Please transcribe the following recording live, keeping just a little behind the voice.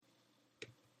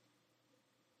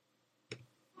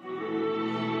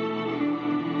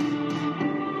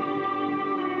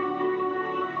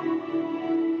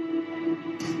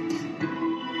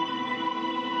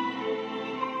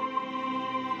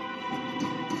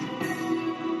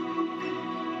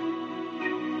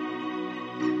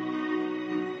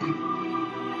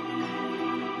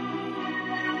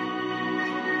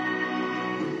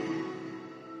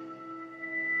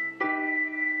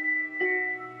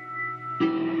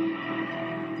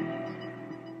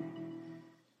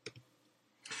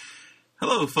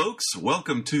Hello, folks.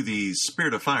 Welcome to the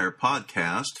Spirit of Fire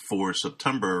podcast for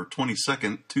September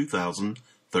 22nd,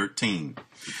 2013.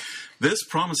 This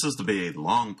promises to be a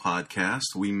long podcast.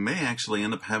 We may actually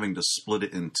end up having to split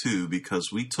it in two because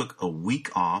we took a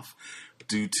week off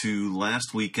due to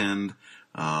last weekend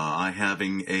I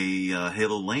having a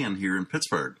Halo LAN here in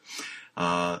Pittsburgh.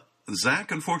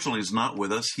 Zach, unfortunately, is not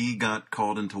with us. He got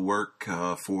called into work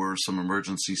for some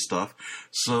emergency stuff.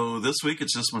 So this week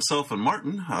it's just myself and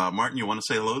Martin. Martin, you want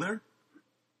to say hello there?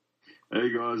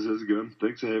 Hey, guys. How's it going?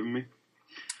 Thanks for having me.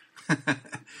 What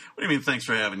do you mean, thanks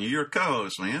for having you? You're a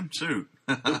co-host, man. Shoot.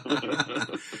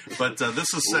 But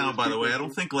this is Sal, by the way. I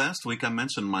don't think last week I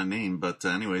mentioned my name, but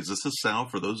anyways, this is Sal.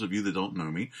 For those of you that don't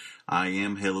know me, I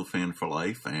am Halo Fan for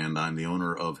Life, and I'm the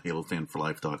owner of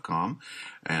HaloFanForLife.com.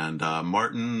 And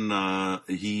Martin,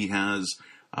 he has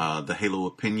the Halo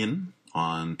Opinion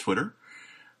on Twitter.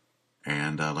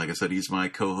 And like I said, he's my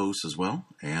co-host as well.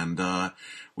 And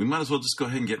we might as well just go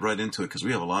ahead and get right into it because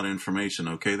we have a lot of information.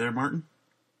 Okay there, Martin?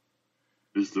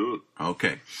 Let's do it.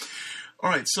 Okay. All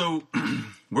right, so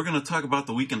we're going to talk about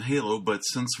the week in Halo, but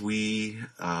since we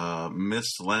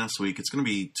missed last week, it's going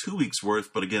to be 2 weeks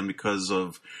worth, but again, because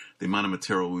of the amount of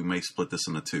material, we may split this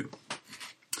into two.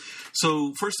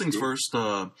 So first things first,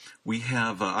 we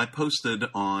have, I posted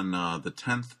on the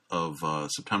 10th of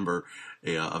September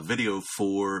a video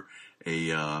for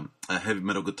a heavy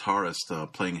metal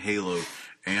guitarist playing Halo,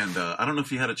 and I don't know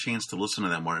if you had a chance to listen to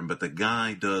that, Martin, but the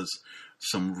guy does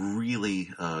some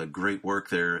really great work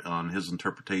there on his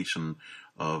interpretation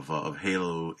of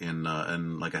Halo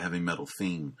in like a heavy metal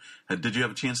theme. Did you have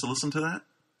a chance to listen to that?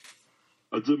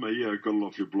 I did, mate. Yeah, I got it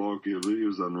off your blog. Your video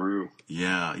was unreal.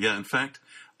 Yeah. In fact,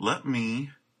 let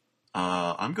me.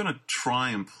 I'm going to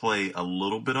try and play a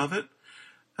little bit of it.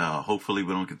 Hopefully,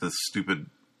 we don't get this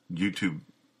stupid YouTube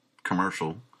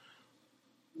commercial.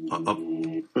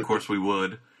 Of course, we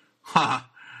would. Ha.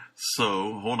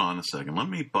 So, hold on a second. Let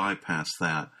me bypass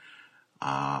that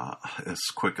as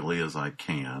quickly as I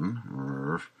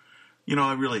can. You know,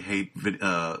 I really hate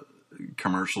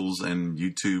commercials and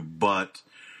YouTube, but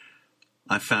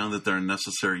I found that they're a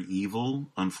necessary evil,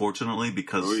 unfortunately,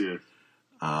 because...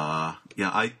 Oh,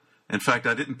 yeah. In fact,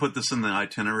 I didn't put this in the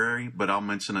itinerary, but I'll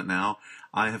mention it now.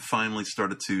 I have finally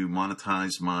started to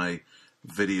monetize my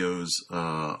videos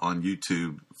on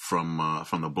YouTube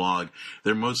from the blog.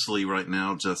 They're mostly right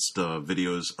now just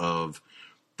videos of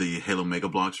the Halo Mega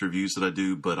Bloks reviews that I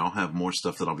do, but I'll have more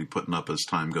stuff that I'll be putting up as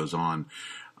time goes on.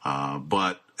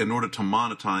 But in order to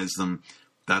monetize them,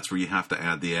 that's where you have to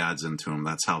add the ads into them.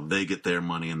 That's how they get their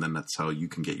money, and then that's how you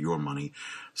can get your money.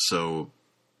 So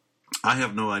I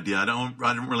have no idea. I don't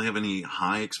really have any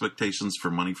high expectations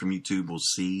for money from YouTube. We'll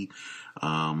see.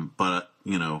 But,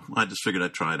 you know, I just figured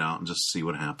I'd try it out and just see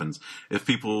what happens. If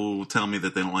people tell me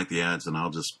that they don't like the ads, then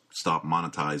I'll just stop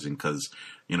monetizing because,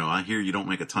 you know, I hear you don't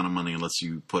make a ton of money unless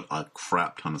you put a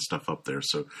crap ton of stuff up there.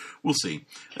 So we'll see.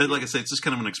 And like I say, it's just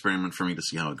kind of an experiment for me to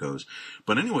see how it goes.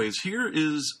 But anyways, here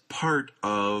is part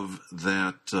of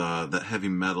that heavy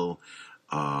metal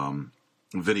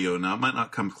video. Now, it might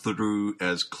not come through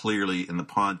as clearly in the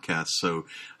podcast, so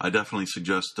I definitely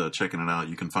suggest checking it out.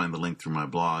 You can find the link through my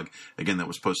blog. Again, that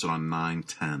was posted on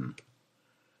 9/10.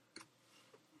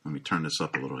 Let me turn this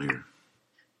up a little here.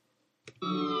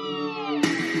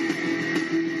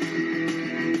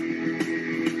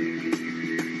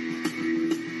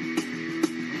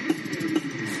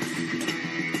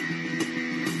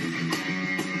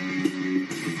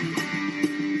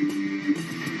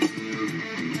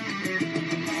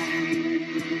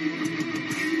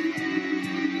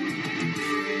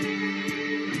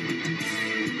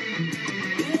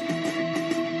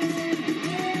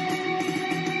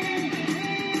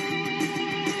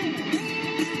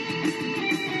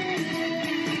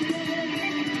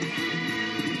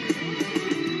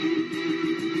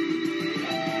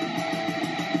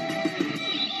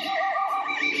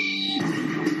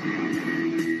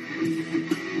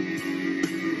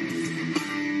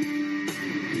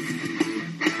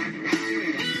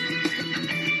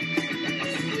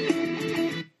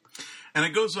 And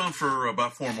it goes on for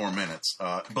about 4 more minutes.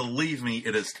 Believe me,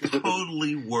 it is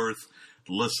totally worth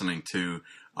listening to.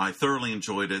 I thoroughly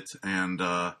enjoyed it, and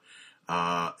it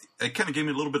kind of gave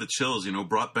me a little bit of chills, you know,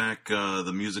 brought back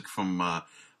the music from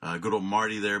good old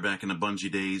Marty there back in the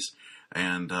Bungie days,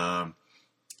 and to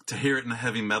hear it in a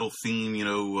heavy metal theme, you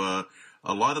know,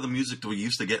 a lot of the music that we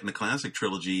used to get in the classic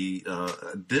trilogy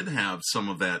did have some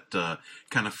of that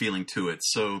kind of feeling to it.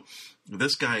 So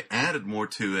this guy added more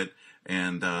to it,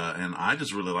 and I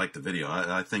just really liked the video.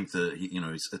 I think that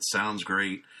it sounds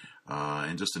great,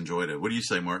 and just enjoyed it. What do you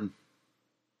say, Martin?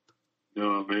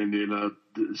 Oh man,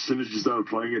 as soon as you started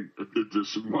playing it, it did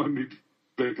just remind me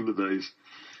back in the days.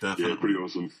 Definitely. Yeah, pretty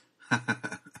awesome.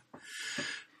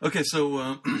 Okay,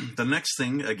 so the next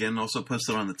thing, again, also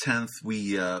posted on the 10th,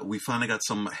 we finally got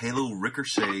some Halo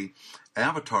Ricochet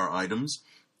avatar items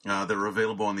that are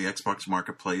available on the Xbox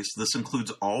Marketplace. This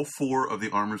includes all 4 of the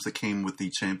armors that came with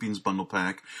the Champions Bundle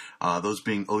Pack, those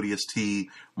being ODST,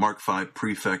 Mark V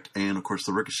Prefect, and, of course,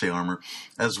 the Ricochet armor.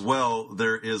 As well,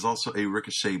 there is also a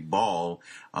Ricochet ball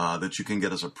that you can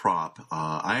get as a prop.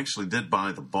 I actually did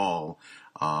buy the ball.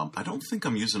 I don't think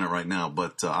I'm using it right now,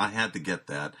 but I had to get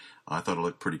that. I thought it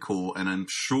looked pretty cool, and I'm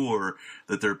sure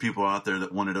that there are people out there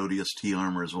that wanted ODST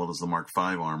armor as well as the Mark V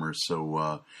armor.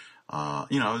 So, I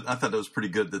thought that was pretty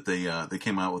good that they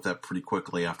came out with that pretty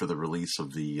quickly after the release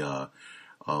of the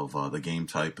game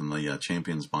type and the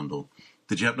Champions bundle.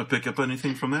 Did you happen to pick up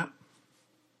anything from that?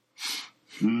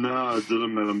 No, I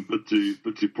didn't, man. I'm a bit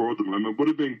too poor at the moment. Would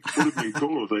have been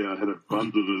cool if they had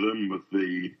bundled it in with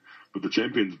the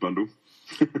Champions bundle.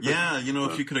 Yeah,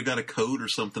 if you could have got a code or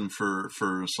something for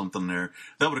something there,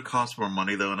 that would have cost more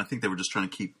money though, and I think they were just trying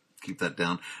to keep that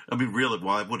down. I mean, really,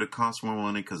 why would it cost more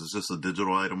money? Because it's just a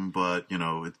digital item, but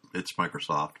it's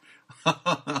Microsoft.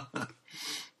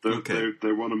 Okay,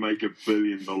 they want to make $1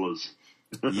 billion.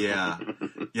 Yeah.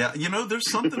 There's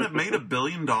something that made $1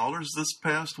 billion this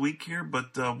past week here,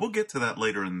 but we'll get to that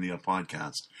later in the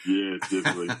podcast. Yeah,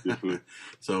 definitely.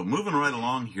 So moving right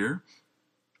along here.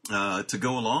 To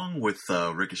go along with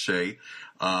Ricochet,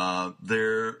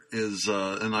 there is,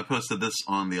 and I posted this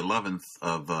on the 11th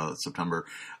of September,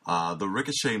 the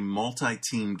Ricochet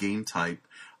multi-team game type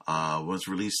was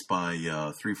released by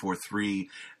 343,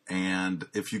 and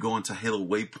if you go into Halo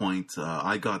Waypoint,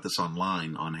 I got this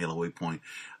online on Halo Waypoint,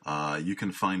 you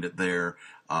can find it there.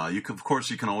 You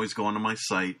can always go onto my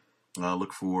site,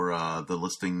 look for the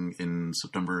listing in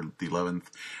September the 11th,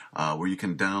 where you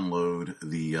can download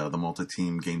the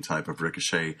multi-team game type of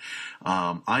Ricochet.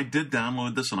 I did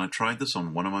download this, and I tried this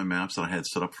on one of my maps that I had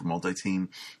set up for multi-team,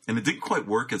 and it didn't quite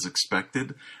work as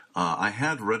expected. I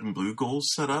had red and blue goals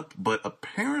set up, but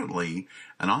apparently,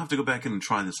 and I'll have to go back in and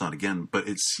try this out again, but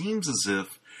it seems as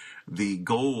if the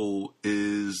goal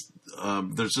is,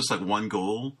 there's just like one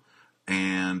goal,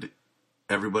 and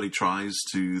everybody tries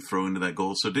to throw into that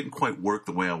goal. So it didn't quite work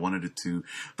the way I wanted it to.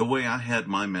 The way I had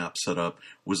my map set up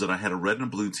was that I had a red and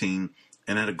blue team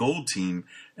and I had a gold team.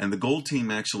 And the gold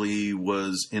team actually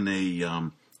was in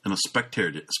a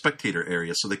spectator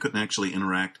area, so they couldn't actually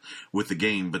interact with the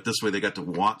game. But this way they got to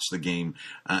watch the game.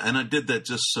 And I did that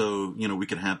just so, we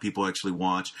could have people actually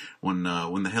watch when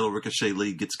the Halo Ricochet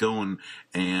League gets going.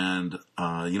 And,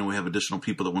 we have additional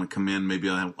people that want to come in. Maybe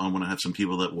I want to have some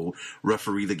people that will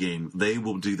referee the game. They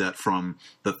will do that from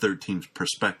the third team's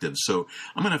perspective. So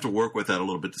I'm going to have to work with that a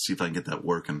little bit to see if I can get that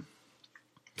working.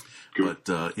 Cool.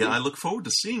 But, I look forward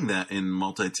to seeing that in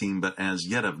multi-team, but as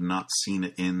yet I've not seen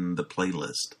it in the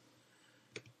playlist.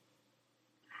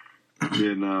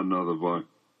 Yeah, no, neither have I.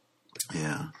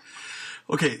 Yeah.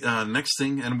 Okay, next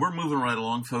thing, and we're moving right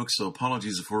along, folks, so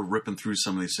apologies if we're ripping through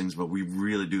some of these things, but we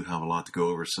really do have a lot to go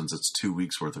over since it's 2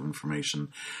 weeks' worth of information.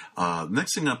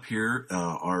 Next thing up here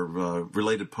are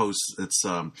related posts. It's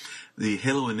the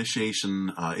Halo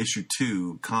Initiation Issue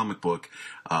 2 comic book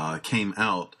came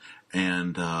out,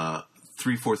 and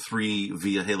 343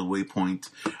 via Halo Waypoint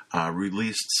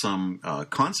released some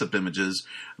concept images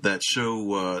that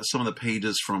show some of the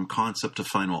pages from concept to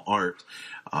final art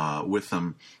with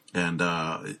them. And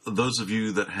those of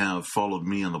you that have followed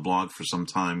me on the blog for some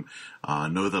time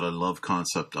know that I love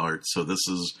concept art. So this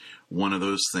is one of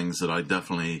those things that I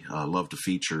definitely love to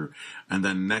feature. And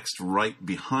then next, right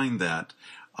behind that,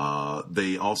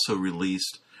 they also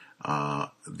released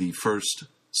the first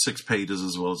 6 pages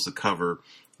as well as the cover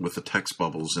with the text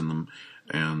bubbles in them,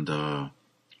 and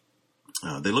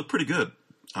they look pretty good.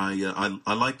 I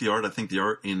like the art. I think the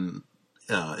art in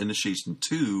Initiation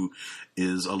 2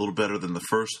 is a little better than the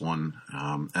first one,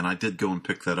 and I did go and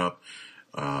pick that up.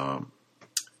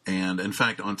 And in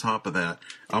fact, on top of that,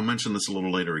 I'll mention this a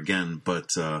little later again, but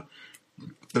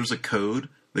there's a code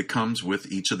that comes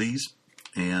with each of these,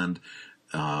 and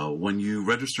when you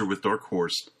register with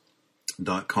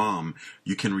DarkHorse.com,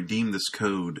 you can redeem this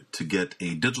code to get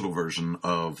a digital version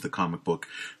of the comic book.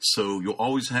 So you'll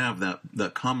always have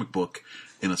that comic book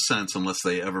in a sense, unless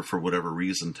they ever, for whatever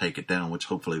reason, take it down, which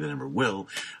hopefully they never will.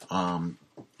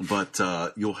 But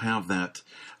you'll have that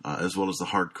as well as the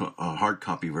hard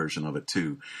copy version of it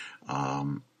too.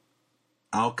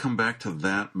 I'll come back to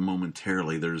that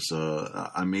momentarily.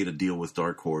 I made a deal with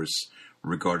Dark Horse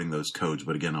regarding those codes,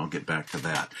 but again, I'll get back to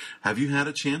that. Have you had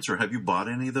a chance, or have you bought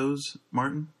any of those,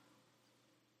 Martin?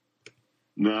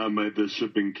 No, mate, the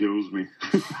shipping kills me.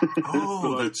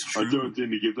 Oh, that's true. I do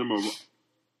intend to get them.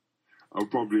 I'll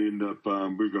probably end up.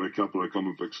 We've got a couple of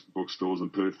comic book stores in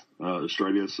Perth,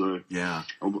 Australia. So Yeah.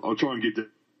 I'll try and get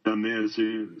down there and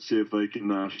see if they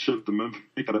can ship them in.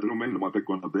 Pick up a little man. I might pick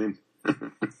one up then.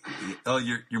 Oh,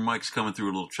 your mic's coming through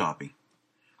a little choppy.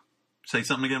 Say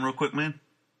something again, real quick, man.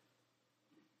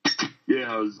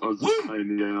 Yeah, I was just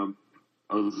saying.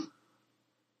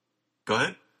 Go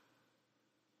ahead.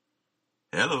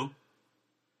 Hello.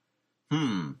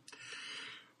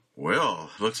 Well,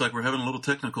 looks like we're having a little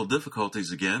technical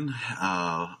difficulties again.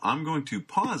 I'm going to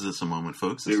pause this a moment,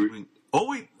 folks. Oh,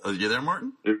 wait. Are you there,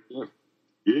 Martin?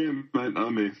 Yeah, mate,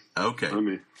 I'm here. Okay. I'm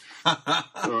here. I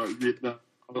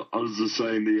was just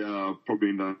saying probably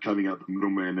end up cutting out the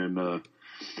middleman and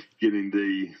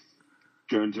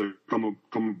going to a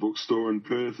comic book store in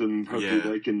Perth, and hopefully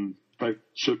they can pay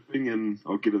shipping, and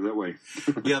I'll get it that way.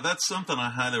 Yeah, that's something I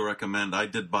highly recommend. I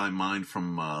did buy mine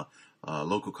from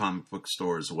local comic book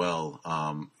store as well.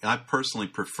 I personally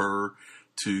prefer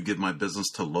to give my business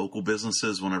to local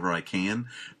businesses whenever I can,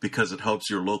 because it helps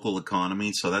your local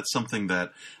economy. So that's something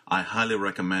that I highly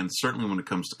recommend, certainly when it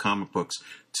comes to comic books,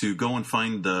 to go and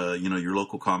find your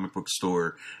local comic book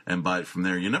store and buy it from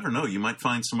there. You never know. You might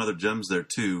find some other gems there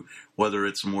too, whether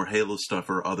it's more Halo stuff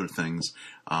or other things.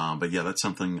 But yeah, that's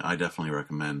something I definitely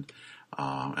recommend.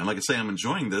 And like I say, I'm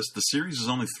enjoying this. The series is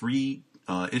only 3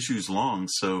 issues long,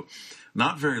 so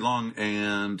not very long.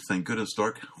 And thank goodness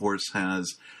Dark Horse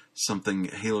has something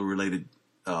Halo-related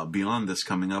beyond this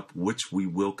coming up, which we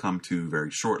will come to very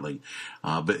shortly.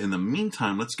 But in the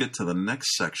meantime, let's get to the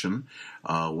next section,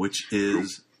 which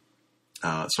is...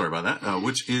 sorry about that.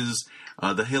 Which is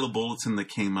the Halo Bulletin that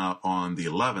came out on the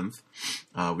 11th.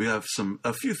 We have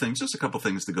a few things, just a couple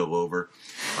things to go over.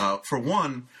 For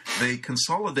one, they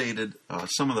consolidated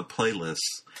some of the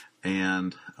playlists,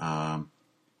 and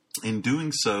in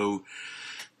doing so,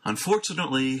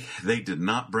 unfortunately, they did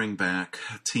not bring back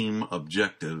Team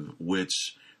Objective,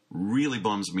 which really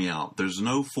bums me out. There's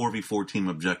no 4v4 team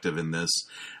objective in this,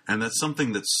 and that's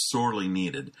something that's sorely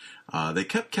needed. They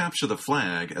kept Capture the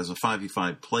Flag as a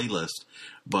 5v5 playlist,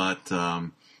 but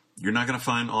you're not going to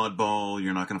find Oddball,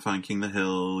 you're not going to find King the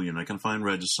Hill, you're not going to find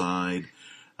Regicide.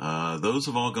 Those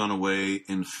have all gone away.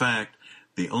 In fact,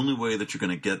 the only way that you're going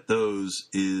to get those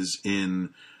is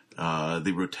in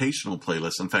the rotational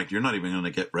playlist. In fact, you're not even going to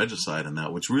get Regicide in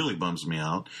that, which really bums me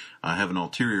out. I have an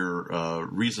ulterior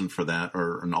reason for that,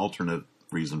 or an alternate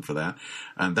reason for that,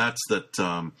 and that's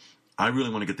that I really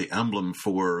want to get the emblem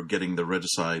for getting the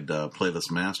Regicide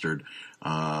playlist mastered,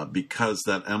 because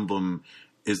that emblem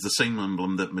is the same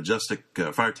emblem that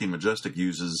Fireteam Majestic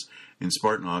uses in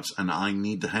Spartan Ops, and I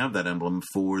need to have that emblem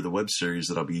for the web series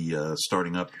that I'll be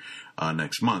starting up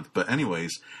next month. But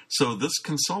anyways, so this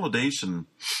consolidation,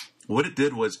 what it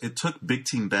did was it took Big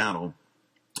Team Battle,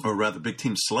 or rather Big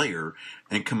Team Slayer,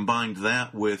 and combined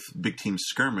that with Big Team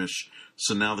Skirmish.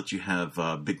 So now that you have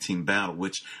Big Team Battle,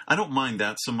 which I don't mind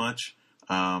that so much.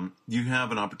 You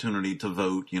have an opportunity to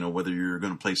vote, whether you're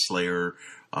going to play Slayer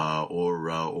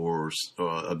or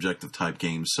objective type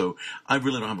games. So I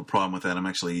really don't have a problem with that. I'm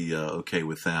actually okay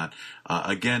with that.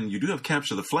 Again, you do have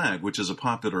Capture the Flag, which is a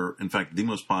popular, in fact, the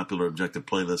most popular objective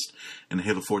playlist in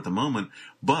Halo 4 at the moment.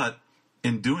 But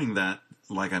in doing that,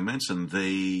 like I mentioned,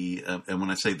 they, and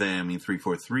when I say they, I mean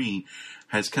 343,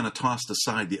 has kind of tossed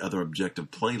aside the other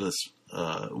objective playlists,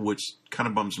 which kind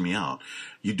of bums me out.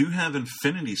 You do have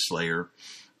Infinity Slayer,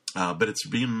 but it's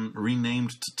being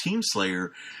renamed to Team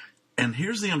Slayer. And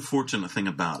here's the unfortunate thing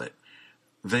about it.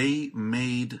 They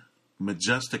made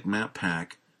Majestic Map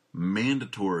Pack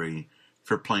mandatory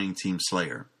for playing Team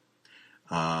Slayer.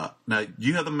 Now,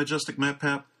 you have the Majestic Map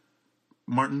Pack,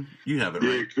 Martin? You have it,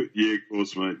 right? Yeah, of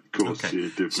course, mate. Of course, okay. Yeah,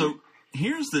 definitely. So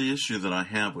here's the issue that I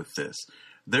have with this.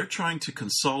 They're trying to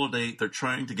consolidate. They're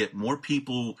trying to get more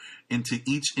people into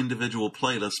each individual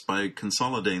playlist by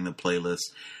consolidating the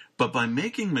playlist. But by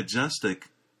making Majestic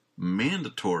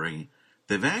mandatory,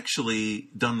 they've actually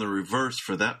done the reverse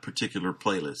for that particular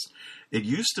playlist. It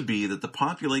used to be that the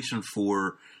population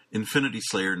for Infinity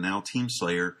Slayer, now Team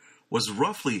Slayer, was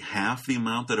roughly half the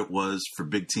amount that it was for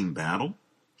Big Team Battle.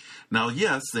 Now,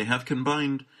 yes, they have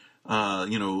combined,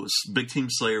 Big Team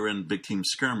Slayer and Big Team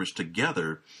Skirmish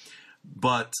together,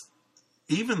 but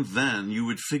even then, you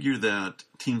would figure that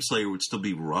Team Slayer would still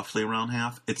be roughly around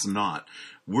half. It's not.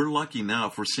 We're lucky now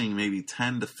if we're seeing maybe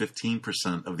 10 to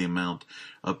 15% of the amount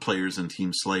of players in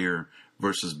Team Slayer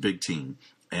versus Big Team,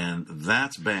 and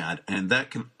that's bad, and that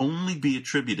can only be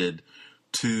attributed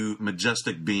to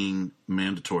Majestic being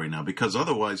mandatory now, because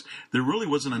otherwise there really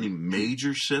wasn't any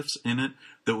major shifts in it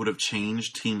that would have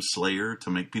changed Team Slayer to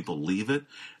make people leave it.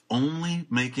 only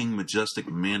making Majestic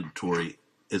mandatory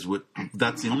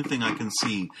that's the only thing I can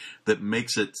see that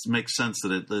makes sense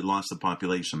that it lost the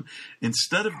population.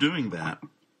 Instead of doing that,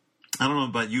 I don't know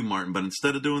about you, Martin, but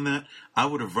instead of doing that, I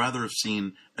would have rather have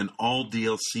seen an all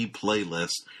DLC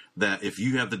playlist that if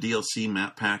you have the DLC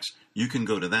map packs, you can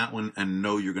go to that one and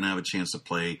know you're going to have a chance to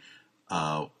play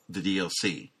the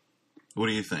DLC. What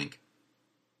do you think?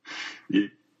 Yeah.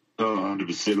 Oh,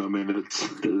 100%. I mean,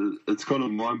 it's kind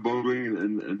of mind-boggling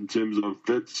in terms of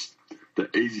that's the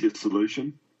easiest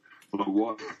solution. Like,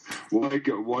 why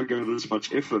go to this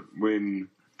much effort when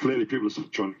clearly people are still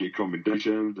trying to get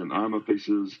commendations and armor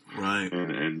pieces, right?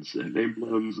 And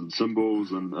emblems and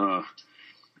symbols and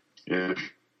yeah.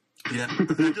 Yeah,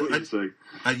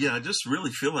 I just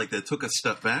really feel like they took a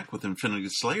step back with Infinity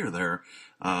Slayer there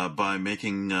by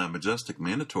making Majestic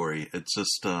mandatory. It's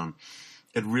just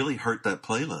it really hurt that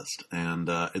playlist, and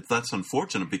that's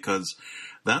unfortunate because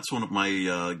that's one of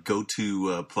my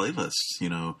go-to playlists. You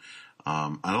know,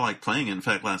 I like playing it. In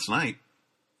fact, last night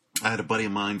I had a buddy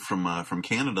of mine from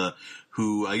Canada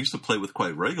who I used to play with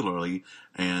quite regularly,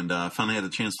 and finally had a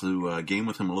chance to game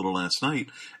with him a little last night,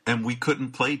 and we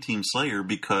couldn't play Team Slayer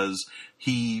because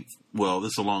this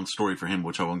is a long story for him,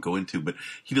 which I won't go into, but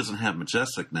he doesn't have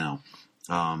Majestic now.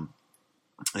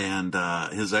 And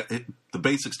the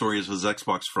basic story is his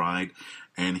Xbox fried,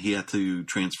 and he had to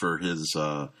transfer his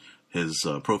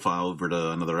profile over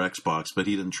to another Xbox, but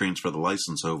he didn't transfer the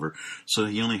license over. So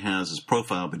he only has his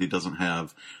profile, but he doesn't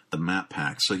have the map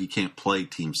pack, so he can't play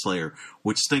Team Slayer,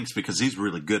 which stinks because he's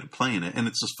really good at playing it, and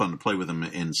it's just fun to play with him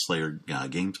in Slayer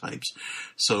game types.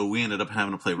 So we ended up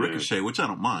having to play Ricochet, which I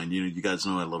don't mind. You know, you guys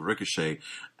know I love Ricochet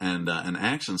and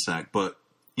Action Sack, but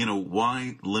you know,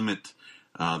 why limit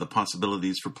the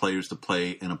possibilities for players to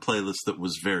play in a playlist that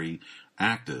was very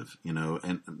active, you know,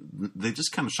 and they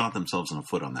just kind of shot themselves in the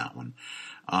foot on that one.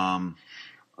 I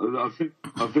think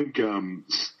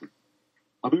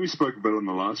we spoke about it on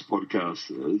the last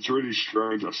podcast. It's really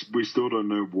strange. We still don't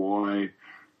know why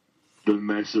the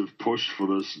massive push for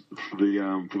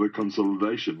the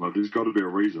consolidation. Like, there's got to be a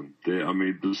reason there. I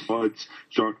mean, besides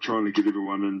trying to get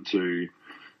everyone into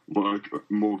like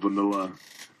more vanilla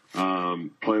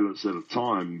playlists at a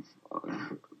time,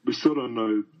 we still don't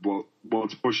know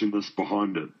what's pushing this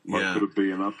behind it. Like, could it be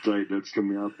an update that's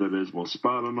coming out that has more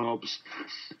Spartan ops?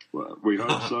 Well, we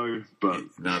hope so, but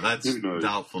no, that's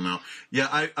doubtful now. Yeah,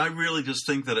 I really just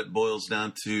think that it boils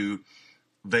down to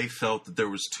they felt that there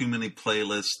was too many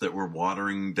playlists that were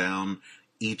watering down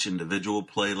each individual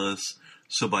playlist.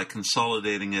 So by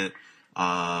consolidating it,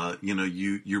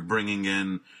 you're bringing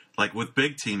in. Like with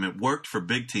Big Team, it worked for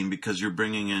Big Team because you're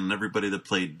bringing in everybody that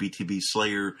played BTB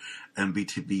Slayer and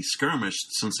BTB Skirmish.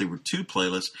 Since they were two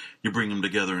playlists, you bring them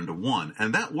together into one,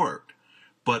 and that worked.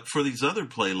 But for these other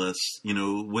playlists, you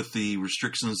know, with the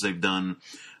restrictions they've done,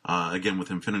 again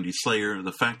with Infinity Slayer,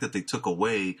 the fact that they took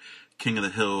away King of the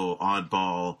Hill,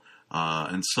 Oddball,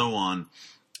 and so on,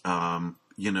 and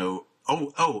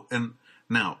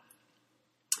now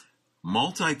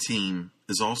multi-team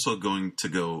is also going to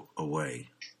go away.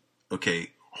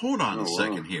 Okay, hold on a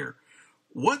second here.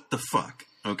 What the fuck?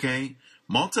 Okay,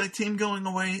 multi-team going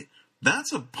away?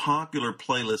 That's a popular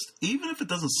playlist, even if it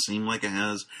doesn't seem like it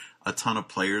has a ton of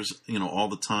players, you know, all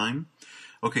the time.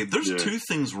 Okay, there's two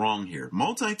things wrong here.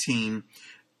 Multi-team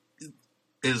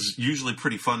is usually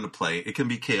pretty fun to play. It can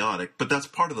be chaotic, but that's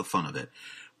part of the fun of it.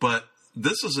 But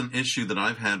this is an issue that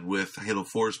I've had with Halo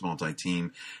 4's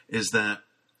multi-team, is that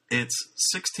it's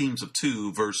 6 teams of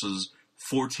 2 versus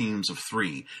 4 teams of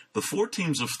 3. The 4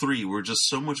 teams of 3 were just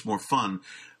so much more fun.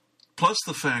 Plus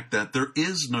the fact that there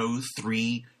is no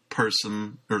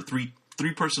three-person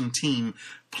team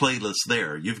playlist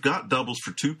there. You've got doubles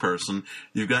for 2-person.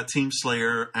 You've got Team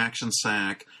Slayer, Action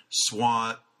Sack,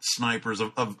 SWAT, snipers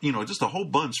of just a whole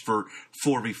bunch for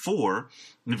 4v4.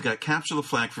 You've got Capture the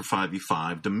Flag for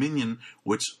 5v5, Dominion,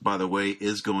 which by the way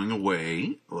is going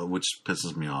away, which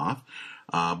pisses me off.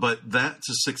 But that's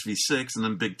a 6v6, and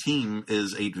then Big Team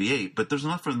is 8v8. But there's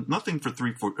nothing for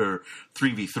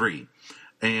 3v3.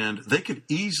 And they could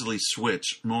easily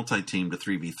switch multi-team to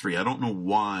 3v3. I don't know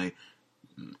why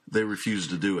they refuse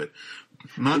to do it.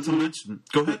 Not to mention...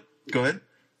 Go ahead.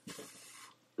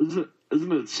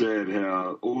 Isn't it sad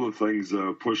how all the things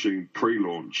are pushing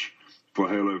pre-launch for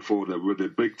Halo 4 that were their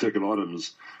big-ticket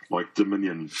items like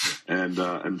Dominion and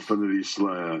Infinity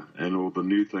Slayer and all the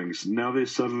new things, now they're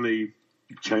suddenly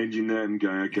changing that and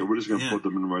going, okay, we're just going to put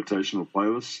them in rotational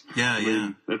playlists. I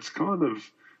mean, that's kind of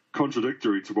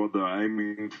contradictory to what they're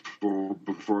aiming for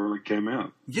before it came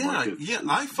out.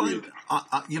 I find,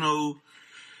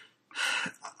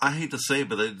 I hate to say it,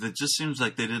 but it just seems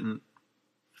like they didn't,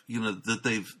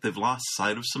 that they've lost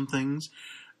sight of some things,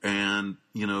 and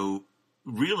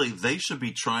really they should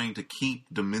be trying to keep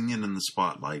Dominion in the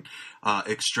spotlight.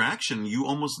 Extraction you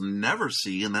almost never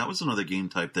see, and that was another game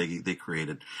type they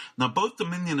created. Now both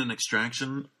Dominion and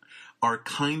Extraction are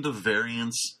kind of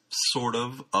variants, sort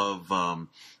of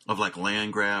like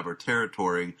land grab or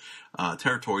territories,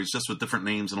 just with different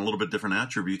names and a little bit different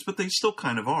attributes, but they still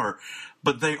kind of are.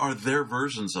 But they are their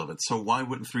versions of it. So why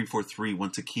wouldn't 343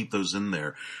 want to keep those in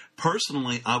there?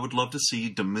 Personally, I would love to see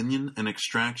Dominion and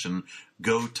Extraction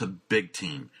go to big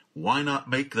team. Why not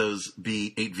make those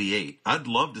be 8v8? I'd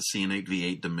love to see an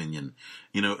 8v8 Dominion.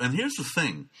 And here's the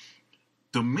thing.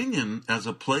 Dominion as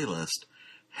a playlist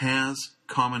has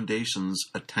commendations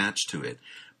attached to it.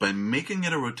 By making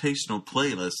it a rotational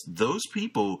playlist, those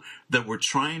people that were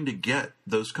trying to get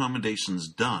those commendations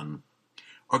done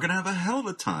are going to have a hell of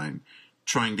a time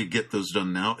trying to get those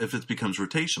done now if it becomes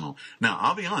rotational. Now,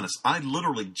 I'll be honest, I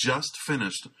literally just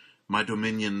finished my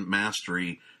Dominion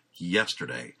mastery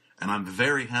yesterday, and I'm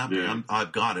very happy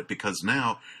I've got it, because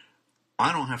now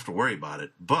I don't have to worry about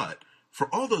it. But for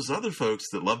all those other folks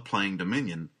that love playing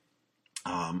Dominion,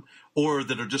 or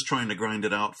that are just trying to grind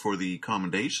it out for the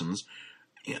commendations,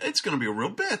 it's going to be a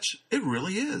real bitch. It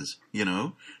really is,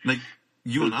 Like,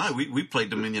 you and I, we played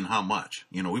Dominion how much?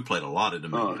 We played a lot of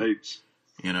Dominion. Oh, heaps.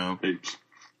 Heaps.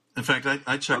 In fact,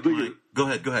 I checked Go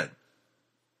ahead.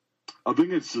 I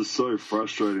think it's just so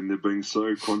frustrating. They're being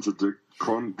so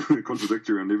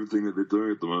contradictory on everything that they're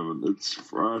doing at the moment. It's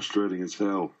frustrating as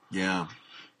hell. Yeah.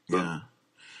 Yeah.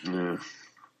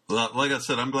 Like I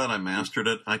said, I'm glad I mastered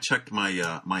it. I checked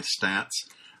my my stats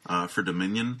for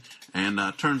Dominion, and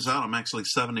turns out I'm actually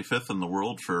 75th in the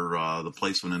world for the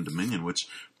placement in Dominion, which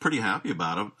pretty happy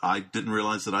about it. I didn't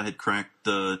realize that I had cracked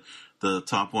the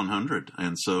top 100,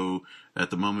 and so at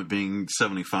the moment being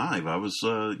 75, I was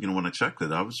when I checked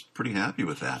it, I was pretty happy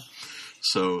with that.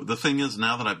 So the thing is,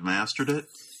 now that I've mastered it,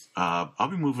 I'll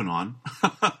be moving on.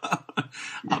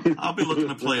 I'll be looking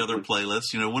to play other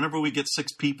playlists. Whenever we get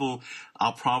 6 people,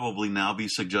 I'll probably now be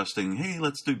suggesting, hey,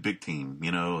 let's do big team,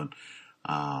 and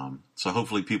so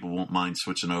hopefully people won't mind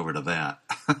switching over to that.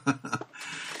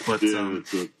 But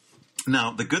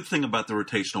now the good thing about the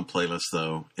rotational playlist,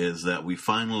 though, is that we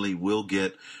finally will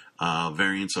get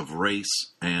variants of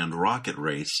Race and Rocket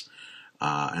Race.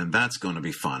 And that's going to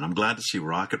be fun. I'm glad to see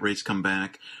Rocket Race come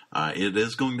back. It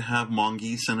is going to have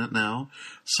Mongoose in it now.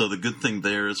 So the good thing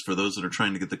there is, for those that are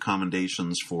trying to get the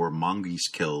commendations for Mongoose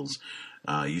kills,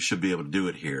 you should be able to do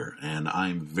it here. And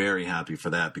I'm very happy for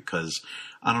that, because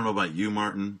I don't know about you,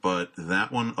 Martin, but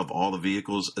that one of all the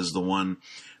vehicles is the one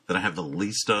that I have the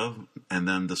least of. And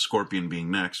then the Scorpion being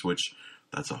next, which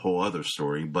that's a whole other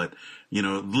story. But,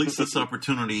 at least this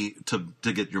opportunity to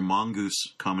get your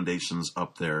Mongoose commendations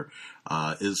up there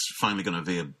is finally going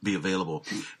to be available.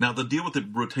 Now, the deal with the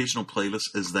rotational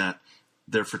playlist is that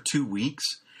they're for 2 weeks.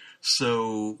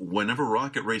 So whenever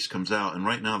Rocket Race comes out, and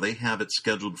right now they have it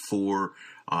scheduled for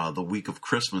the week of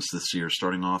Christmas this year,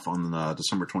 starting off on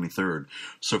December 23rd.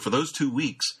 So for those 2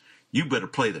 weeks, you better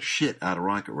play the shit out of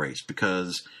Rocket Race,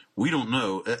 because we don't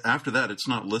know. After that, it's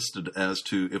not listed as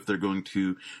to if they're going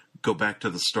to go back to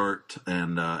the start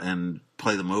and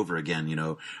play them over again,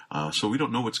 So we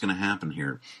don't know what's going to happen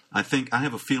here. I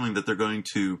have a feeling that they're going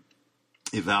to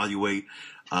evaluate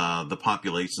the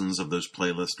populations of those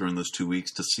playlists during those 2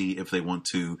 weeks to see if they want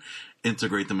to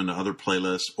integrate them into other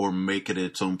playlists or make it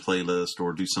its own playlist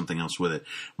or do something else with it.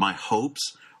 My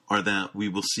hopes are that we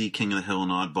will see King of the Hill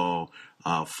and Oddball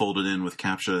folded in with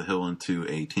Capture the Hill into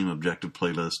a team objective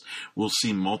playlist. We'll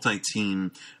see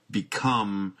multi-team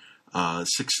become 4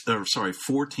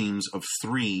 teams of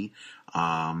 3,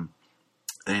 and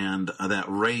that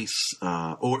Race,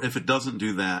 or if it doesn't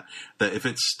do that if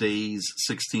it stays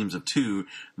 6 teams of 2,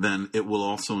 then it will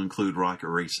also include Rocket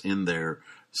Race in there,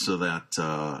 so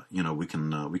that we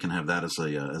can have that as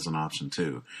an option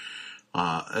too.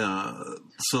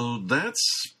 So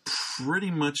that's pretty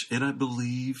much it, I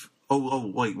believe.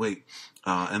 Wait.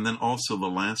 And then also the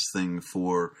last thing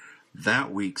for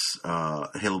that week's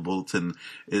Halo Bulletin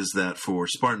is that for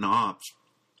Spartan Ops,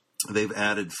 they've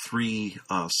added 3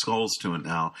 skulls to it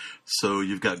now. So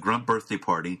you've got Grunt Birthday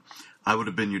Party, I Would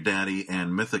Have Been Your Daddy,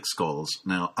 and Mythic Skulls.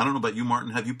 Now, I don't know about you,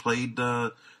 Martin. Have you played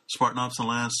Spartan Ops in the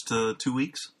last 2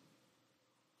 weeks?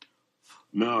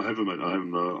 No, I haven't, mate. I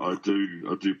haven't. I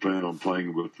do plan on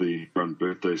playing with the Grunt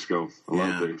Birthday Skull. I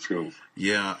love that skull.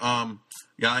 Yeah.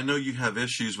 I know you have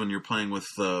issues when you're playing with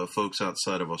folks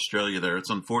outside of Australia there. It's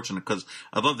unfortunate, because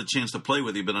I'd love the chance to play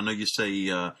with you, but I know you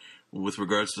say with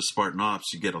regards to Spartan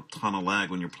Ops, you get a ton of lag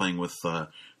when you're playing with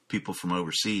people from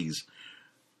overseas.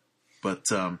 But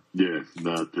yeah,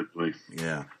 no, definitely.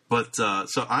 yeah, but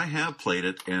so I have played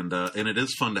it, and it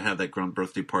is fun to have that Grunt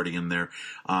birthday party in there.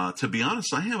 To be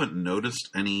honest, I haven't noticed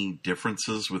any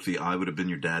differences with the "I Would Have Been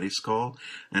Your Daddy" skull.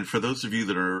 And for those of you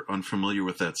that are unfamiliar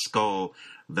with that skull,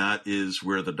 that is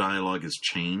where the dialogue is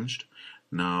changed.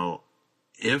 Now,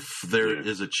 if there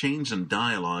is a change in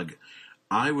dialogue,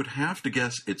 I would have to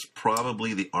guess it's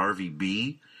probably the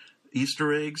RVB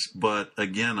Easter eggs. But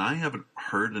again, I haven't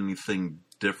heard anything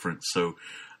different, so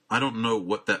I don't know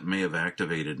what that may have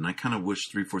activated, and I kind of wish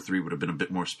 343 would have been a bit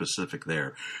more specific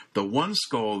there. The one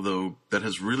skull, though, that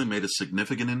has really made a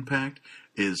significant impact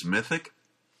is Mythic.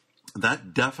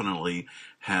 That definitely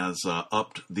has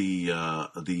upped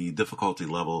the difficulty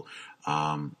level.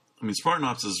 I mean, Spartan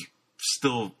Ops is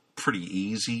still pretty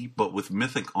easy, but with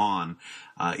Mythic on,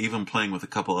 even playing with a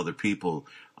couple other people,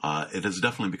 it has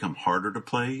definitely become harder to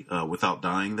play without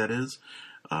dying, that is.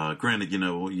 Granted,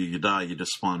 you die, you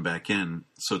just spawn back in,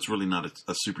 so it's really not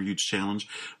a super huge challenge.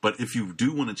 But if you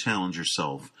do want to challenge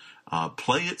yourself,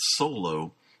 play it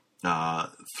solo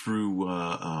through.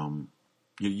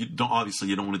 You don't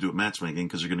want to do it matchmaking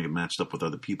because you're going to get matched up with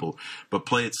other people. But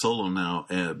play it solo now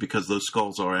because those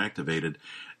skulls are activated,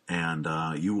 and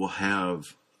you will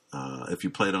have. If you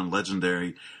play it on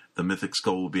Legendary, the Mythic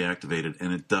Skull will be activated,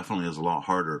 and it definitely is a lot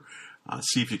harder.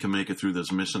 See if you can make it through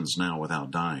those missions now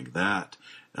without dying. That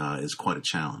is quite a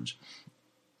challenge.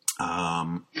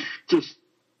 Go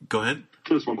ahead.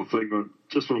 Just one more thing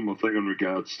in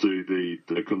regards to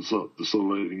the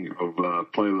consolidating of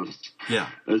playlists. Yeah,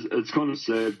 it's kind of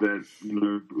sad that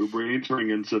we're entering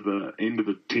into the end of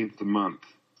the 10th month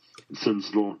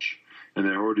since launch, and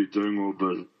they're already doing all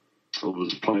this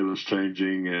playlist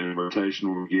changing and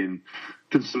rotational again.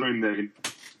 Considering that.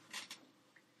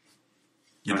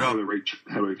 Halo Reach,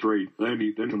 Halo 3, they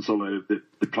only consolidated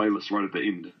the playlist right at the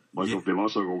end, of their life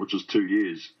cycle, which is 2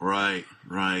 years. Right.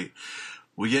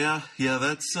 Well, yeah,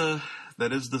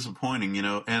 that is disappointing,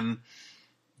 and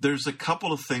there's a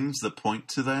couple of things that point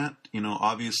to that.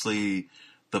 Obviously,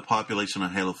 the population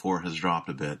of Halo 4 has dropped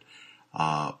a bit,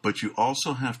 but you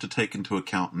also have to take into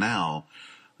account now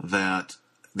that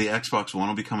the Xbox One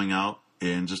will be coming out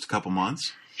in just a couple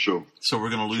months. Sure. So we're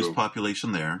going to lose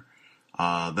population there.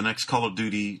 The next Call of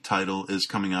Duty title is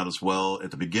coming out as well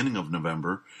at the beginning of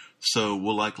November, so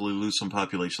we'll likely lose some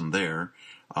population there.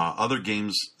 Other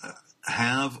games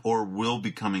have or will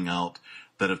be coming out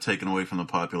that have taken away from the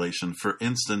population. For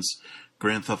instance,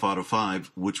 Grand Theft Auto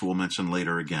 5, which we'll mention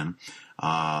later again,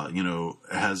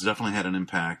 has definitely had an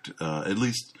impact, at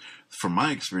least from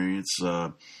my experience.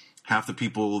 Half the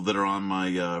people that are on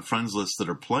my friends list that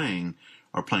are playing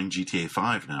GTA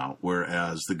 5 now,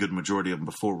 whereas the good majority of them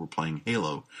before were playing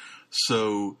Halo.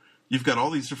 So you've got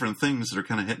all these different things that are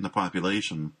kind of hitting the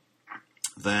population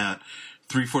that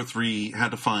 343 had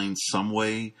to find some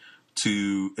way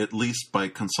to, at least by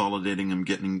consolidating and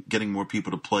getting more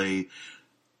people to play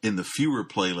in the fewer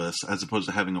playlists as opposed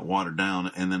to having it watered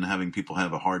down and then having people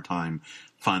have a hard time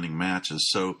finding matches.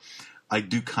 So I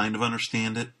do kind of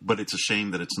understand it, but it's a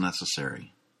shame that it's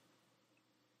necessary.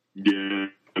 Yeah.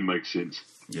 It makes sense.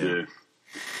 Yeah.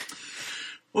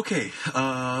 Okay.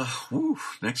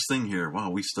 Next thing here. Wow,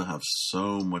 we still have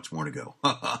so much more to go.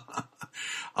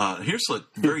 Here's a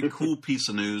very cool piece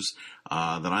of news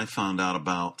that I found out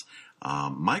about.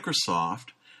 Microsoft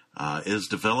is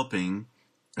developing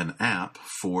an app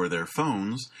for their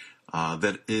phones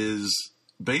that is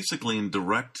basically in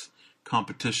direct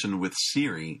competition with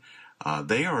Siri.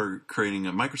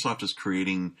 Microsoft is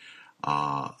creating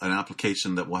an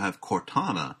application that will have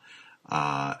Cortana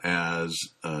as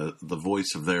the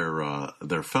voice of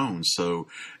their phone. So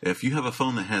if you have a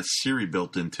phone that has Siri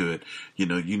built into it,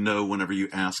 whenever you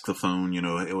ask the phone,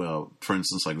 for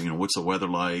instance, what's the weather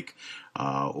like,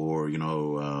 or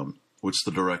what's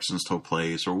the directions to a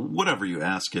place, or whatever you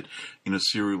ask it,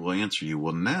 Siri will answer you.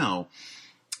 Well, now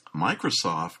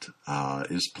Microsoft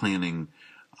is planning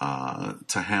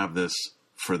to have this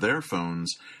for their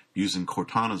phones using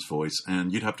Cortana's voice,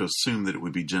 and you'd have to assume that it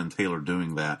would be Jen Taylor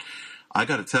doing that. I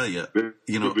got to tell you,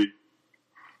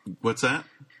 what's that?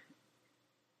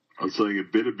 I was saying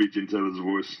it better be Jen Taylor's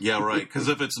voice. Yeah, right, because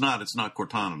if it's not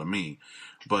Cortana to me.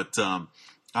 But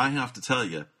I have to tell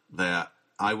you that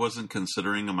I wasn't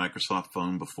considering a Microsoft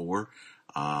phone before.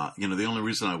 The only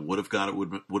reason I would have got it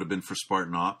would have been for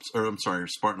Spartan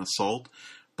Assault.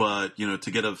 But,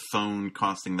 to get a phone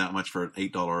costing that much for an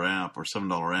 $8 app or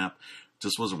 $7 app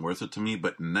just wasn't worth it to me.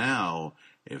 But now,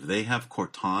 if they have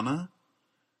Cortana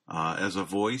as a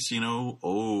voice,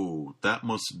 that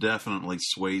most definitely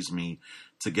sways me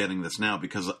to getting this now.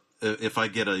 Because if I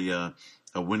get a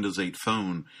Windows 8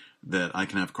 phone that I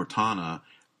can have Cortana,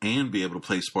 and be able to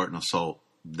play Spartan Assault,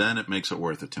 then it makes it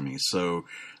worth it to me. So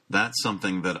that's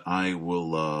something that I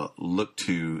will look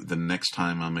to the next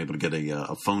time I'm able to get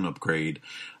a phone upgrade,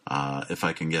 if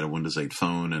I can get a Windows 8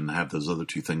 phone and have those other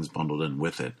two things bundled in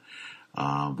with it.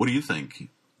 What do you think?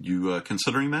 You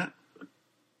considering that?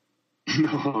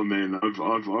 Oh man, I've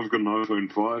got an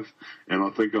iPhone 5, and I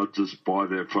think I'd just buy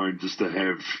that phone just to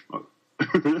have,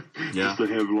 just to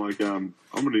have like I'm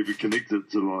gonna even connect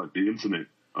it to like the internet.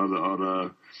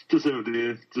 I'd just have it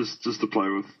there, just to play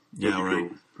with. Yeah, right,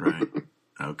 cool. right.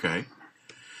 Okay.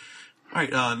 All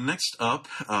right. Next up,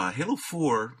 Halo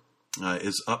 4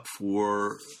 is up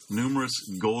for numerous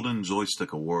Golden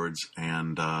Joystick Awards,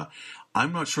 and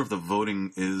I'm not sure if the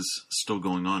voting is still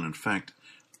going on. In fact,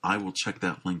 I will check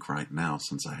that link right now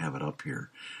since I have it up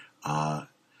here. Yeah,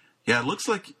 it looks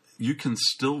like you can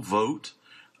still vote.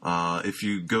 If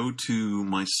you go to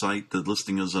my site, the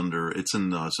listing is under, it's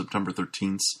in September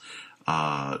 13th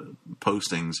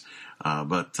postings.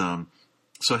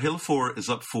 So Halo 4 is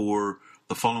up for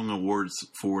the following awards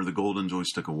for the Golden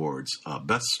Joystick Awards.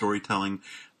 Best Storytelling,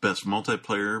 Best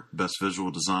Multiplayer, Best Visual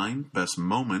Design, Best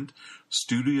Moment,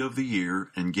 Studio of the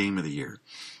Year, and Game of the Year.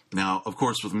 Now, of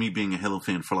course, with me being a Halo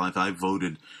fan for life, I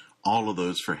voted all of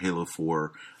those for Halo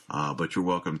 4, but you're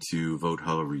welcome to vote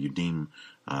however you deem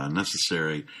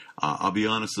necessary. I'll be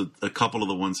honest, a couple of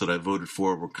the ones that I voted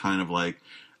for were kind of like,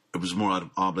 it was more out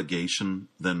of obligation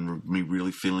than me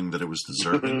really feeling that it was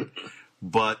deserving.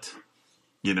 But,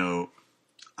 you know,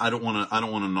 I don't want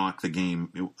to knock the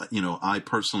game. You know, I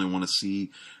personally want to see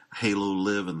Halo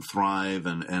live and thrive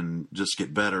and just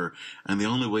get better. And the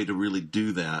only way to really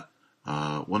do that,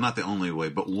 well, not the only way,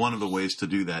 but one of the ways to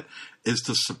do that is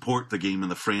to support the game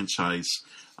and the franchise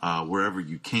wherever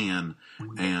you can.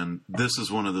 And this is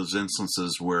one of those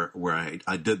instances where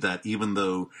I did that, even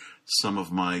though some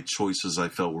of my choices I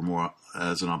felt were more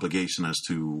as an obligation as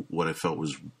to what I felt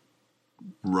was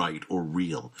right or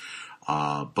real.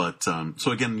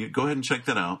 So again, you go ahead and check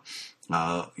that out.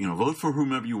 Vote for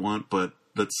whomever you want, but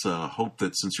let's hope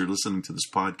that since you're listening to this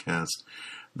podcast,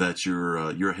 that you're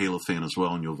a Halo fan as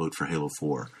well, and you'll vote for Halo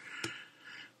 4.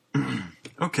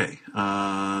 Okay,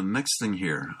 next thing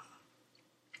here.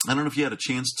 I don't know if you had a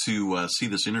chance to see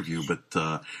this interview, but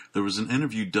there was an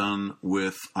interview done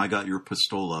with I Got Your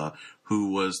Pistola,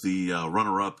 who was the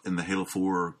runner-up in the Halo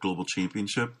 4 Global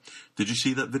Championship. Did you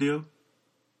see that video,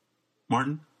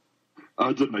 Martin?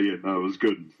 I didn't yet. No, it was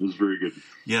good. It was very good.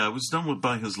 Yeah, it was done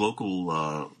by his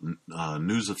local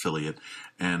news affiliate,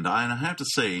 and I have to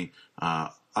say,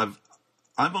 I've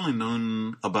only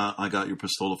known about I Got Your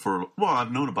Pistola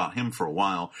I've known about him for a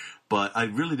while, but I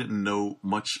really didn't know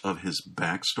much of his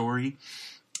backstory.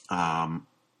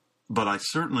 But I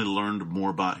certainly learned more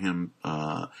about him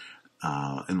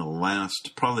in the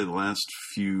last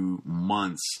few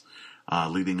months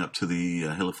leading up to the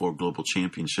Halo 4 Global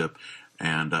Championship.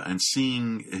 And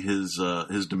seeing his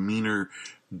demeanor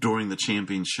during the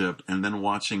championship, and then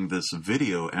watching this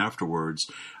video afterwards,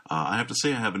 I have to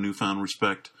say I have a newfound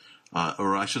respect,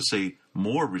 or I should say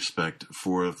more respect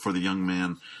for the young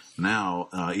man now,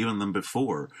 even than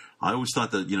before. I always thought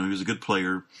that he was a good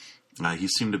player. He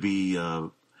seemed to be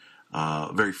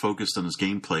very focused on his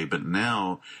gameplay, but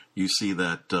now you see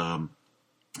that.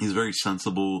 He's very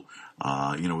sensible,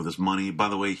 with his money. By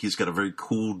the way, he's got a very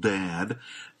cool dad.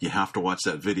 You have to watch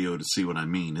that video to see what I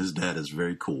mean. His dad is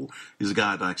very cool. He's a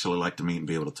guy I'd actually like to meet and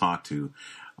be able to talk to.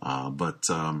 But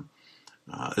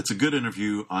it's a good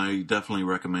interview. I definitely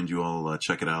recommend you all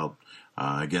check it out.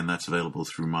 Again, that's available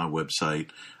through my website,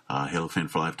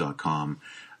 HaloFanForLife.com.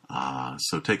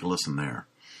 So take a listen there.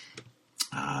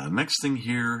 Next thing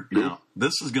here. Now,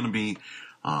 this is going to be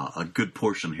a good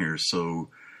portion here. So...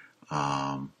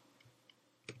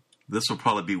 this will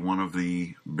probably be one of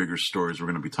the bigger stories we're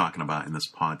going to be talking about in this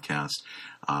podcast.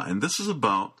 And this is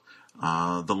about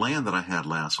the LAN that I had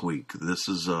last week. This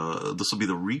will be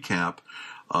the recap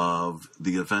of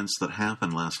the events that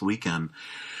happened last weekend.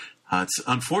 It's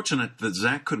unfortunate that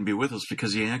Zach couldn't be with us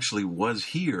because he actually was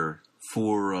here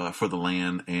for the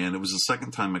LAN, and it was the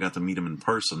second time I got to meet him in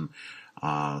person.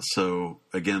 So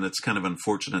again, it's kind of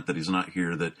unfortunate that he's not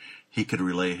here, that he could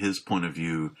relay his point of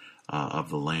view of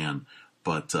the LAN.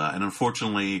 But and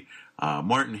unfortunately,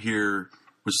 Martin here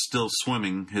was still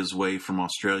swimming his way from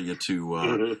Australia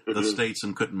to the States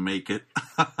and couldn't make it.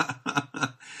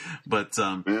 But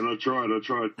man, I tried.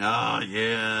 Oh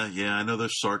yeah, I know the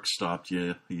sharks stopped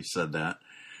you. You said that.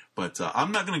 But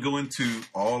I'm not going to go into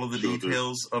all of the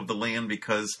details of the LAN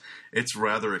because it's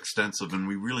rather extensive, and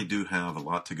we really do have a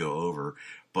lot to go over.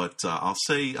 But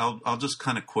I'll just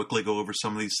kind of quickly go over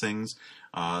some of these things.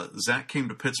 Zach came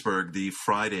to Pittsburgh the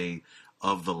Friday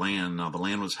of the LAN. Now, the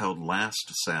LAN was held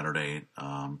last Saturday,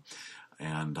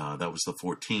 and that was the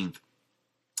 14th.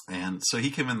 And so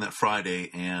he came in that Friday,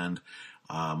 and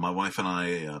my wife and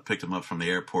I picked him up from the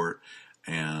airport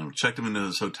and checked him into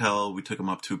his hotel. We took him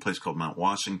up to a place called Mount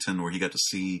Washington, where he got to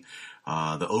see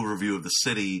the overview of the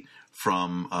city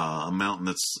from a mountain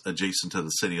that's adjacent to the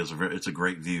city. It's a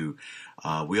great view.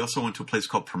 We also went to a place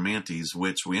called Primanti's,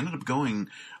 which we ended up going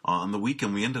on the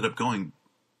weekend. We ended up going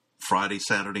Friday,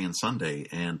 Saturday, and Sunday.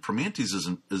 And Primanti's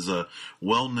is a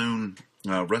well-known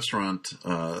restaurant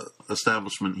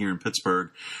establishment here in Pittsburgh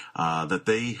that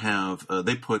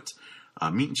they put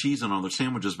meat and cheese on all their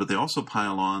sandwiches, but they also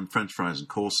pile on French fries and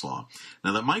coleslaw.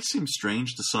 Now, that might seem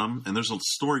strange to some, and there's a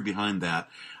story behind that.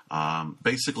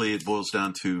 Basically, it boils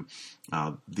down to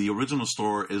the original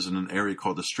store is in an area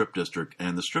called the Strip District,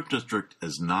 and the Strip District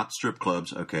is not strip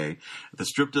clubs, okay? The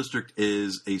Strip District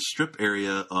is a strip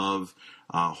area of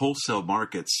wholesale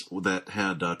markets that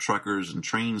had truckers and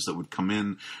trains that would come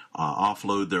in,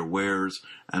 offload their wares,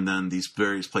 and then these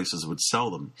various places would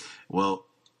sell them. Well,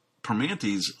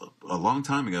 Primanti's, a long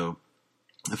time ago,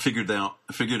 figured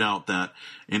out that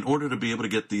in order to be able to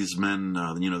get these men,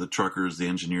 the truckers, the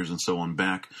engineers, and so on,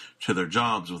 back to their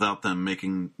jobs without them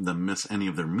making them miss any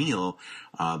of their meal,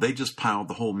 they just piled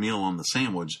the whole meal on the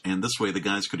sandwich, and this way the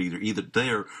guys could either eat it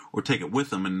there or take it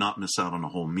with them and not miss out on a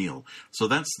whole meal. So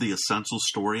that's the essential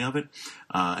story of it.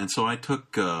 And so I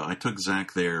took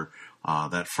Zach there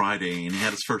that Friday, and he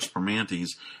had his first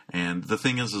Primanti's. And the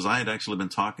thing is I had actually been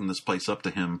talking this place up to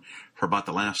him for about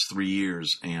the last 3 years,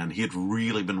 and he had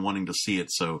really been wanting to see it.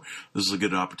 So this is a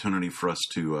good opportunity for us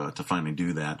to finally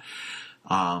do that.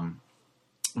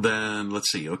 Then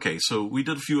let's see. Okay, so we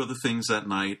did a few other things that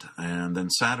night, and then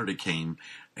Saturday came.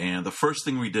 And the first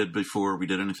thing we did before we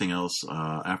did anything else,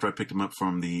 after I picked him up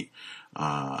from the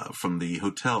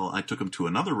hotel, I took him to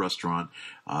another restaurant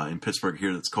in Pittsburgh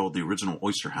here that's called the Original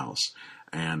Oyster House,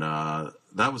 and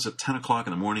that was at 10 o'clock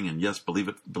in the morning. And yes, believe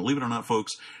it or not,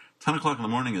 folks, 10 o'clock in the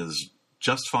morning is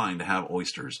just fine to have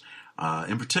oysters.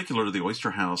 In particular, the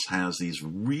Oyster House has these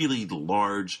really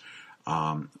large,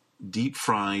 deep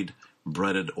fried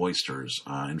breaded oysters.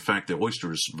 In fact, the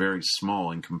oyster is very small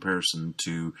in comparison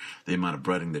to the amount of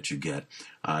breading that you get.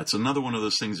 It's another one of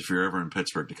those things, if you're ever in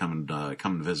Pittsburgh, to come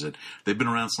and visit. They've been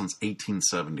around since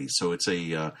 1870, so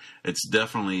it's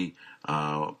definitely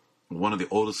one of the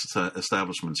oldest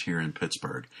establishments here in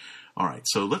Pittsburgh. All right,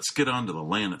 so let's get on to the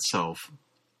LAN itself.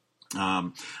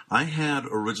 I had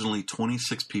originally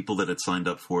 26 people that had signed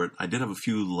up for it. I did have a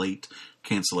few late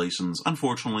cancellations,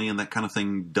 unfortunately, and that kind of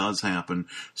thing does happen,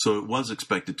 so it was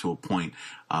expected to a point.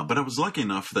 But I was lucky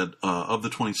enough that of the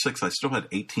 26, I still had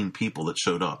 18 people that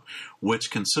showed up, which,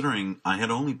 considering I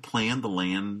had only planned the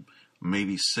LAN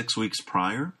maybe 6 weeks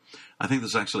prior, I think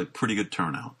this is actually a pretty good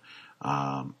turnout.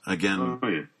 Again,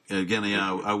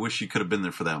 I wish you could have been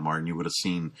there for that, Martin. You would have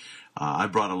seen. I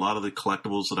brought a lot of the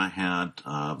collectibles that I had.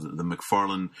 The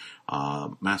McFarlane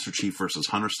Master Chief versus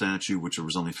Hunter statue, which there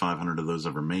was only 500 of those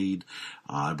ever made.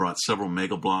 I brought several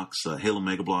Mega Bloks, Halo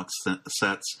Mega Bloks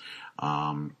sets.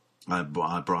 I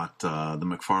brought the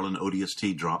McFarlane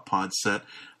ODST drop pod set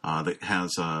that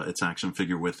has its action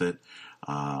figure with it.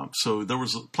 So there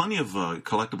was plenty of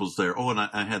collectibles there. Oh, and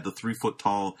I had the 3-foot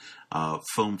tall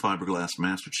foam fiberglass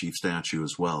Master Chief statue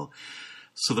as well.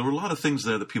 So there were a lot of things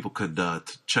there that people could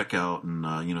check out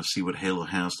and see what Halo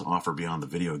has to offer beyond the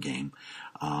video game.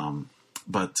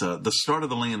 But the start of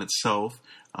the LAN itself,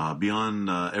 beyond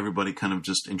everybody kind of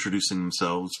just introducing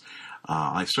themselves,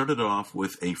 I started off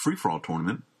with a free-for-all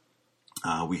tournament.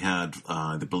 We had,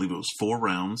 I believe it was 4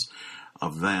 rounds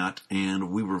of that,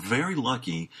 and we were very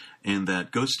lucky in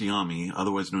that Ghostiami,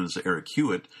 otherwise known as Eric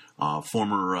Hewitt,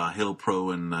 former Halo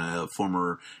Pro and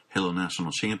former Halo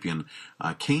National Champion,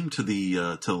 came to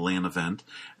the LAN event,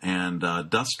 and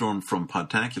Duststorm from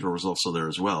Podtacular was also there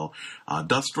as well.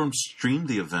 Duststorm streamed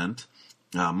the event,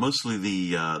 mostly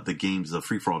the games, the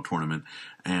free-for-all tournament,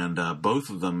 and both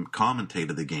of them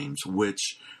commentated the games,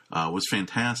 which was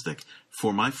fantastic.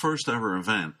 For my first ever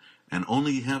event, and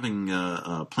only having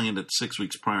planned it 6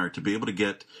 weeks prior, to be able to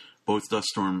get both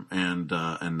Duststorm and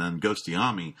then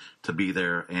Ghostiami to be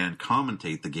there and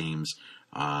commentate the games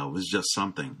was just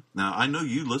something. Now, I know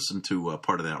you listened to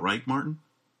part of that, right, Martin?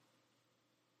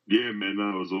 Yeah, man,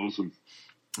 that was awesome.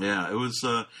 Yeah, it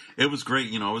was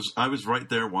great. I was right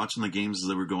there watching the games as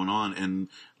they were going on, and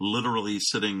literally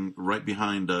sitting right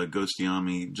behind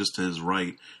Ghostiami, just to his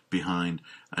right behind,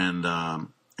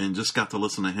 and just got to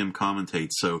listen to him commentate.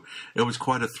 So it was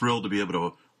quite a thrill to be able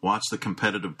to watch the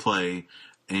competitive play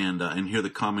and hear the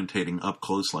commentating up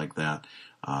close like that.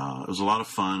 It was a lot of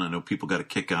fun. I know people got a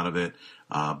kick out of it.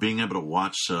 Being able to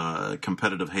watch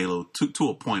competitive Halo to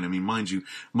a point. I mean, mind you,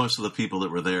 most of the people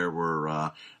that were there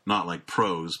were not like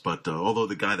pros, but although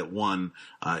the guy that won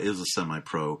is a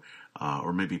semi-pro,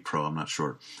 or maybe pro, I'm not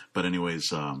sure. But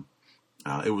anyways,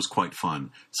 it was quite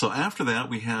fun. So after that,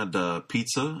 we had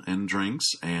pizza and drinks,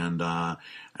 and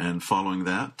following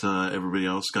that, everybody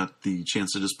else got the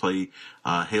chance to just play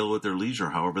Halo at their leisure,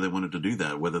 however they wanted to do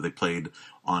that, whether they played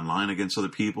online against other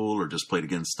people or just played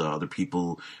against other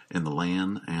people in the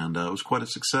LAN, and it was quite a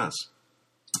success.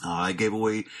 I gave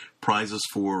away prizes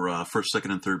for first,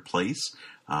 second, and third place.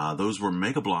 Those were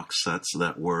Mega Block sets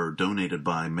that were donated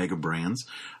by Mega Brands.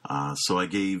 So I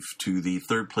gave to the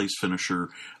third place finisher,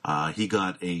 he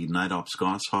got a Night Ops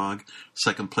Goshawk.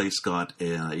 Second place got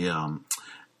an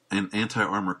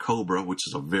Anti-Armor Cobra, which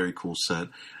is a very cool set.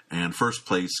 And first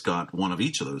place got one of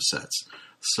each of those sets.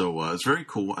 So it's very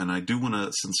cool, and I do want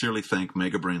to sincerely thank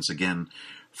Mega Brands again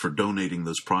for donating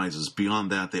those prizes.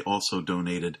 Beyond that, they also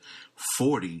donated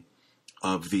 40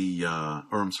 of the,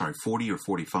 40 or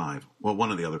 45. Well,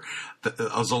 one or the other. It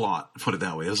was a lot, put it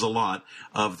that way. It was a lot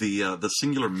of the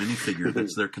singular minifigure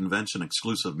that's their convention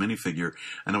exclusive minifigure.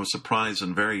 And I was surprised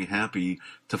and very happy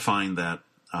to find that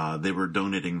they were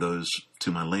donating those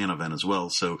to my LAN event as well.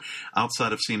 So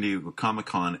outside of San Diego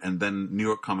Comic-Con and then New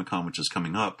York Comic-Con, which is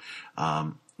coming up,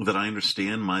 that I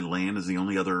understand my LAN is the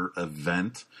only other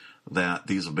event that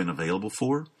these have been available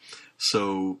for.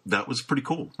 So that was pretty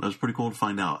cool. That was pretty cool to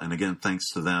find out. And again, thanks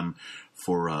to them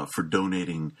for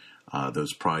donating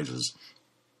those prizes.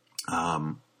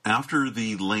 After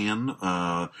the LAN,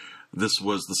 this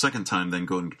was the second time then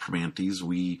going to Primanti's.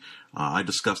 I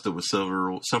discussed it with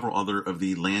several other of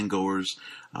the LAN goers,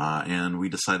 and we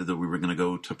decided that we were going to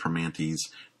go to Primanti's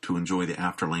to enjoy the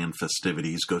after LAN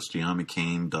festivities. Ghostiami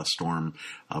came, Duststorm,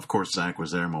 of course Zach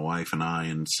was there, my wife and I,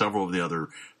 and several of the other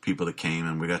people that came,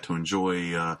 and we got to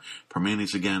enjoy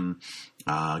Primanti's again.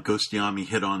 Ghostiami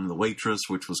hit on the waitress,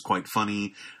 which was quite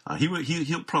funny.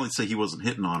 He'll probably say he wasn't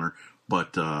hitting on her,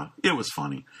 but it was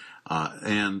funny.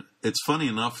 And it's funny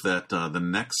enough that the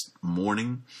next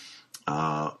morning,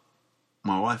 my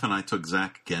wife and I took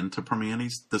Zach again to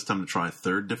Primanti's, this time to try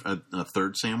a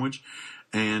third sandwich.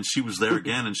 And she was there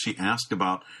again, and she asked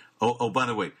about, by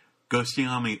the way,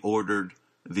 Ghostiami ordered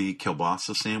the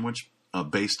kielbasa sandwich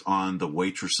based on the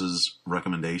waitress's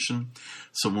recommendation.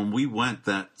 So when we went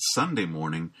that Sunday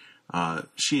morning,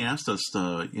 she asked us,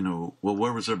 well,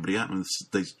 where was everybody at? And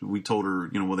we told her,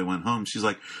 well, they went home. She's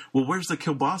like, well, where's the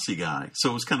kielbasa guy? So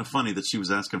it was kind of funny that she was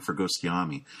asking for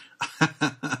Ghostiami.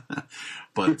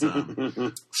 But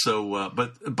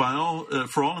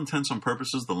for all intents and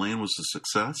purposes, the LAN was a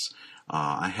success.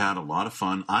 I had a lot of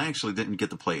fun. I actually didn't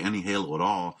get to play any Halo at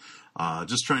all.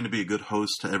 Just trying to be a good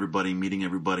host to everybody, meeting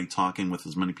everybody, talking with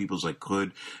as many people as I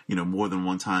could, more than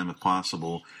one time if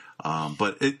possible.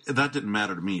 But that didn't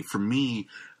matter to me. For me,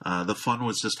 the fun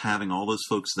was just having all those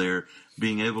folks there,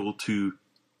 being able to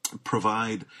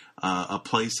provide a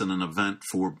place and an event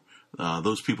for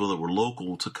those people that were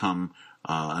local to come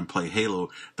and play Halo.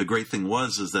 The great thing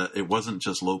was that it wasn't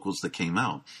just locals that came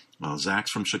out. Zach's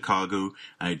from Chicago.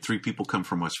 I had 3 people come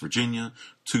from West Virginia,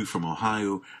 2 from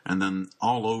Ohio, and then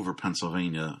all over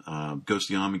Pennsylvania.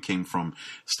 Ghostiami came from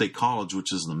State College,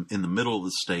 which is in the middle of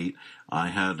the state. I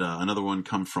had another one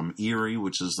come from Erie,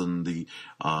 which is in the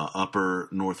upper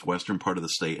northwestern part of the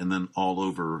state, and then all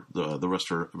over the rest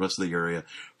of the area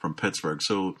from Pittsburgh.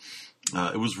 So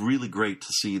it was really great to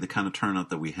see the kind of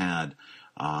turnout that we had,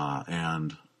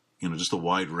 and just a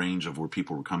wide range of where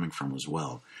people were coming from as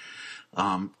well.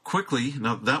 Quickly,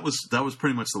 now that was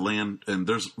pretty much the LAN, and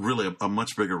there's really a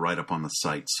much bigger write-up on the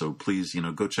site, so please,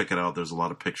 go check it out. There's a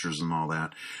lot of pictures and all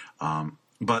that.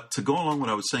 But to go along with what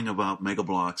I was saying about Mega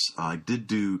Bloks, I did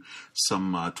do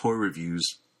some toy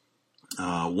reviews,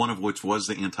 one of which was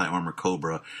the Anti-Armor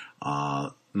Cobra.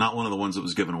 Not one of the ones that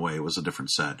was given away. It was a different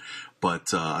set.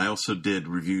 But I also did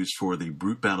reviews for the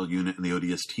Brute Battle Unit and the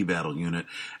ODST Battle Unit.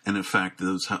 And in fact,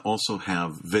 those also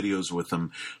have videos with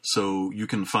them. So you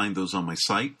can find those on my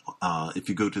site. If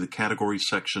you go to the categories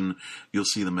section, you'll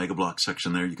see the Mega Bloks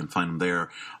section there. You can find them there.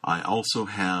 I also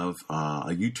have a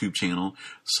YouTube channel.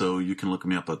 So you can look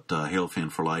me up at Halo Fan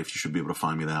for Life. You should be able to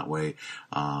find me that way.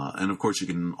 And of course, you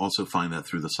can also find that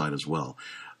through the site as well.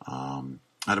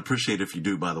 I'd appreciate if you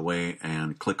do, by the way,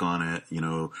 and click on it.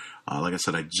 Like I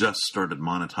said, I just started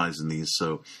monetizing these,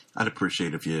 so I'd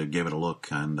appreciate if you gave it a look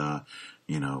and,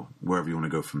 wherever you want to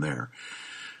go from there.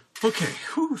 Okay,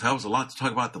 that was a lot to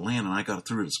talk about the LAN, and I got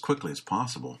through it as quickly as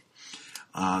possible.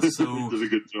 You did a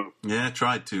good job. Yeah, I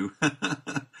tried to.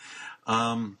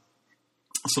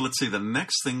 So let's see. The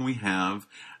next thing we have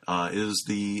is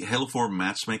the Halo 4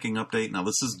 matchmaking update. Now,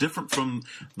 this is different from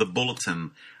the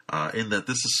bulletin in that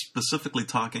this is specifically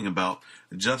talking about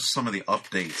just some of the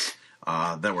updates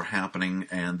that were happening,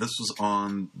 and this was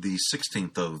on the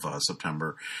 16th of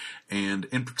September. And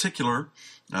in particular,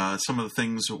 some of the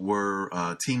things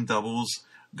were Team Doubles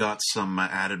got some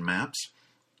added maps.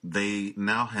 They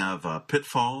now have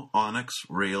Pitfall, Onyx,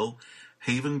 Rail,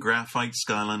 Haven, Graphite,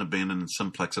 Skyline, Abandoned, and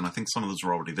Simplex, and I think some of those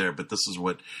are already there, but this is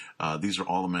what, these are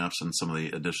all the maps and some of the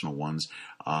additional ones.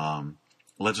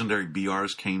 Legendary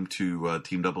BRs came to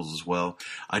Team Doubles as well.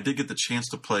 I did get the chance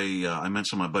to play, I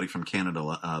mentioned my buddy from Canada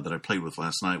that I played with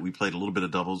last night. We played a little bit of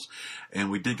doubles,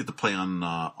 and we did get to play on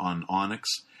Onyx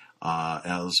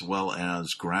as well as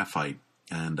Graphite.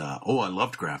 And, I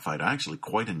loved Graphite. I actually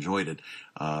quite enjoyed it.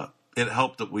 It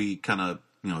helped that we kind of,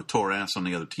 tore ass on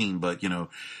the other team, but,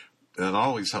 it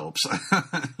always helps, so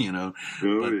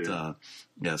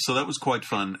that was quite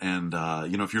fun. And,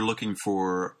 if you're looking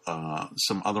for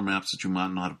some other maps that you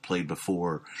might not have played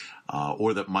before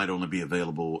or that might only be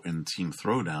available in Team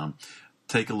Throwdown,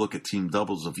 take a look at Team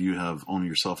Doubles if you have only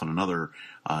yourself and another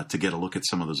to get a look at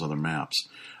some of those other maps.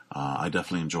 I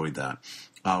definitely enjoyed that.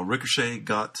 Ricochet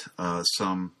got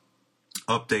some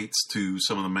updates to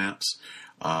some of the maps.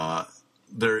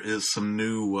 There is some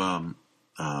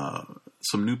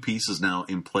new pieces now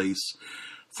in place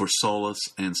for Solus,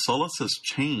 and Solus has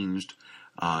changed.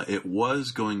 It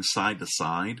was going side to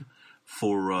side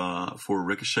for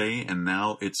Ricochet, and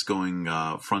now it's going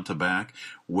front to back.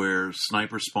 Where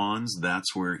Sniper spawns,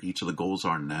 that's where each of the goals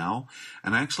are now,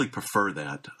 and I actually prefer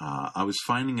that. I was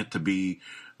finding it to be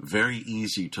very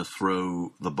easy to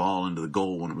throw the ball into the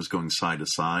goal when it was going side to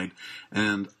side,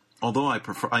 and although I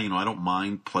prefer, I don't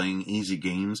mind playing easy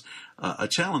games. A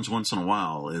challenge once in a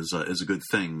while is a good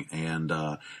thing, and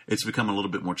it's become a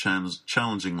little bit more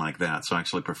challenging like that. So I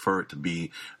actually prefer it to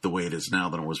be the way it is now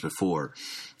than it was before.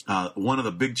 One of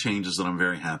the big changes that I'm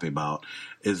very happy about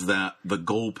is that the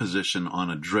goal position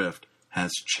on a drift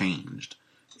has changed.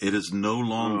 It is no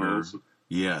longer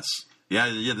yes. Yeah.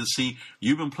 See,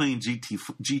 you've been playing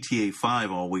GTA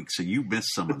 5 all week, so you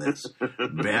missed some of this,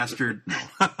 bastard. No.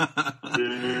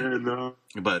 Yeah, no.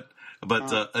 But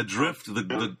adrift.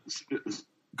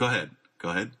 Go ahead.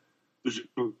 I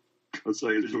was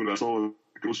saying, I saw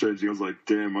goal strategy. I was like,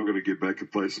 damn, I'm gonna get back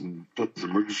and play some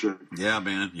Ricochet. Yeah,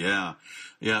 man. Yeah.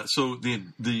 So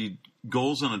the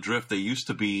goals on adrift, they used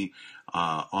to be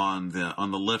on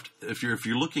the lift. If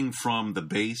you're looking from the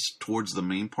base towards the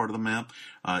main part of the map,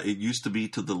 it used to be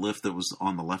to the lift that was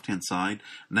on the left hand side.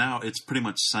 Now it's pretty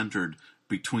much centered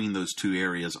between those two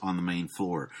areas on the main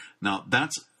floor. Now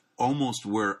that's almost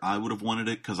where I would have wanted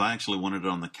it, because I actually wanted it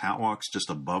on the catwalks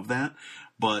just above that.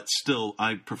 But still,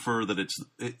 I prefer that it's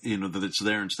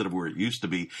there instead of where it used to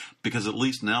be, because at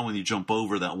least now when you jump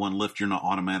over that one lift, you're not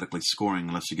automatically scoring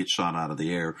unless you get shot out of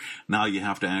the air. Now you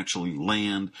have to actually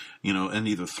land, and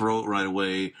either throw it right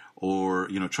away or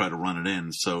try to run it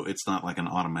in. So it's not like an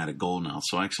automatic goal now.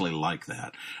 So I actually like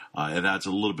that. It adds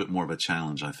a little bit more of a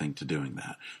challenge, I think, to doing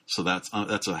that. So that's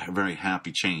a very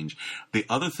happy change. The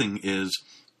other thing is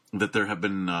that there have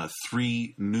been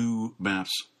 3 new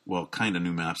maps. Well, kind of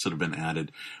new maps that have been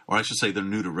added, or I should say they're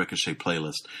new to Ricochet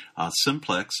playlist.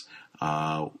 Simplex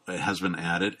has been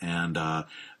added, and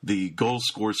the goal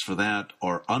scores for that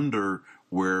are under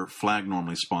where flag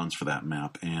normally spawns for that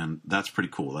map, and that's pretty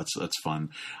cool. That's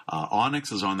fun.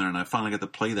 Onyx is on there, and I finally got to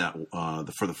play that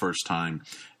for the first time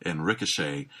in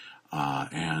Ricochet,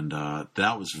 and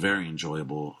that was very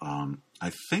enjoyable.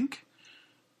 I think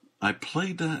I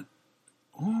played that.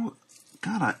 Oh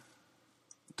God,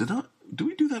 do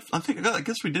we do that? I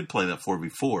guess we did play that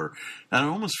 4v4, and it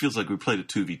almost feels like we played a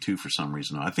 2v2 for some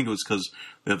reason. I think it was because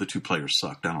the other 2 players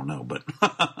sucked. I don't know, but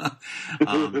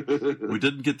we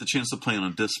didn't get the chance to play on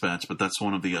a dispatch, but that's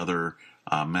one of the other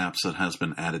maps that has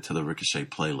been added to the Ricochet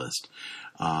playlist.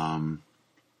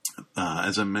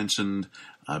 As I mentioned,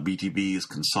 BTB is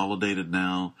consolidated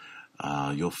now.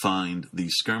 You'll find the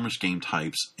skirmish game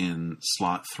types in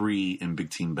slot 3 in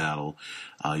Big Team Battle.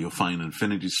 You'll find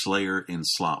Infinity Slayer in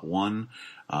slot 1,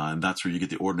 and that's where you get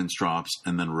the ordnance drops,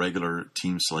 and then regular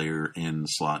Team Slayer in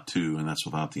slot 2, and that's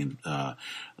without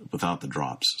the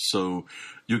drops. So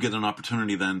you'll get an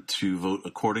opportunity then to vote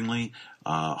accordingly.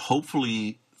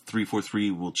 Hopefully 343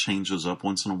 will change those up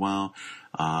once in a while,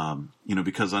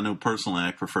 because I know personally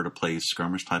I prefer to play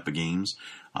skirmish type of games.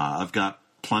 I've got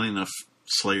plenty enough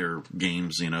Slayer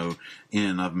games,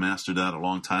 I've mastered that a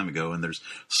long time ago, and there's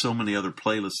so many other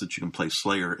playlists that you can play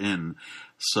Slayer in.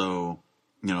 So,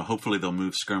 hopefully they'll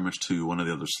move skirmish to one of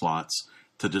the other slots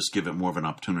to just give it more of an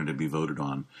opportunity to be voted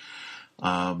on.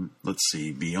 Let's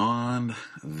see. Beyond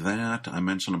that, I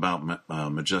mentioned about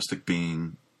Majestic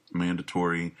being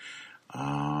mandatory.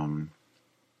 And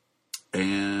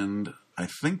I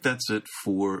think that's it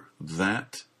for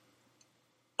that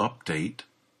update.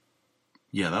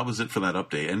 Yeah, that was it for that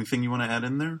update. Anything you want to add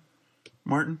in there,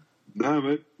 Martin? No,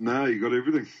 mate. No, you got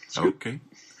everything. It's okay.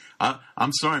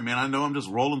 I'm sorry, man. I know I'm just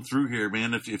rolling through here,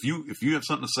 man. If you have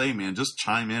something to say, man, just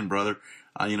chime in, brother.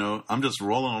 I'm just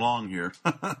rolling along here.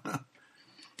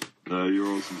 No, you're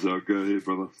awesome, so go ahead,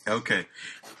 brother. Okay.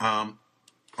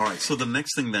 All right, so the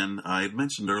next thing then, I had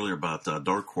mentioned earlier about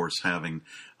Dark Horse having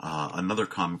another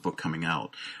comic book coming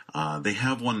out. They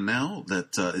have one now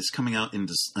that is coming out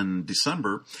in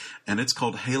December, and it's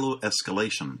called Halo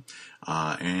Escalation.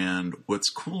 And what's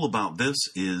cool about this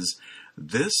is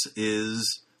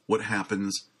what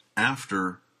happens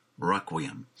after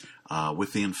Requiem,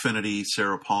 with the Infinity,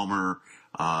 Sarah Palmer,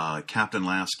 Captain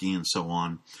Lasky, and so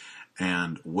on.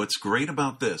 And what's great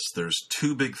about this, there's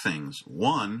two big things.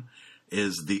 One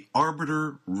is the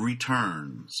Arbiter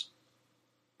returns.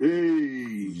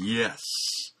 Hey. Yes.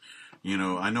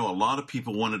 I know a lot of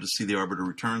people wanted to see the Arbiter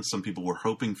return. Some people were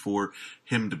hoping for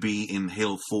him to be in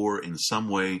Halo 4 in some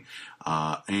way,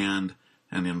 and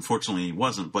unfortunately he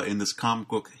wasn't. But in this comic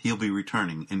book, he'll be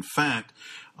returning. In fact,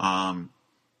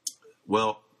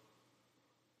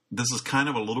 this is kind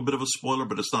of a little bit of a spoiler,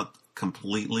 but it's not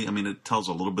completely. I mean, it tells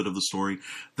a little bit of the story.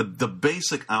 The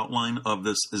basic outline of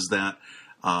this is that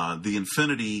the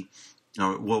Infinity,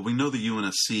 we know the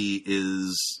UNSC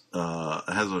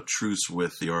has a truce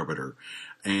with the Arbiter,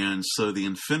 and so the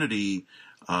Infinity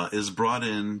is brought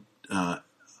in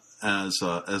as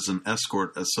an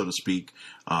escort, so to speak,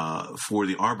 for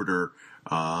the Arbiter,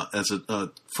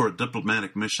 for a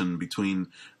diplomatic mission between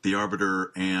the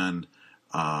Arbiter and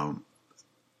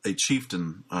a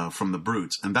chieftain from the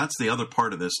Brutes. And that's the other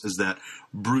part of this, is that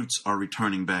Brutes are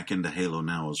returning back into Halo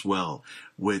now as well,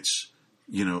 which,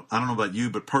 I don't know about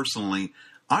you, but personally,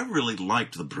 I really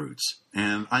liked the Brutes,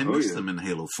 and I missed them in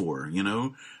Halo 4,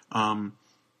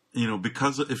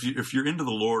 because if you're into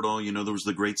the lore at all, there was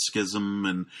the Great Schism,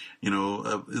 and,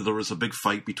 there was a big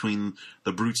fight between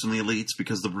the Brutes and the Elites,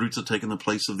 because the Brutes had taken the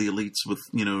place of the Elites with,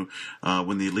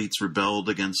 when the Elites rebelled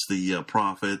against the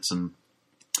Prophets, and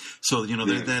so,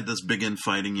 they had this big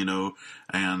infighting,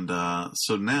 and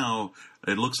so now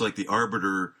it looks like the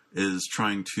Arbiter is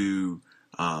trying to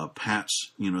patch,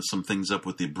 some things up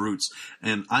with the Brutes.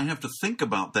 And I have to think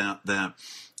about that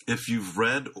if you've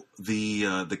read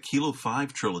the Kilo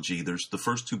 5 trilogy, there's the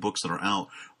first two books that are out,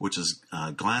 which is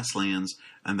Glasslands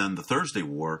and then the Thursday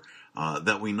War,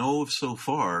 that we know of so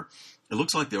far. It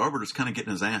looks like the Arbiter's kind of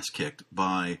getting his ass kicked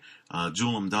by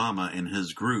Julam Dama and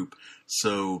his group.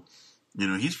 So,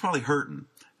 he's probably hurting.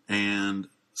 And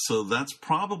so that's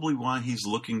probably why he's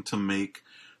looking to make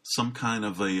some kind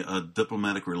of a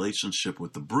diplomatic relationship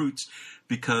with the Brutes,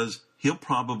 because he'll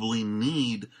probably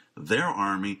need their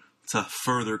army to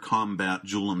further combat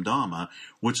Julam Dama,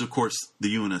 which, of course,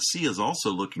 the UNSC is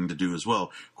also looking to do as well.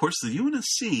 Of course, the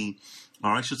UNSC,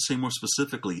 or I should say more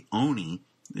specifically, ONI,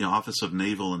 the Office of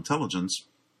Naval Intelligence,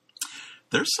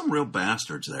 there's some real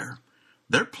bastards there.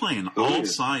 They're playing all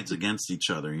sides against each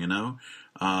other,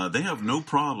 They have no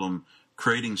problem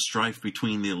creating strife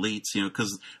between the elites,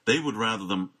 because they would rather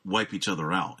them wipe each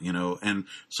other out, And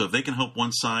so if they can help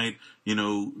one side,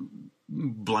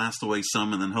 blast away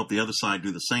some and then help the other side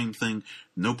do the same thing,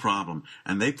 no problem.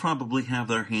 And they probably have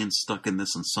their hands stuck in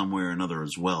this in some way or another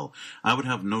as well. I would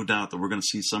have no doubt that we're going to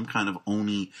see some kind of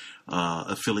ONI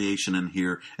affiliation in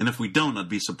here. And if we don't, I'd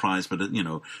be surprised. But,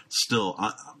 still,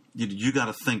 you got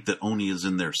to think that ONI is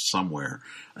in there somewhere.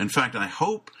 In fact, I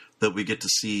hope that we get to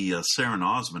see Saren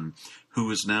Osman, who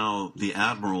is now the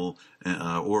admiral,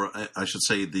 or I should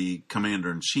say the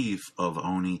commander-in-chief of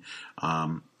ONI.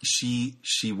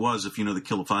 She was, if you know the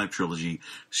Kilo 5 trilogy,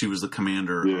 she was the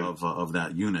commander of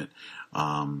that unit.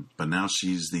 But now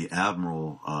she's the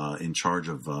admiral in charge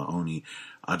of ONI.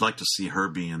 I'd like to see her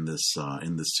be in this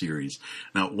series.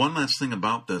 Now, one last thing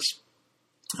about this,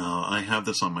 I have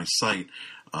this on my site.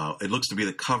 It looks to be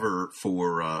the cover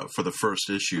for the first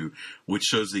issue, which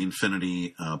shows the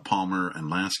Infinity, Palmer, and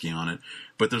Lasky on it.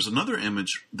 But there's another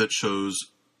image that shows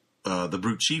the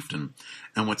Brute Chieftain.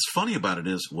 And what's funny about it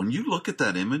is, when you look at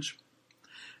that image,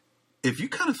 if you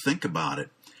kind of think about it,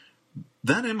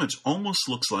 that image almost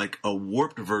looks like a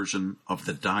warped version of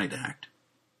the Didact.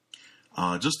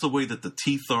 Just the way that the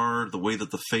teeth are, the way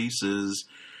that the face is.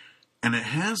 And it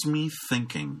has me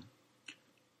thinking,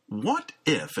 what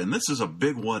if, and this is a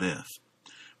big what if,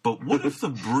 but what if the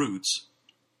Brutes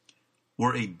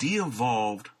were a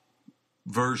de-evolved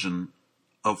version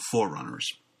of Forerunners?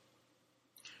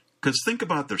 Because think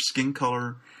about their skin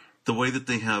color, the way that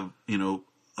they have, the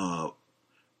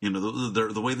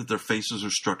way that their faces are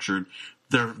structured.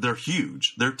 They're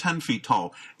huge. They're 10 feet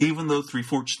tall. Even though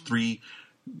 343,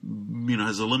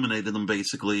 has eliminated them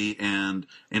basically, and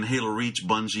in Halo Reach,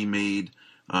 Bungie made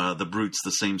the brutes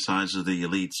the same size as the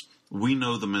elites. We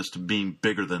know them as being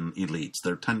bigger than elites.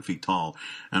 They're 10 feet tall,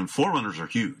 and Forerunners are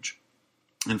huge.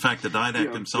 In fact, the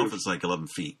Didact himself is like 11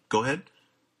 feet. Go ahead.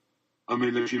 I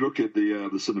mean, if you look at the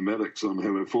cinematics on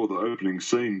Halo 4, the opening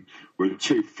scene where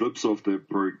Chief flips off that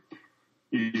brute,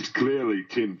 he's clearly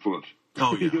 10 foot.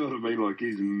 Oh, yeah. You know what I mean? Like,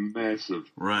 he's massive.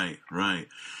 Right.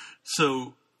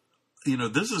 So,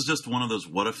 this is just one of those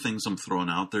what-if things I'm throwing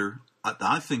out there.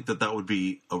 I think that would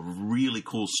be a really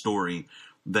cool story,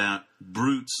 that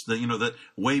brutes, that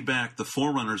way back, the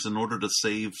Forerunners, in order to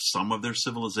save some of their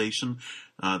civilization,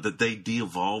 that they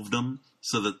de-evolved them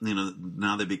so that,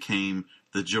 now they became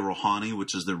the Jirahani,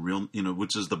 which is the real,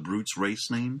 which is the brutes race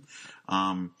name.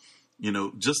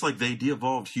 Just like they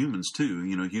de-evolved humans too.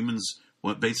 Humans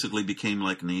what basically became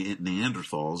like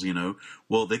Neanderthals.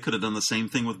 Well, they could have done the same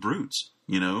thing with brutes.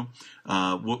 Or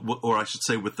I should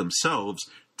say with themselves,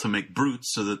 to make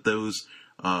brutes so that those,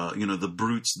 the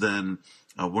brutes then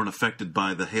weren't affected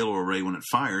by the Halo array when it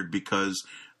fired because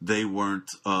they weren't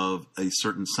of a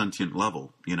certain sentient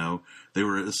level. They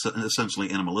were essentially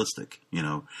animalistic.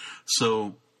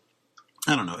 So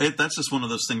I don't know. That's just one of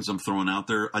those things I'm throwing out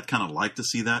there. I'd kind of like to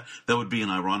see that. That would be an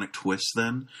ironic twist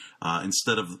then.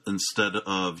 Instead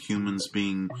of humans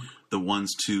being the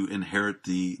ones to inherit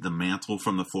the mantle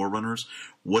from the Forerunners,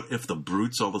 what if the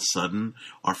brutes all of a sudden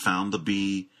are found to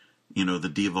be,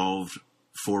 the de-evolved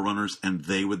Forerunners, and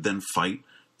they would then fight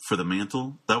for the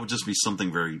mantle? That would just be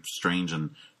something very strange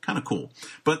and kind of cool.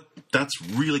 But that's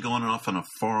really going off on a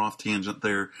far off tangent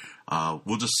there.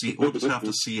 We'll just see. We'll just have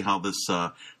to see how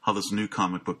this new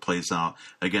comic book plays out.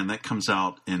 Again, that comes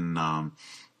out in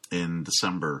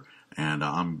December, and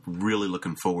I'm really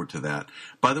looking forward to that.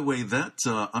 By the way, that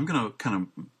I'm going to kind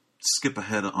of skip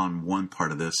ahead on one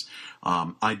part of this.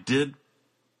 I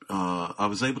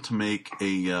was able to make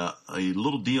a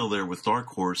little deal there with Dark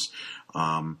Horse.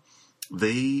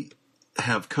 They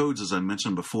have codes, as I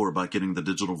mentioned before, about getting the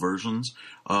digital versions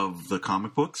of the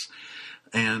comic books.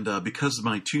 And because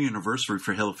my 2-year anniversary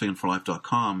for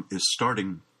HaloFanForLife.com is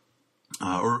starting,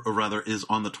 or rather is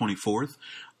on the 24th,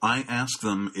 I asked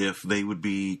them if they would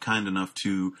be kind enough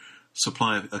to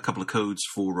supply a couple of codes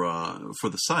for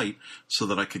the site so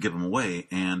that I could give them away.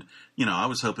 And, I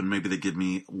was hoping maybe they'd give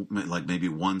me like maybe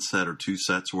 1 set or 2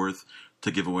 sets worth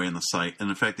to give away on the site. And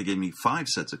in fact, they gave me 5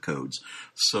 sets of codes.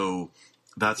 So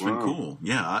that's been cool.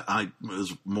 Yeah, I it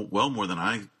was well more than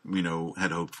I,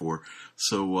 had hoped for.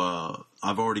 So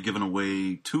I've already given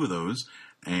away 2 of those.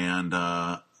 And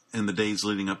in the days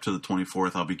leading up to the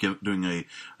 24th, I'll be doing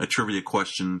a trivia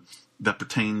question that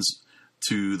pertains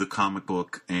to the comic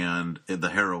book and the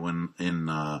heroine in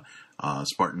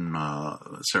Spartan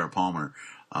Sarah Palmer.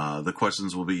 The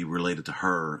questions will be related to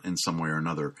her in some way or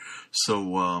another.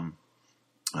 So,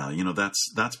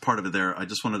 that's part of it there. I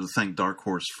just wanted to thank Dark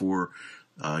Horse for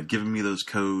giving me those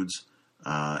codes.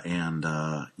 And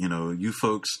you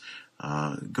folks,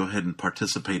 go ahead and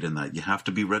participate in that. You have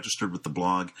to be registered with the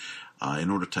blog in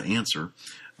order to answer.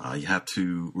 You have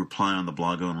to reply on the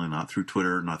blog only, not through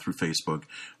Twitter, not through Facebook.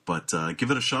 But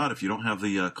give it a shot. If you don't have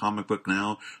the comic book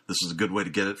now, this is a good way to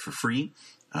get it for free.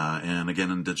 And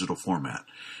again, in digital format.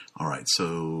 All right,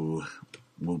 so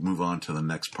we'll move on to the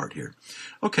next part here.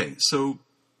 Okay, so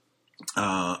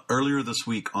earlier this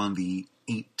week on the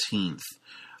 18th,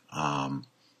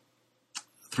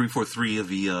 343 of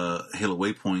the Halo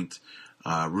Waypoint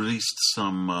released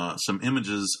some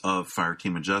images of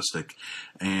Fireteam Majestic,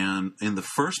 and in the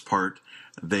first part,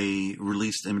 they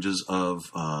released images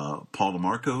of Paul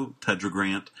DeMarco, Tedra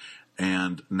Grant,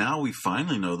 and now we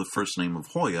finally know the first name of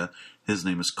Hoya. His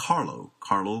name is Carlo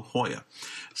Hoya.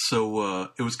 So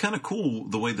it was kind of cool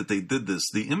the way that they did this.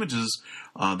 The images,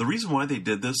 the reason why they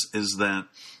did this is that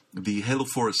the Halo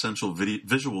 4 Essential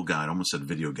Visual Guide, I almost said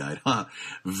video guide,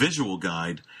 Visual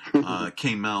Guide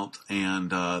came out,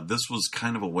 and this was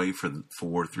kind of a way for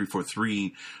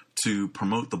 343 to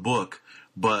promote the book.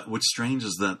 But what's strange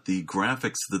is that the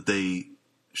graphics that they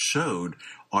showed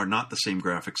are not the same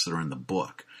graphics that are in the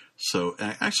book. So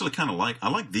I actually I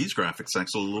like these graphics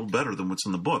actually a little better than what's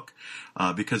in the book,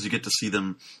 because you get to see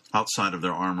them outside of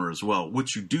their armor as well,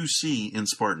 which you do see in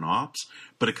Spartan Ops,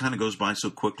 but it kind of goes by so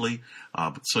quickly.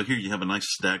 So here you have a nice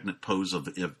stagnant pose of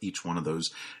each one of those.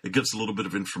 It gives a little bit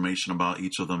of information about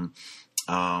each of them.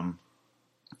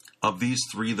 Of these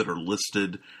 3 that are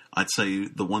listed, I'd say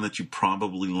the one that you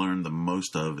probably learned the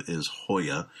most of is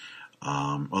Hoya.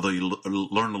 Although you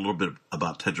learn a little bit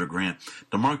about Tedra Grant.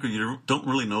 DeMarco, you don't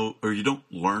really know, or you don't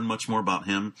learn much more about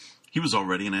him. He was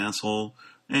already an asshole,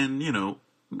 and,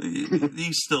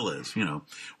 he still is,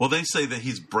 Well, they say that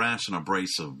he's brash and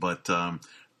abrasive, but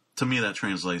to me that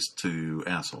translates to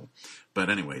asshole. But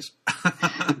anyways.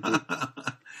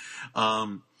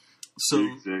 So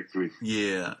exactly.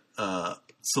 Yeah.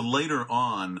 So later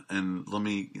on, and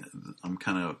I'm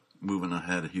kind of moving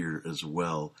ahead here as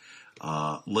well.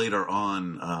 Later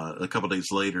on, a couple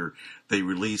days later, they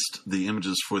released the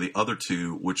images for the other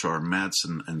two, which are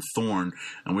Madsen and Thorn.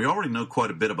 And we already know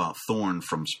quite a bit about Thorn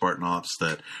from Spartan Ops,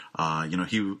 that,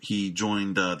 he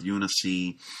joined the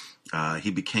UNSC.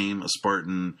 He became a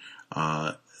Spartan,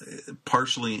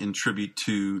 partially in tribute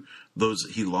to those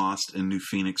that he lost in New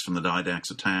Phoenix from the Didax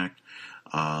attack,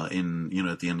 at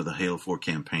the end of the Halo 4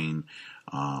 campaign.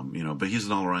 But he's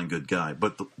an all-around good guy.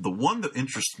 But the one that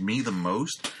interests me the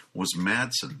most was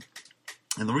Madsen.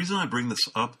 And the reason I bring this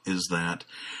up is that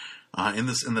in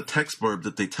the text blurb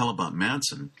that they tell about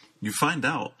Madsen, you find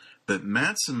out that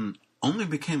Madsen only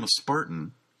became a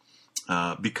Spartan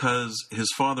because his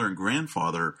father and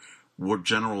grandfather were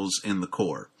generals in the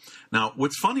Corps. Now,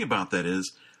 what's funny about that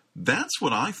is that's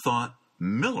what I thought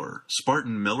Miller,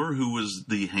 Spartan Miller, who was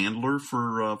the handler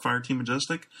for Fireteam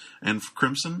Majestic and for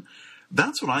Crimson,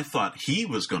 that's what I thought he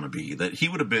was going to be, that he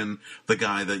would have been the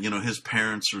guy that, his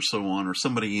parents or so on, or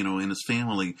somebody, in his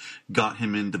family got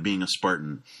him into being a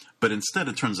Spartan. But instead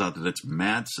it turns out that it's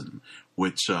Madsen,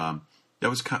 which that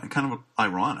was kind of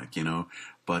ironic,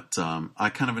 but I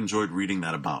kind of enjoyed reading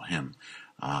that about him.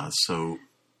 So,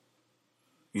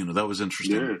 that was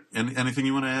interesting. Yeah. Anything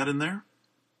you want to add in there?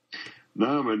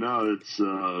 No, it's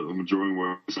I'm enjoying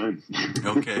what I'm saying.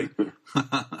 Okay.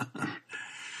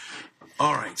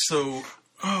 All right, so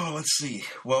let's see.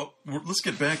 Well, let's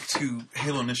get back to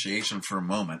Halo Initiation for a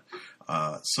moment.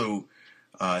 Halo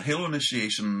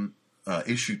Initiation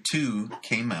issue 2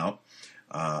 came out.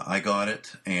 I got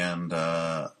it, and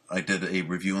I did a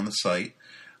review on the site.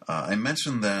 I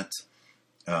mentioned that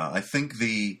I think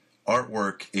the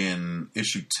artwork in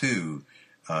issue 2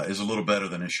 is a little better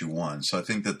than issue 1. So I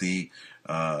think that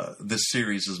this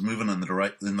series is moving in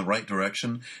the right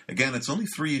direction. Again, it's only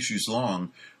 3 issues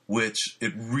long, which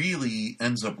it really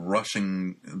ends up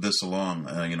rushing this along,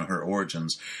 her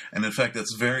origins. And in fact,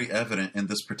 that's very evident in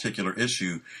this particular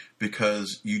issue,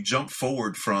 because you jump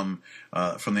forward from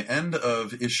the end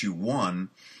of issue 1,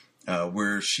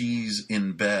 where she's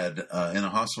in bed, in a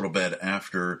hospital bed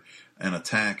after an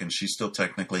attack, and she's still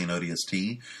technically an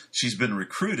ODST. She's been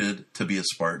recruited to be a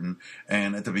Spartan,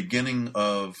 and at the beginning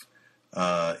of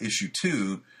issue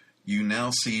 2, you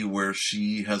now see where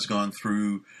she has gone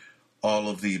through all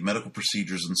of the medical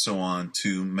procedures and so on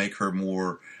to make her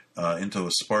more into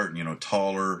a Spartan,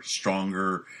 taller,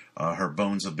 stronger. Her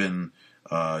bones have been,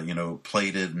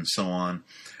 plated and so on.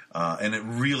 And it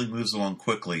really moves along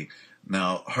quickly.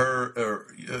 Now,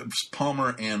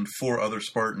 Palmer and 4 other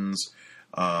Spartans,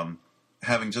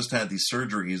 having just had these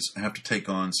surgeries, have to take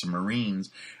on some Marines,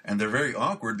 and they're very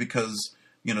awkward because,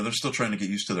 they're still trying to get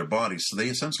used to their bodies. So they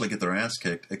essentially get their ass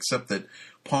kicked, except that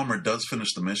Palmer does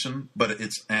finish the mission, but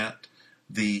it's at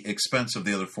the expense of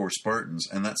the other 4 Spartans,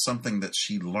 and that's something that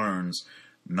she learns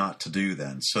not to do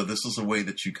then. So this is a way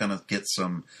that you kind of get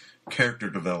some character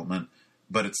development,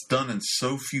 but it's done in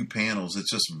so few panels.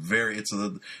 It's just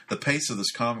the pace of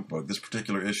this comic book, this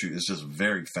particular issue, is just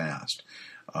very fast.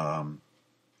 I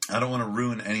don't want to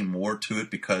ruin any more to it,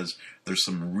 because there's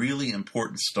some really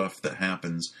important stuff that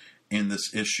happens in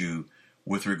this issue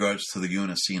with regards to the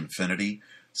UNSC Infinity.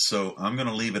 So I'm going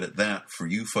to leave it at that for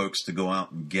you folks to go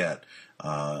out and get.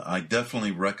 I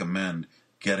definitely recommend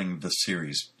getting the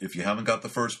series. If you haven't got the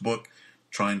first book,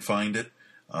 try and find it.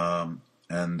 And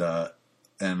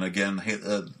again,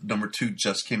 number 2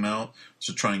 just came out,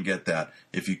 so try and get that.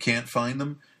 If you can't find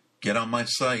them, get on my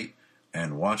site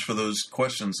and watch for those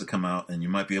questions that come out, and you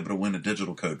might be able to win a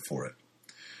digital code for it.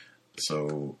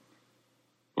 So,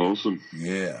 awesome.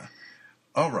 Yeah.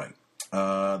 All right.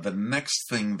 The next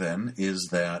thing then is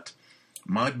that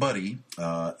my buddy,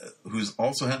 who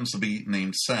also happens to be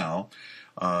named Sal,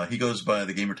 he goes by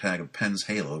the gamer tag of Penn's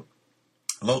Halo,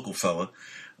 local fella.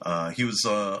 He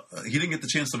didn't get the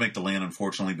chance to make the LAN,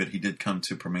 unfortunately, but he did come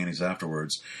to Permanis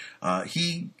afterwards.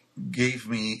 He gave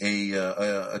me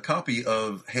a copy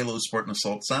of Halo's Spartan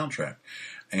Assault soundtrack,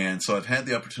 and so I've had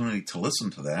the opportunity to listen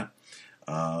to that.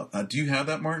 Do you have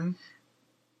that, Martin?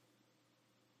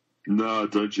 No,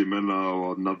 don't you, man?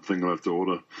 No, another thing I'll have to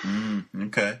order.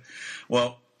 Okay.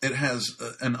 Well, it has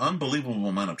an unbelievable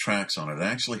amount of tracks on it. It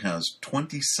actually has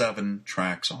 27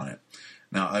 tracks on it.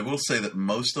 Now, I will say that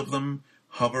most of them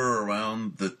hover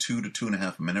around the 2 to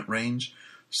 2.5 minute range,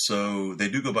 so they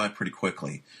do go by pretty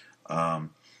quickly.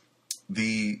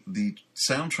 The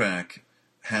soundtrack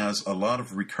has a lot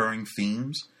of recurring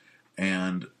themes,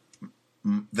 and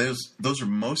those are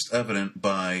most evident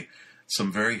by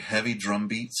some very heavy drum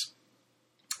beats,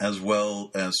 as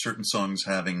well as certain songs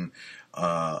having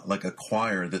like a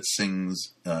choir that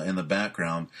sings in the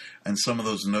background, and some of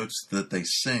those notes that they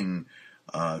sing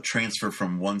transfer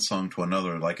from one song to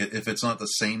another. Like if it's not the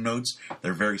same notes,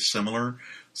 they're very similar.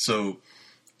 So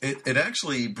it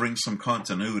actually brings some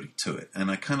continuity to it,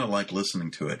 and I kind of like listening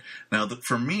to it. Now,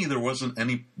 for me, there wasn't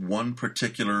any one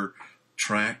particular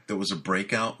track that was a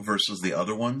breakout versus the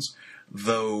other ones,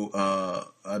 though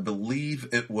I believe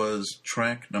it was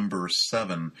track number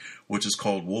 7, which is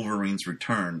called Wolverine's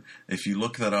Return. If you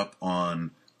look that up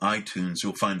on iTunes,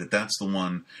 you'll find that that's the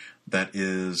one that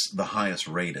is the highest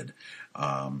rated.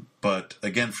 But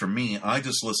again, for me, I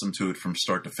just listened to it from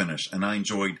start to finish, and I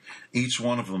enjoyed each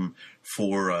one of them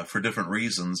for different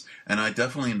reasons. And I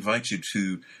definitely invite you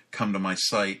to come to my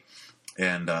site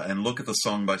and look at the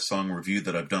song by song review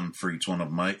that I've done for each one of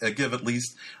them. I give at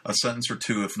least a sentence or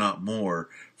two, if not more,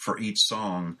 for each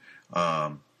song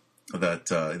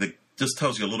that just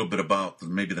tells you a little bit about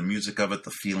maybe the music of it,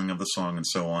 the feeling of the song, and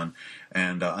so on.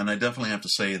 And I definitely have to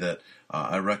say that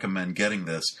I recommend getting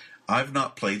this. I've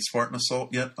not played Spartan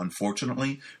Assault yet,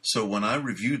 unfortunately, so when I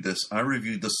reviewed this, I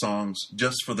reviewed the songs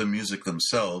just for the music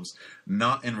themselves,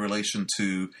 not in relation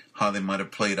to how they might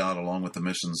have played out along with the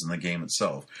missions in the game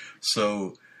itself.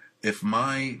 So if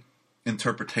my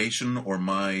interpretation or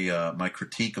my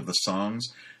critique of the songs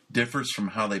differs from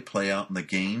how they play out in the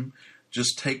game,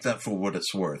 just take that for what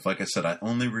it's worth. Like I said, I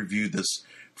only reviewed this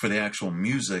for the actual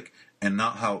music and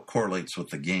not how it correlates with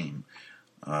the game.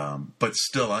 But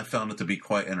still, I found it to be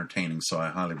quite entertaining, so I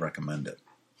highly recommend it.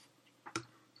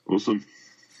 Awesome.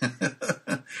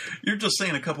 You're just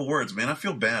saying a couple words, man. I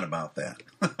feel bad about that.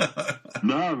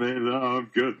 No, man, no,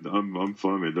 I'm good. I'm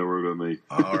fine, man. Don't worry about me.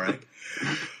 All right.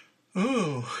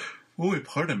 Oh, boy,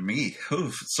 pardon me.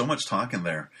 Ooh, so much talking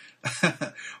there. All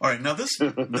right, now this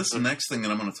next thing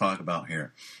that I'm going to talk about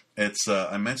here, it's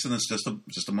I mentioned this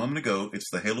just a moment ago.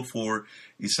 It's the Halo 4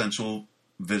 Essential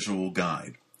Visual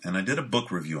Guide. And I did a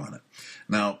book review on it.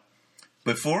 Now,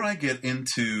 before I get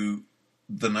into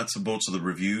the nuts and bolts of the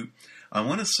review, I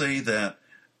want to say that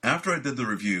after I did the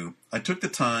review, I took the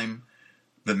time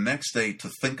the next day to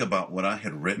think about what I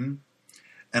had written,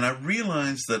 and I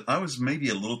realized that I was maybe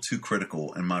a little too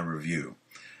critical in my review.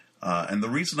 And the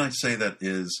reason I say that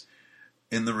is,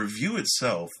 in the review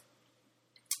itself,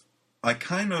 I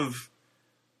kind of,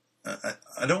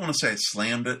 I don't want to say I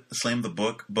slammed the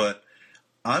book, but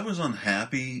I was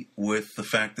unhappy with the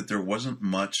fact that there wasn't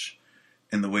much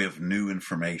in the way of new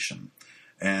information.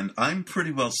 And I'm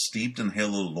pretty well steeped in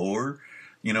Halo lore,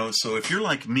 so if you're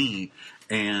like me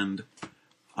and,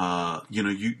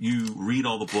 you read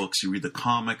all the books, you read the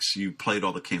comics, you played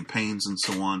all the campaigns and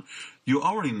so on, you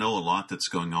already know a lot that's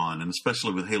going on. And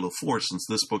especially with Halo 4, since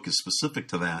this book is specific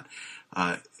to that,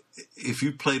 if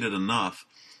you played it enough,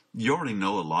 you already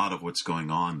know a lot of what's going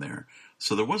on there.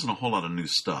 So there wasn't a whole lot of new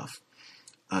stuff.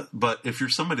 But if you're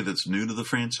somebody that's new to the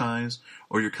franchise,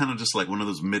 or you're kind of just like one of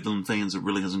those Midland fans that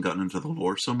really hasn't gotten into the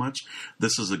lore so much,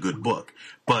 this is a good book.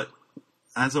 But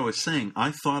as I was saying,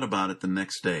 I thought about it the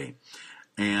next day.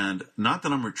 And not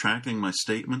that I'm retracting my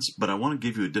statements, but I want to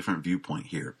give you a different viewpoint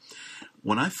here.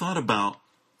 When I thought about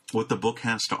what the book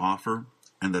has to offer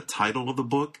and the title of the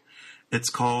book, it's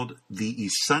called The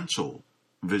Essential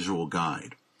Visual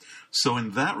Guide. So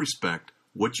in that respect,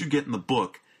 what you get in the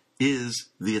book is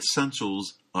the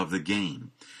essentials of the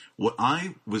game. What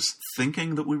I was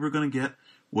thinking that we were going to get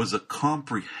was a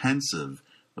comprehensive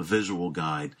visual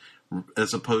guide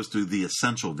as opposed to the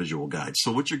essential visual guide.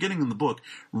 So what you're getting in the book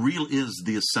really is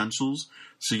the essentials.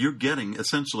 So you're getting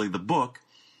essentially the book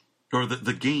or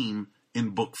the game in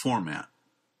book format.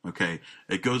 Okay,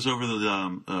 it goes over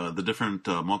the different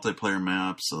multiplayer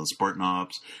maps, Spartan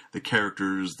Ops, the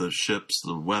characters, the ships,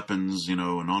 the weapons, and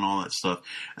on all that stuff,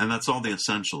 and that's all the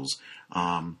essentials.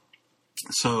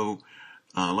 So,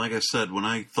 like I said, when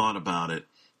I thought about it,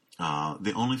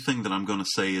 the only thing that I'm going to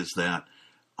say is that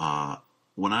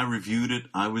when I reviewed it,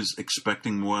 I was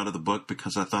expecting more out of the book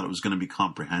because I thought it was going to be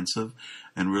comprehensive,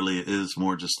 and really it is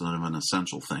more just an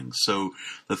essential thing. So,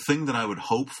 the thing that I would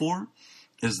hope for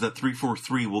is that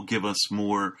 343 will give us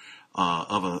more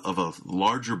of a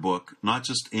larger book, not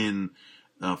just in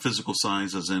physical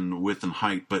size as in width and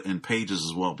height, but in pages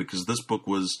as well, because this book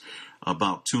was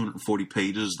about 240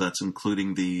 pages. That's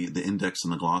including the index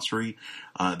and the glossary.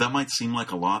 That might seem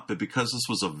like a lot, but because this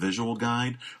was a visual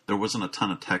guide, there wasn't a ton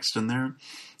of text in there.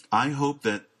 I hope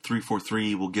that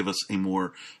 343 will give us a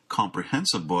more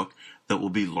comprehensive book that will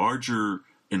be larger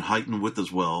in height and width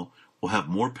as well. We'll have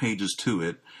more pages to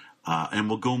it, and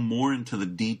we'll go more into the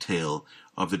detail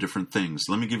of the different things.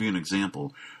 Let me give you an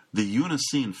example. The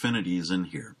UNSC Infinity is in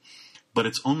here, but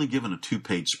it's only given a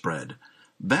 2-page spread.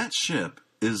 That ship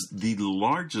is the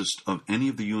largest of any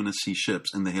of the UNSC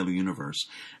ships in the Halo universe,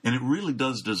 and it really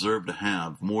does deserve to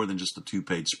have more than just a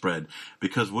 2-page spread,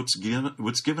 because what's given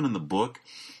in the book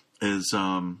is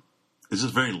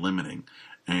just very limiting,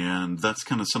 and that's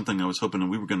kind of something I was hoping that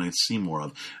we were going to see more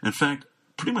of. In fact,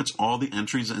 pretty much all the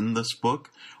entries in this book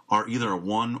are either a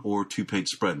 1 or 2-page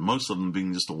spread, most of them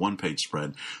being just a 1-page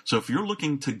spread. So if you're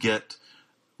looking to get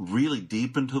really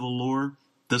deep into the lore,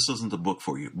 this isn't the book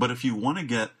for you. But if you want to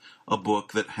get a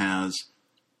book that has,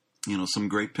 some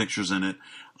great pictures in it,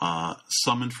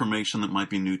 some information that might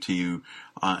be new to you,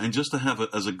 and just to have it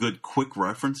as a good quick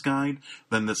reference guide,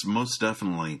 then this most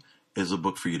definitely is a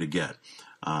book for you to get.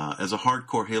 As a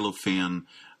hardcore Halo fan,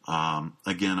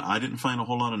 again, I didn't find a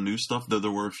whole lot of new stuff, though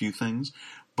there were a few things,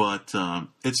 but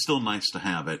it's still nice to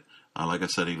have it. Like I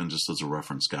said, even just as a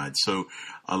reference guide. So,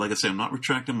 like I say, I'm not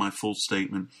retracting my full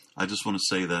statement. I just want to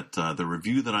say that the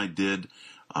review that I did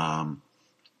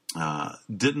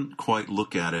didn't quite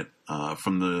look at it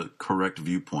from the correct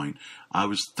viewpoint. I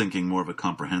was thinking more of a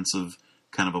comprehensive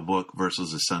kind of a book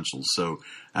versus essentials. So,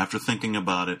 after thinking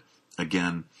about it,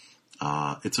 again,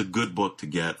 it's a good book to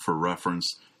get for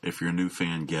reference. If you're a new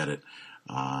fan, get it.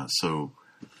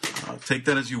 Take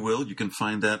that as you will. You can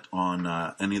find that on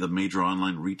any of the major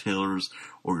online retailers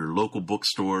or your local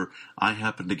bookstore. I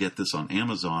happen to get this on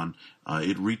Amazon.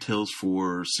 It retails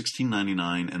for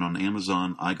 $16.99, and on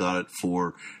Amazon, I got it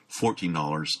for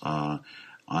 $14.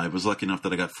 I was lucky enough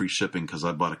that I got free shipping because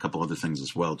I bought a couple other things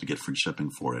as well to get free shipping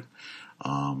for it.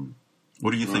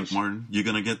 What do you think, Martin? You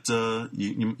gonna get?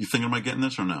 You thinking about getting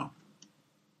this or no?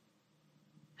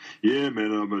 Yeah,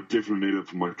 man, I'm a definitely need it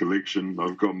for my collection.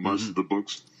 I've got most of the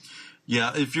books.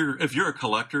 Yeah, if you're a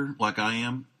collector like I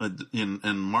am,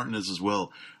 and Martin is as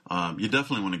well, you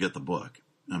definitely want to get the book.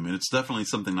 I mean, it's definitely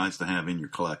something nice to have in your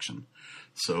collection.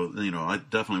 So, I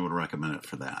definitely would recommend it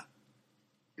for that.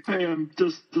 Hey,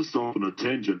 just off on a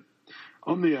tangent,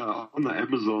 on the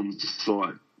Amazon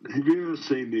site, have you ever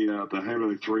seen the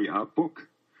Halo 3 art book?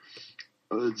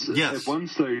 Yes. At one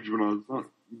stage when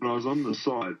I was on the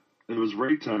site, it was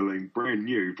retailing brand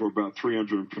new for about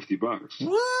 $350. What?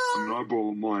 I mean, I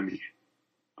bought mine.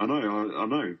 I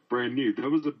know, brand new. That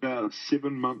was about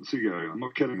 7 months ago. I'm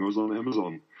not kidding. It was on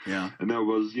Amazon. Yeah. And that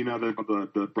was, they've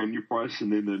got the brand new price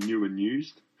and then the new and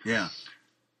used. Yeah.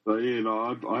 So, yeah,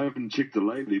 I haven't checked it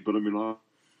lately, but I mean,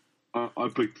 I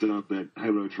picked up that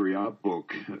Halo 3 art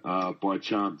book by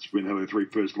chance when Halo 3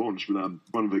 first launched. But,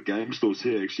 one of the game stores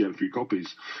here actually had a few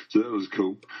copies, so that was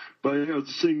cool. But I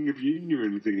was seeing if you knew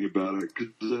anything about it,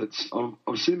 because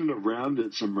I've seen it around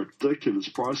at some ridiculous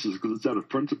prices because it's out of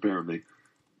print apparently.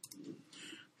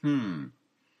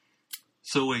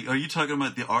 So wait, are you talking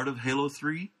about the Art of Halo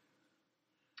 3?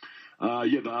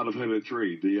 Yeah, the Art of Halo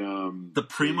 3. The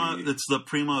Prima. It's the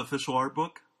Prima official art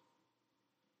book.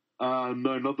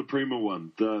 No, not the Prima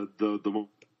one. The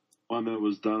one that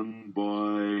was done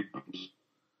by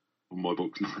my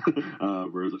book.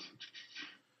 Where is it?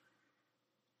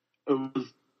 It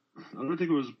was. I don't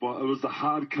think it was. It was the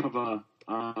hardcover.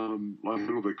 Like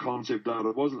all the concept art.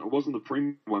 It wasn't the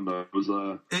Prima one though. It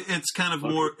was It's kind of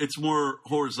more. It's more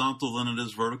horizontal than it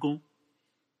is vertical.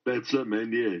 That's it,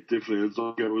 man. Yeah, definitely.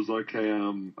 It was like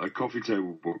a coffee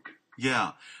table book.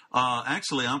 Yeah.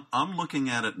 Actually, I'm looking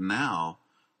at it now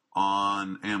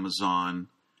on Amazon,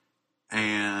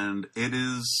 and it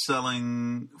is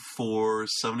selling for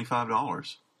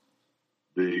 $75.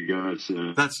 There you go.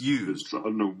 So that's used. I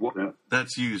don't know what that.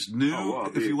 That's used. New. Oh,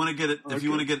 wow, if you want to get it, okay. If you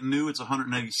want to get it new, it's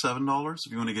 $187.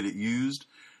 If you want to get it used,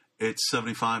 it's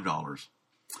 $75.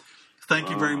 Thank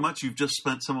you very much. You've just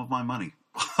spent some of my money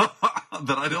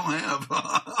that I don't have.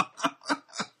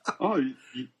 Oh,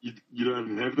 you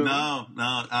don't have that? No,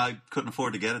 I couldn't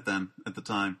afford to get it then at the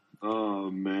time.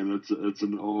 Oh man, it's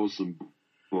an awesome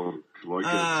book. Like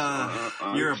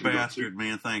you're a bastard,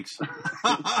 man. Thanks.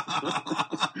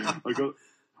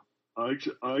 I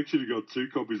actually got 2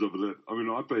 copies of it. I mean,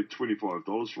 I paid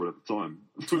 $25 for it at the time.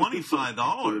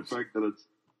 $25. The fact that it's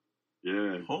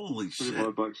holy shit,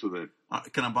 $25 for that.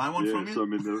 Can I buy one from you? So, I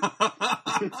mean,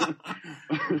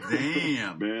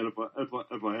 damn, man.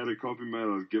 If I had a copy, man,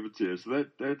 I'd give it to you. So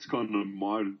that's kind of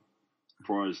my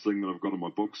prize thing that I've got in my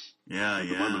books. Yeah, at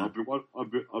the moment.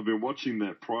 I've been watching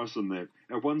that price on that.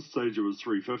 At one stage, it was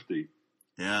 $350.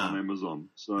 Yeah, on Amazon.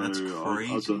 So that's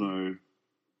crazy. I don't know.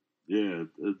 Yeah,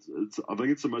 it's. I think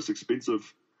it's the most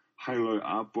expensive Halo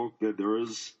art book that there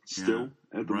is still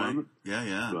at the moment. Yeah,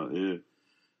 yeah. So, yeah.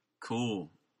 Cool.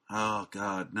 Oh,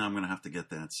 God. Now I'm going to have to get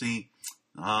that. See?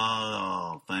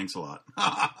 Oh, thanks a lot.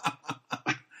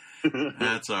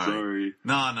 That's all right. Sorry.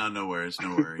 No worries.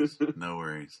 No worries. No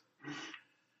worries.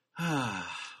 All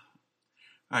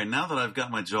right, now that I've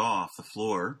got my jaw off the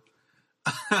floor,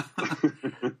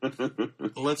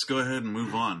 let's go ahead and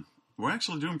move on. We're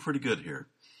actually doing pretty good here.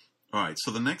 All right,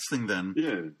 so the next thing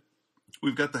then,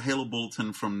 we've got the Halo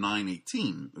Bulletin from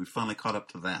 9/18. We finally caught up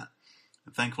to that.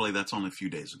 And thankfully, that's only a few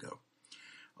days ago.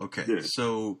 Okay,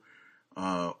 so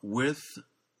with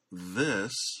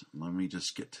this, let me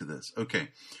just get to this. Okay,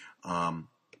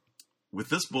 with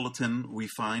this bulletin, we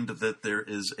find that there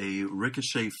is a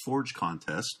Ricochet Forge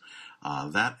contest.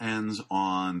 That ends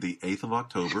on the 8th of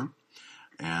October.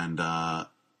 And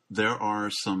there are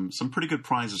some pretty good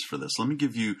prizes for this. Let me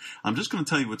give you, I'm just going to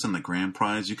tell you what's in the grand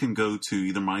prize. You can go to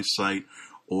either my site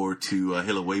or to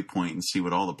Halo Waypoint and see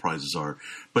what all the prizes are.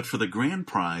 But for the grand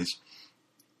prize,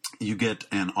 you get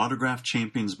an autographed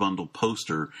Champions Bundle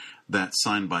poster that's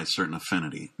signed by Certain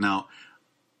Affinity. Now,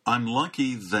 I'm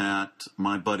lucky that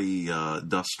my buddy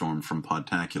Duststorm from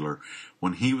Podtacular,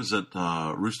 when he was at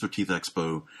Rooster Teeth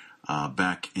Expo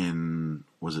back in,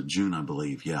 was it June, I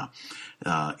believe? Yeah.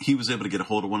 He was able to get a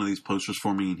hold of one of these posters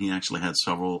for me, and he actually had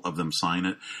several of them sign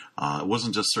it. It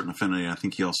wasn't just Certain Affinity. I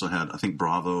think he also had,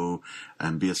 Bravo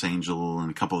and BS Angel and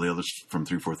a couple of the others from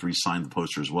 343 signed the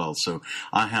poster as well. So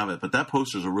I have it. But that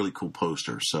poster is a really cool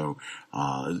poster. So,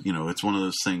 it's one of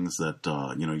those things that,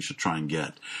 you should try and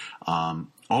get.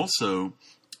 Also,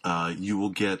 you will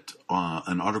get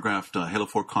an autographed Halo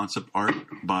 4 concept art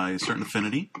by Certain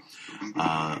Affinity.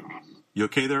 You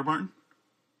okay there, Martin?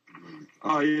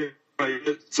 Oh, yeah.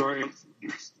 Sorry.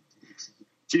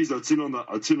 Jeez, I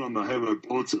turned on the Halo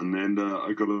Bulletin and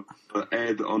I got an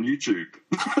ad on YouTube.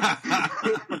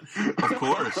 Of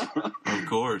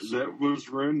course. That was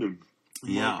random.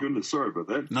 Yeah. My goodness, sorry about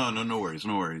that. No worries.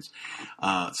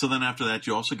 So then after that,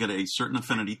 you also get a Certain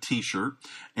Affinity t-shirt.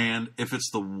 And if it's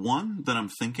the one that I'm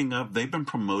thinking of, they've been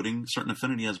promoting, Certain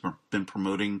Affinity has been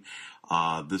promoting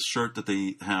this shirt that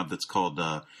they have that's called,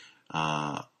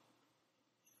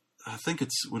 I think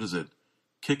it's, what is it?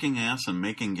 Kicking Ass and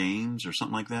Making Games or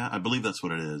something like that. I believe that's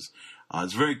what it is.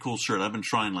 It's a very cool shirt. I've been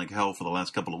trying like hell for the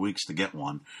last couple of weeks to get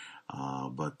one.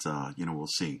 But we'll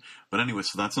see. But anyway,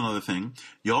 so that's another thing.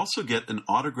 You also get an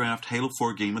autographed Halo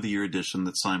 4 Game of the Year edition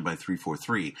that's signed by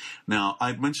 343. Now,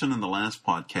 I mentioned in the last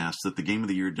podcast that the Game of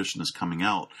the Year edition is coming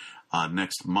out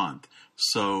next month.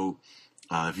 So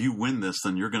if you win this,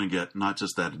 then you're going to get not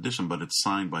just that edition, but it's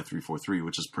signed by 343,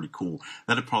 which is pretty cool.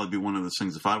 That'd probably be one of those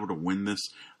things. If I were to win this,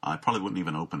 I probably wouldn't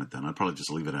even open it then. I'd probably just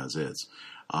leave it as is.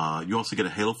 You also get a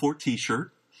Halo 4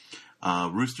 t-shirt,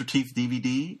 Rooster Teeth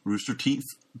DVD, Rooster Teeth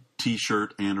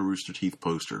t-shirt, and a Rooster Teeth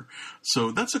poster.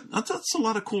 So that's a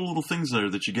lot of cool little things there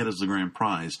that you get as the grand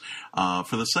prize.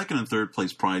 For the second and third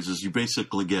place prizes, you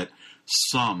basically get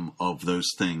some of those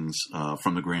things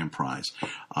from the grand prize.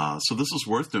 So this is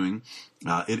worth doing.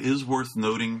 It is worth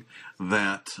noting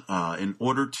that in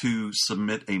order to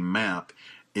submit a map,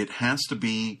 it has to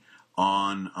be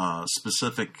on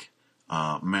specific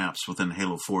maps within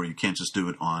Halo 4. You can't just do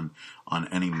it on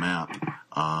any map.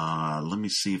 Let me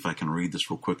see if I can read this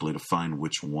real quickly to find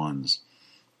which ones.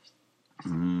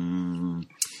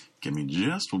 Give me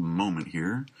just a moment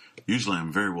here. Usually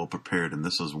I'm very well prepared, and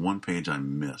this is one page I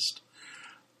missed.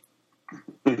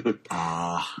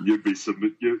 You'd be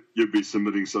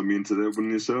submitting some into that one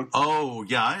yourself? Oh,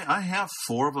 yeah. I have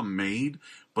 4 of them made,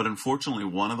 but unfortunately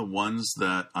one of the ones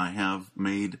that I have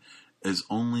made is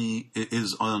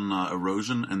on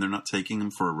erosion, and they're not taking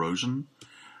them for erosion.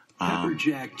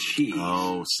 Pepperjack cheese.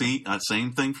 Oh, see,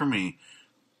 same thing for me.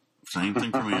 I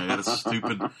got a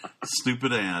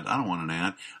stupid ad. I don't want an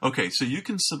ad. Okay, so you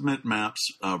can submit maps,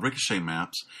 Ricochet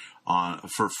maps,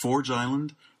 for Forge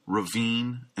Island,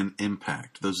 Ravine, and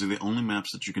Impact. Those are the only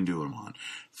maps that you can do them on.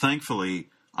 Thankfully,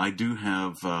 I do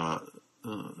have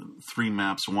 3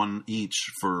 maps, one each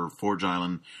for Forge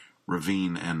Island,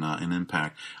 Ravine, and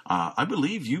Impact. I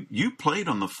believe you played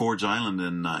on the Forge Island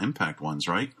and Impact ones,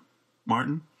 right,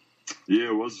 Martin? Yeah,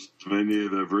 it was. Many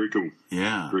of them. Very cool.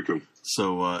 Yeah. Very cool.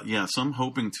 So, so I'm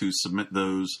hoping to submit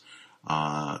those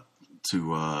to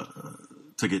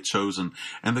get chosen.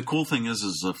 And the cool thing is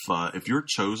if you're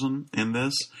chosen in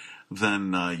this,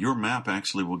 then your map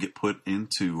actually will get put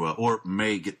into, or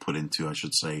may get put into, I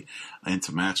should say,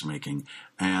 into matchmaking.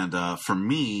 And for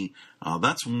me,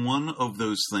 that's one of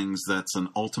those things that's an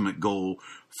ultimate goal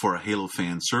for a Halo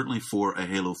fan, certainly for a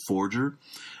Halo Forger,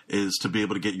 is to be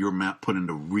able to get your map put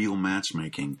into real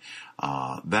matchmaking.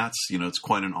 That's, it's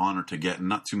quite an honor to get, and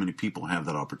not too many people have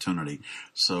that opportunity.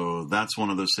 So that's one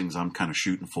of those things I'm kind of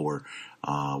shooting for.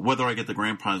 Whether I get the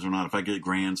grand prize or not, if I get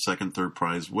grand, second, third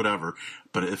prize, whatever.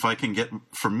 But if I can get,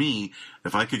 for me,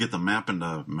 if I could get the map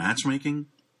into matchmaking,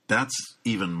 that's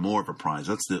even more of a prize.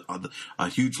 That's a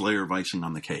huge layer of icing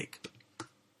on the cake.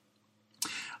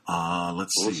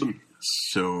 Let's see.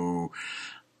 So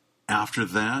after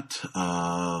that,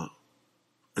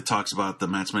 it talks about the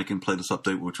matchmaking playlist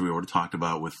update, which we already talked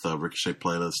about with Ricochet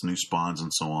playlists, new spawns,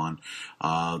 and so on.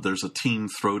 There's a team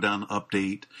throwdown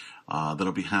update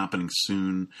that'll be happening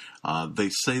soon. They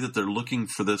say that they're looking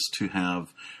for this to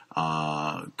have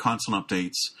constant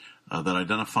updates that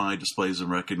identify, displays, and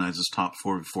recognizes top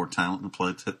 4v4 talent in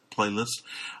the playlist.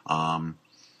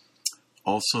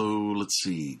 Also, let's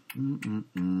see.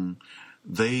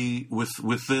 They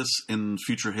with this in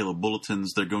future Halo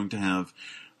bulletins, they're going to have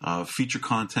feature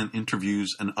content,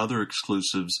 interviews, and other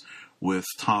exclusives with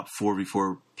top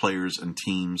 4v4 players and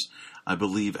teams, I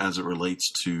believe, as it relates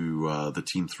to the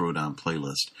Team Throwdown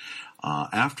playlist.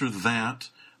 After that,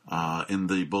 in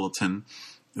the bulletin,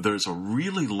 there's a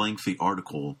really lengthy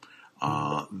article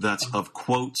that's of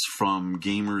quotes from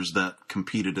gamers that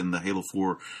competed in the Halo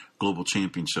 4 Global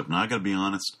Championship. Now, I got to be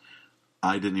honest,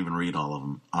 I didn't even read all of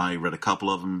them. I read a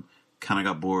couple of them, kind of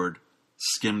got bored,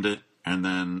 skimmed it, and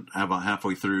then about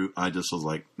halfway through, I just was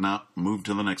like, nah, move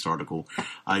to the next article.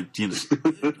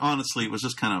 Honestly, it was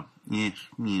just kind of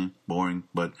boring.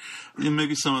 But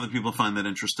maybe some other people find that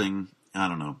interesting. I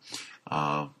don't know.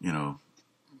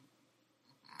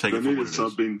 Take it for what it is.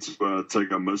 They needed to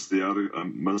take out most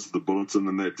of the bulletin,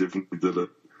 and they definitely did it.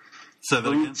 Say that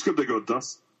again? It's good they got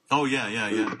Dust. Oh, yeah.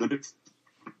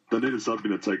 They needed something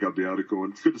to take up the article,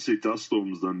 and it's good to see Dust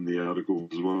Storm's done the article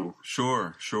as well.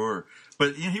 Sure.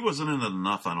 But he wasn't in it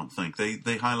enough, I don't think. They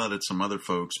highlighted some other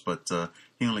folks, but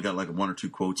he only got like one or two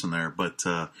quotes in there. But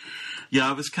I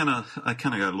kind of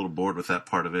got a little bored with that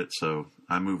part of it, so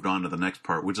I moved on to the next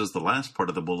part, which is the last part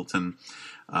of the bulletin,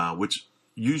 which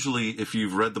usually, if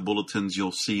you've read the bulletins,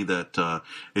 you'll see that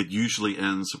it usually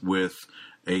ends with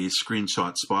a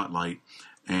screenshot spotlight.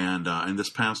 And in this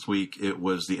past week, it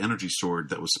was the energy sword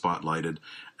that was spotlighted.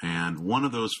 And one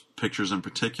of those pictures in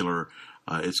particular,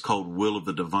 it's called Will of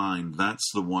the Divine.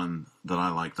 That's the one that I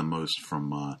like the most from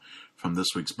this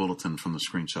week's bulletin from the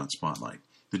screenshot spotlight.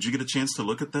 Did you get a chance to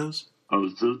look at those? I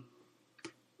was just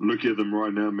looking at them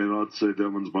right now, man. I'd say that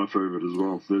one's my favorite as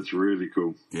well. That's really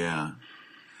cool. Yeah.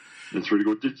 That's really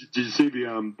cool. Did you see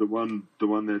the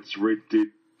one that's Red Dead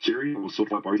Cherry, or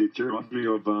sort of like Red Dead Cherry? I think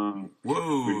of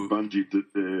whoa, Bungie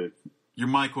did your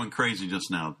mic went crazy just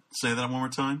now. Say that one more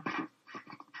time.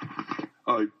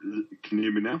 Oh, can you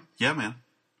hear me now? Yeah, man.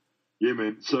 Yeah,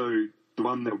 man. So the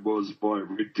one that was by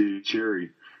Red Dead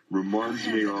Cherry reminds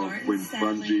me of when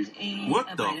Bungie.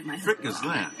 What the frick is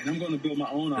that? And I'm going to build my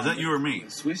own. Is that you or me?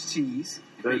 Swiss cheese.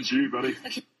 That's you, buddy.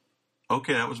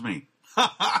 Okay, that was me.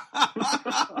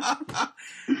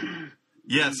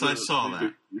 Yes, I saw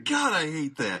that. God, I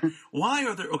hate that. Why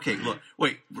are there... Okay, look,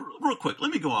 wait, real quick. Let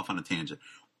me go off on a tangent.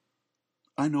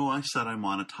 I know I said I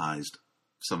monetized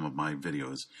some of my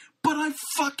videos, but I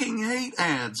fucking hate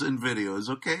ads in videos,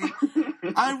 okay?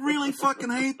 I really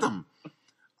fucking hate them.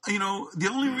 The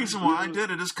only reason why I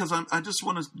did it is because I just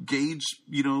want to gauge,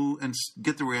 and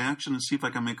get the reaction and see if I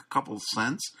can make a couple of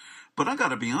cents. But I got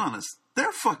to be honest,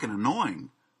 they're fucking annoying,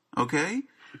 okay?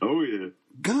 Oh, yeah.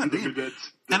 God damn.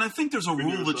 And I think there's a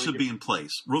rule that should be in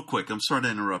place. Real quick, I'm sorry to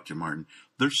interrupt you, Martin.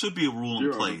 There should be a rule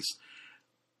in place.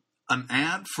 An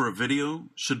ad for a video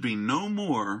should be no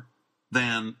more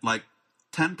than like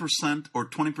 10% or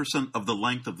 20% of the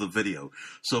length of the video.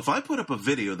 So if I put up a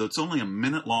video that's only a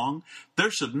minute long,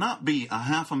 there should not be a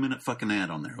half a minute fucking ad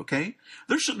on there, okay?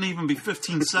 There shouldn't even be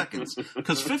 15 seconds.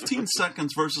 Because 15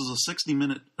 seconds versus a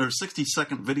 60-minute or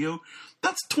 60-second video,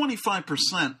 that's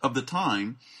 25% of the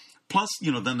time. Plus,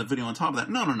 then the video on top of that.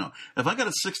 No. If I got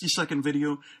a 60-second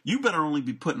video, you better only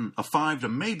be putting a 5 to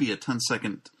maybe a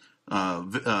 10-second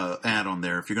ad on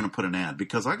there if you're going to put an ad.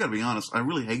 Because I got to be honest, I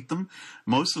really hate them.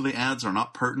 Most of the ads are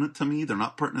not pertinent to me. They're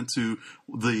not pertinent to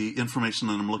the information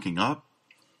that I'm looking up.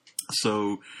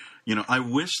 So, I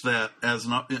wish that as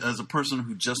a person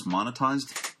who just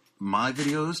monetized my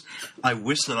videos, I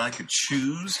wish that I could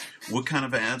choose what kind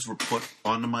of ads were put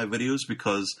onto my videos,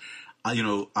 because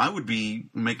I would be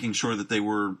making sure that they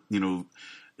were,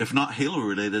 if not Halo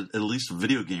related, at least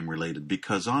video game related.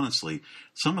 Because honestly,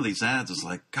 some of these ads is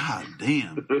like, God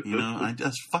damn, I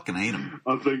just fucking hate them.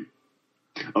 I think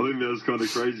that was kind of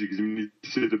crazy, because when you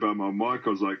said about my mic, I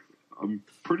was like, I'm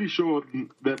pretty sure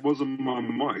that wasn't my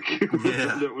mic.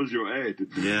 Yeah. That was your ad.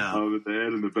 Yeah. With the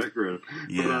ad in the background.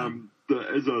 Yeah.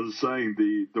 But as I was saying,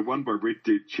 the one by Red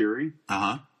Dead Cherry.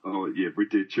 Uh-huh. Oh, yeah, Red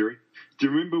Dead Cherry. Do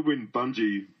you remember when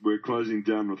Bungie were closing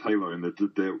down with Halo and they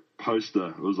did that poster?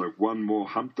 It was like One More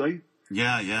Hump Day.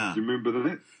 Yeah, yeah. Do you remember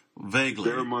that? Vaguely.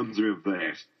 That reminds me of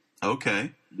that.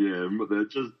 Okay. Yeah,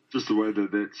 just the way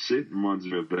that that's set reminds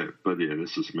me of that. But yeah,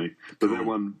 that's just me. But Cool. that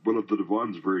one, Will of the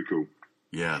Divine, is very cool.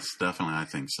 Yes, definitely. I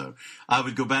think so. I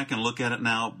would go back and look at it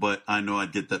now, but I know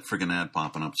I'd get that friggin' ad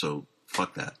popping up, so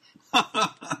fuck that. All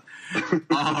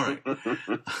right.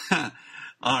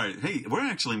 All right. Hey, we're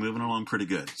actually moving along pretty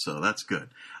good, so that's good.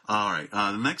 All right.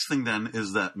 The next thing then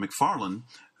is that McFarlane,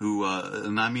 who,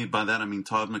 and I mean by that I mean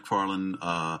Todd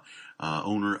McFarlane,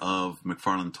 owner of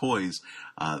McFarlane Toys,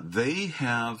 they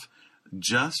have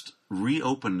just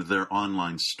reopened their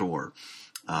online store.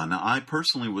 Now, I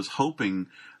personally was hoping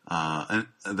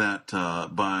that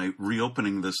by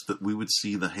reopening this, that we would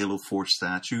see the Halo 4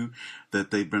 statue that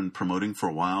they've been promoting for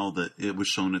a while, that it was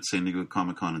shown at San Diego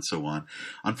Comic-Con and so on.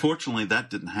 Unfortunately, that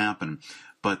didn't happen.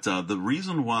 But the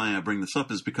reason why I bring this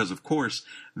up is because, of course,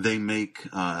 they make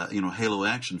Halo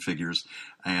action figures,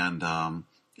 and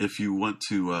if you want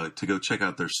to go check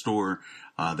out their store,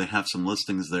 they have some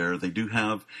listings there. They do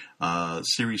have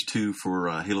Series 2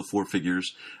 for Halo 4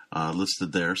 figures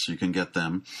listed there, so you can get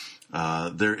them.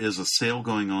 There is a sale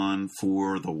going on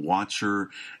for the Watcher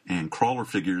and Crawler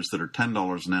figures that are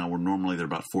 $10 now, where normally they're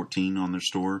about $14 on their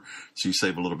store, so you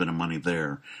save a little bit of money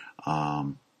there.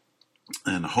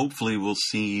 And hopefully we'll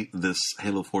see this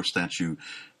Halo 4 statue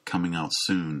coming out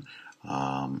soon.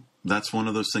 That's one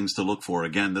of those things to look for.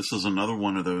 Again, this is another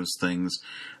one of those things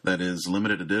that is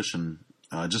limited edition.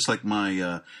 Just like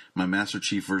my Master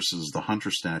Chief versus the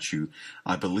Hunter statue,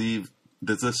 I believe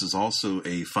that this is also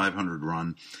a 500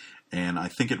 run, and I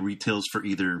think it retails for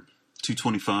either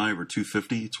 $225 or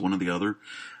 $250. It's one or the other.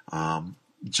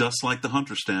 Just like the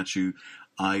Hunter statue,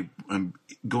 I am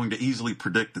going to easily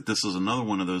predict that this is another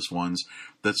one of those ones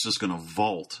that's just going to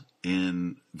vault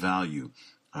in value.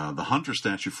 The Hunter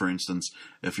statue, for instance,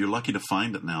 if you're lucky to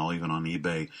find it now, even on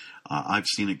eBay, I've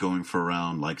seen it going for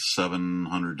around like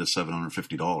 $700 to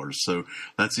 $750. So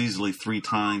that's easily three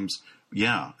times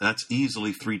what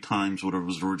it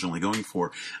was originally going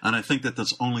for. And I think that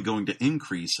that's only going to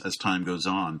increase as time goes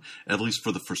on, at least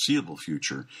for the foreseeable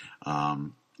future.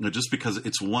 Just because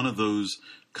it's one of those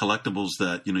collectibles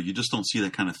that, you just don't see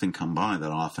that kind of thing come by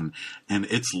that often. And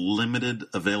it's limited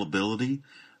availability.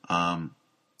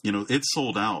 It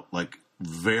sold out like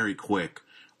very quick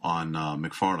on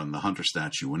McFarlane, the Hunter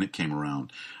statue, when it came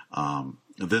around.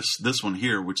 This one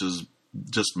here, which is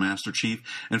just Master Chief.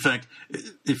 In fact,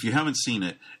 if you haven't seen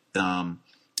it,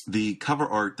 the cover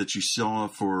art that you saw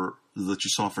for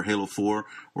Halo 4,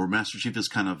 where Master Chief is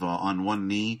kind of on one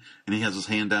knee and he has his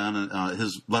hand down,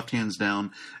 his left hand's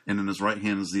down, and in his right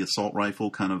hand is the assault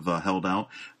rifle kind of held out.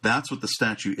 That's what the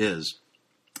statue is.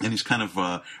 And he's kind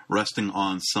of resting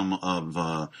on some of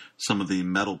the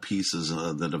metal pieces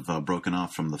that have broken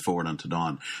off from the Forward Unto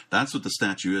Dawn. That's what the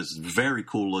statue is. It's very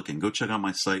cool looking. Go check out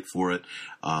my site for it,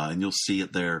 and you'll see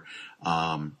it there.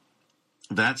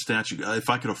 That statue, if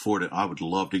I could afford it, I would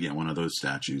love to get one of those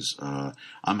statues.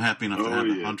 I'm happy enough to have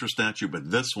the Hunter statue, but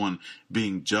this one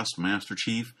being just Master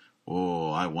Chief,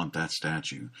 I want that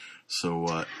statue.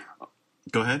 So,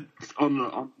 go ahead.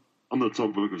 On the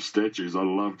topic of statues, I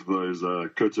loved those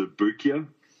Kotobukiya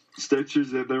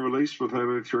statues that they released with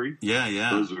Halo 3. Yeah.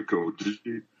 Those were cool.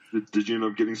 Did you end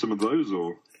up getting some of those,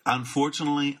 or?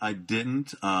 Unfortunately, I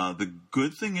didn't. The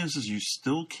good thing is you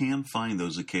still can find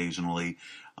those occasionally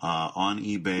on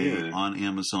eBay, on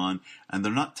Amazon, and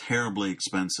they're not terribly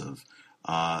expensive.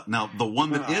 Now, the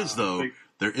one that is, though,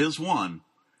 there is one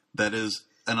that is,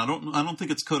 and I don't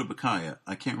think it's Kotobukiya.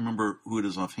 I can't remember who it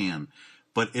is offhand.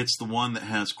 But it's the one that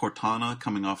has Cortana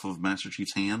coming off of Master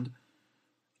Chief's hand.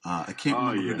 I can't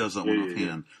remember who does that one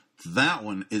offhand. Yeah. That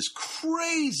one is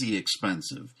crazy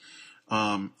expensive.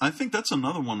 I think that's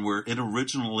another one where it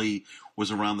originally was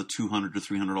around the $200 to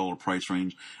 $300 price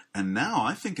range, and now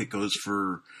I think it goes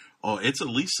for it's at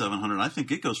least $700. I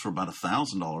think it goes for about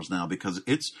 $1,000 now because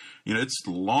it's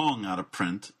long out of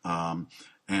print, and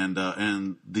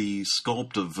the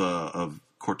sculpt of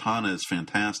Cortana is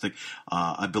fantastic.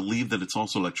 I believe that it's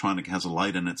also electronic, has a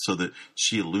light in it so that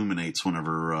she illuminates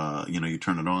whenever you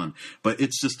turn it on. But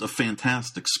it's just a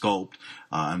fantastic sculpt,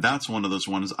 and that's one of those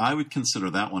ones. I would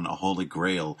consider that one a holy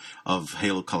grail of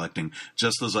Halo collecting.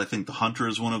 Just as I think the Hunter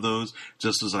is one of those,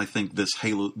 just as I think this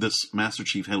Master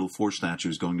Chief Halo 4 statue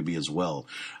is going to be as well.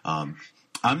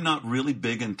 I'm not really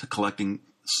big into collecting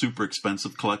super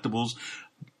expensive collectibles.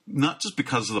 not just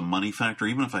because of the money factor.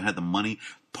 Even if I had the money,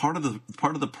 part of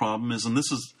the problem is, and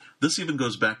this even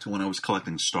goes back to when I was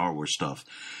collecting Star Wars stuff.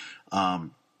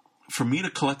 For me to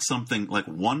collect something like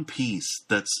one piece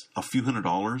that's a few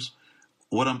 $100s,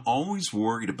 what I'm always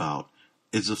worried about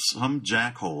is if some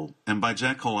jackhole, and by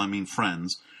jackhole I mean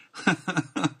friends,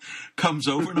 comes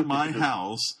over to my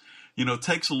house,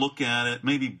 takes a look at it,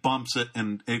 maybe bumps it,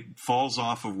 and it falls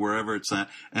off of wherever it's at,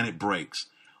 and it breaks.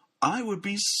 I would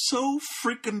be so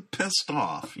freaking pissed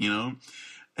off,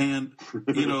 And,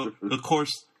 of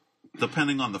course,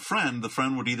 depending on the friend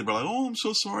would either be like, oh, I'm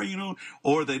so sorry,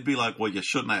 or they'd be like, well, you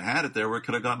shouldn't have had it there where it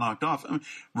could have got knocked off. I mean,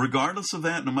 regardless of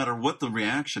that, no matter what the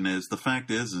reaction is, the fact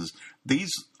is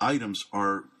these items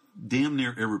are damn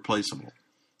near irreplaceable.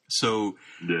 So,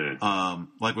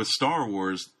 like with Star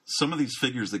Wars, some of these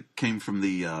figures that came from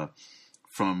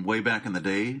from way back in the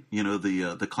day,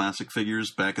 the classic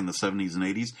figures back in the 70s and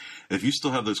 80s, if you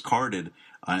still have those carded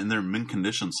and they're in mint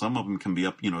condition, some of them can be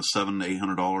up, $700 to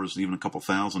 $800, even a couple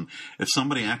 $1,000. If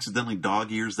somebody accidentally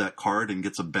dog ears that card and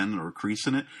gets a bend or a crease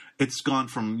in it, it's gone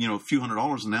from, a few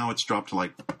 $100s, and now it's dropped to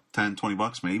like $10,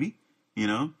 $20 maybe,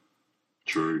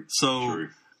 True. So, True.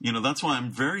 That's why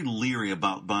I'm very leery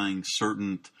about buying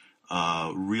certain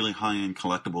really high-end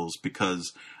collectibles,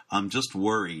 because I'm just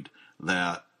worried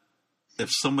that if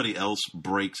somebody else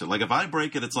breaks it, like if I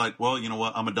break it, it's like, well, you know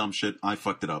what? I'm a dumb shit. I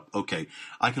fucked it up. Okay.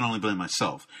 I can only blame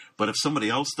myself. But if somebody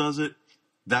else does it,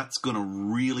 that's going to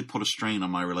really put a strain on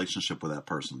my relationship with that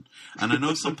person. And I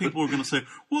know some people are going to say,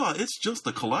 well, it's just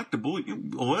a collectible.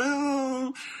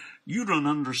 Well, you don't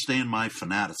understand my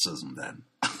fanaticism then.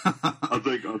 I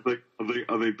think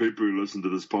people who listen to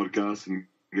this podcast and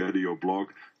go to your blog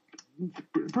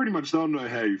pretty much don't know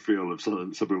how you feel if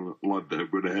something like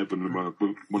that were to happen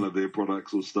to one of their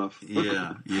products or stuff.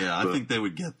 Yeah, I think they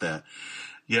would get that.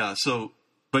 Yeah, so,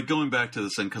 but going back to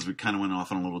this thing, because we kind of went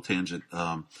off on a little tangent,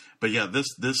 but yeah, this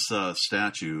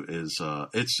statue is,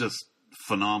 it's just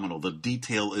phenomenal. The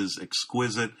detail is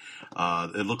exquisite.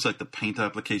 It looks like the paint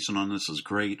application on this is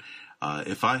great.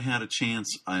 If I had a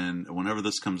chance, and whenever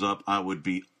this comes up, I would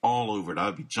be all over it.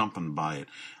 I'd be jumping by it.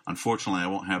 Unfortunately, I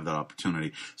won't have that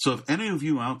opportunity. So if any of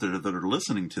you out there that are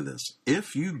listening to this,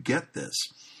 if you get this,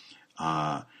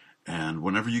 and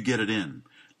whenever you get it in,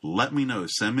 let me know.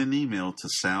 Send me an email to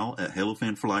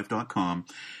sal@halofanforlife.com.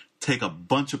 Take a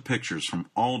bunch of pictures from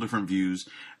all different views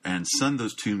and send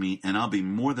those to me, and I'll be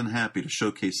more than happy to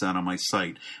showcase that on my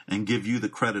site and give you the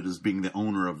credit as being the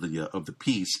owner of the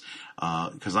piece,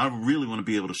 because I really want to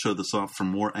be able to show this off from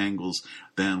more angles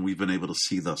than we've been able to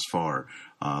see thus far.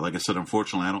 Like I said,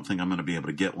 unfortunately, I don't think I'm going to be able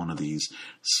to get one of these.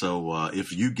 So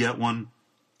if you get one,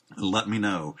 let me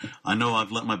know. I know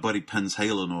I've let my buddy Penn's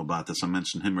Halo know about this. I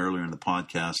mentioned him earlier in the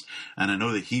podcast, and I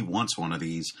know that he wants one of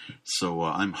these. So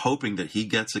I'm hoping that he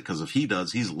gets it, because if he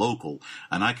does, he's local,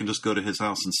 and I can just go to his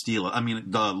house and steal it. I mean,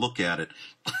 look at it.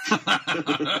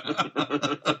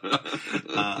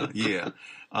 Yeah.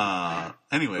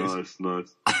 Anyways.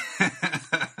 Nice.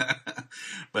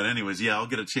 But anyways, yeah, I'll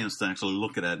get a chance to actually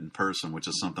look at it in person, which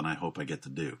is something I hope I get to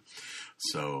do.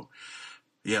 So,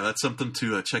 yeah, that's something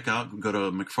to check out. Go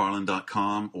to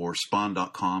McFarlane.com or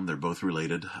Spawn.com. They're both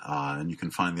related, and you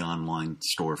can find the online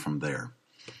store from there.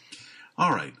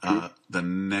 All right, the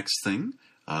next thing,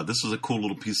 this is a cool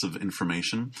little piece of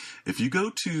information. If you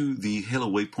go to the Halo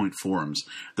Waypoint forums,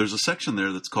 there's a section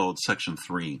there that's called Section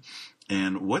 3.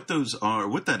 And what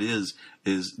that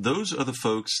is those are the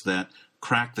folks that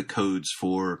crack the codes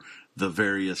for the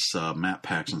various map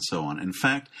packs and so on. In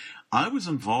fact, I was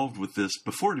involved with this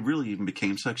before it really even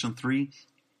became Section 3.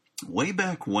 Way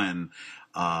back when,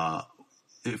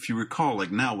 if you recall, like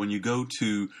now when you go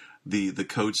to the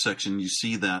code section, you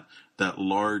see that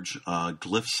large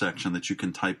glyph section that you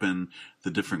can type in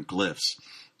the different glyphs.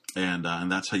 And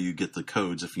that's how you get the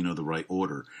codes if you know the right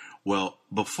order. Well,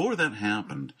 before that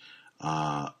happened,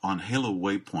 on Halo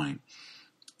Waypoint,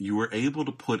 you were able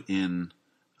to put in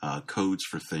codes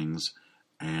for things,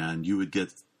 and you would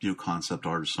get concept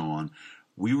art or so on.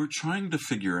 We were trying to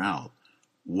figure out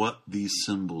what these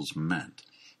symbols meant,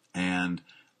 and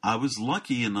I was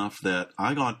lucky enough that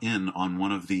I got in on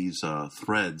one of these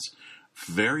threads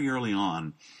very early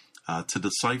on to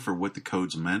decipher what the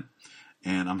codes meant,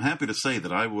 and I'm happy to say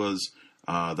that I was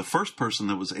the first person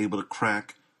that was able to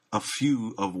crack a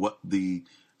few of what the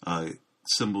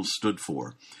symbols stood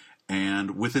for.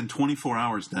 And within 24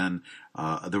 hours then,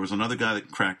 there was another guy that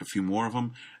cracked a few more of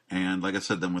them. And like I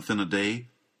said, then within a day,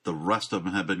 the rest of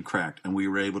them had been cracked, and we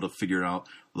were able to figure out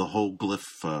the whole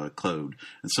glyph code,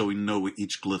 and so we know what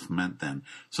each glyph meant then.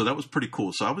 So that was pretty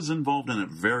cool. So I was involved in it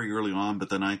very early on, but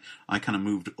then I kind of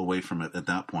moved away from it at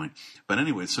that point. But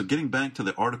anyway, so getting back to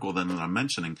the article then that I'm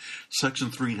mentioning,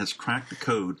 Section 3 has cracked the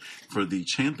code for the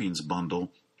Champions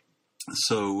Bundle.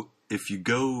 So if you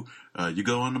go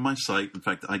onto my site, in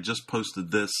fact, I just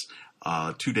posted this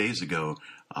 2 days ago,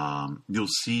 you'll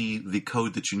see the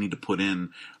code that you need to put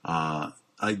in.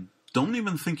 I don't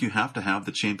even think you have to have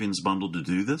the Champions Bundle to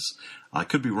do this. I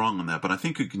could be wrong on that, but I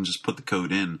think you can just put the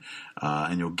code in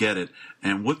and you'll get it.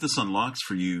 And what this unlocks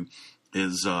for you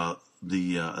is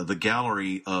the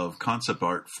gallery of concept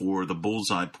art for the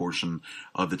Bullseye portion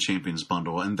of the Champions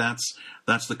Bundle, and that's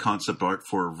the concept art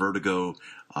for Vertigo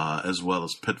as well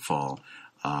as Pitfall.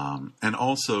 And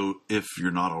also, if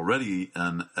you're not already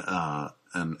an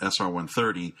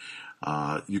SR-130,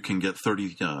 you can get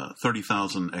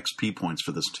 30,000 XP points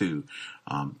for this too.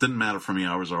 Didn't matter for me;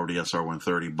 I was already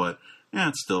SR-130, but yeah,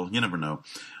 it's still, you never know.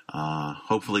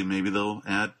 Hopefully, maybe they'll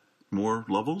add more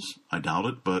levels. I doubt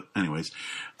it, but anyways.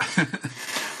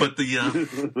 But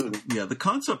the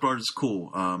concept art is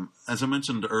cool. As I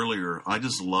mentioned earlier, I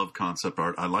just love concept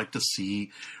art. I like to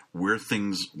see where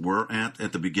things were at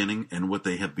the beginning and what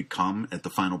they have become at the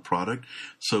final product.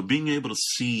 So being able to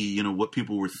see, what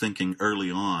people were thinking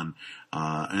early on,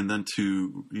 and then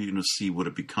to, see what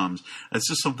it becomes, it's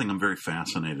just something I'm very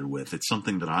fascinated with. It's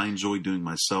something that I enjoy doing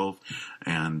myself,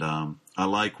 and I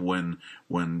like when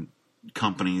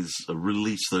companies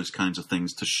release those kinds of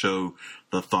things to show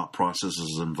the thought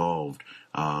processes involved,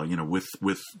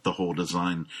 with the whole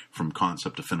design from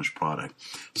concept to finished product.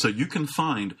 So you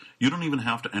don't even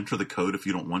have to enter the code if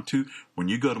you don't want to. When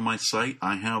you go to my site,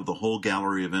 I have the whole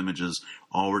gallery of images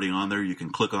already on there. You can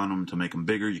click on them to make them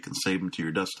bigger. You can save them to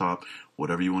your desktop,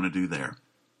 whatever you want to do there.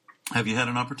 Have you had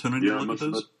an opportunity to look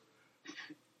at those?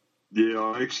 Yeah,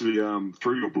 I actually,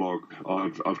 through your blog,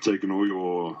 I've taken all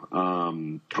your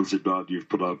concept art you've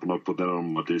put up, and I've put that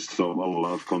on my desktop. I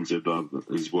love concept art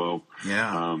as well.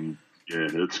 Yeah. Yeah,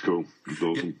 it's cool. It's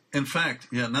awesome. In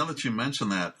fact, now that you mention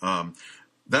that,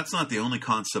 that's not the only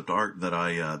concept art that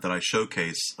I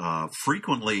showcase.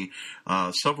 Frequently,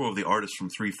 several of the artists from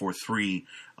 343,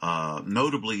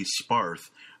 notably Sparth,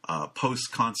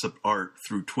 post concept art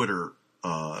through Twitter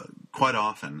quite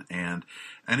often, and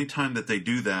anytime that they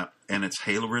do that and it's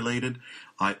Halo related,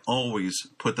 I always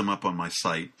put them up on my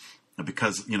site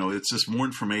because it's just more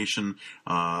information,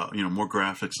 more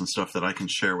graphics and stuff that I can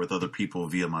share with other people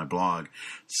via my blog.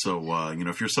 So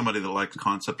if you're somebody that likes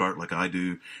concept art like I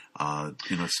do,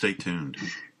 stay tuned.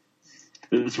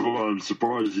 That's why I'm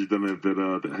surprised you don't have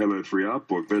that Halo 3 art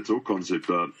book. That's all concept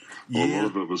art. Yeah. A lot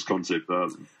of it was concept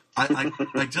art.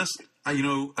 I just,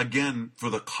 again, for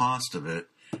the cost of it,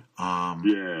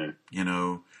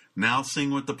 now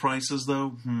seeing what the price is,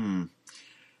 though,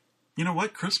 you know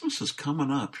what? Christmas is coming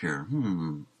up here.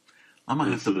 I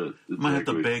might have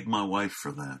to beg my wife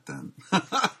for that then.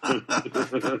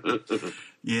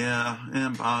 Yeah,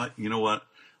 and you know what?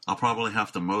 I'll probably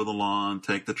have to mow the lawn,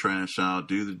 take the trash out,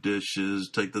 do the dishes,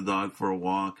 take the dog for a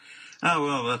walk. Oh,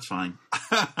 well, that's fine.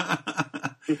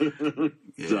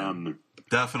 Yeah. Done.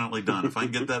 Definitely done. If I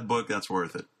can get that book, that's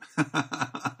worth it.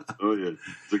 Oh, yeah.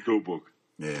 It's a cool book.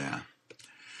 Yeah.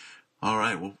 All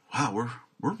right. Well, wow,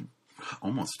 we're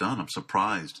almost done. I'm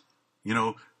surprised.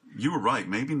 You were right.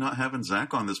 Maybe not having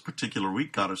Zach on this particular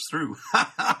week got us through.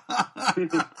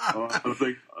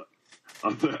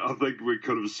 I think we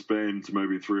could have spent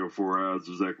maybe 3 or 4 hours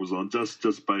if Zach was on,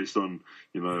 just based on,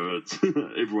 it's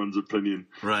everyone's opinion.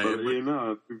 Right. But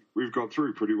we've got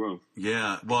through pretty well.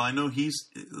 Yeah. Well, I know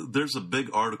there's a big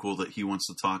article that he wants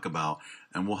to talk about,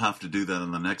 and we'll have to do that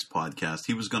in the next podcast.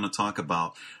 He was going to talk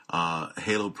about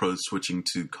Halo Pro switching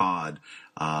to COD,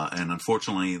 and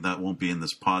unfortunately that won't be in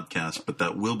this podcast, but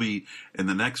that will be in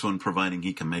the next one, providing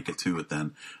he can make it to it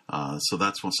then. So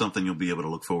that's something you'll be able to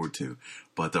look forward to.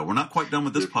 But we're not quite done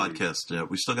with this podcast yet.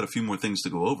 We still got a few more things to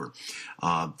go over.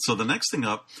 So the next thing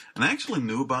up, and I actually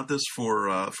knew about this for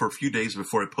a few days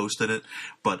before I posted it,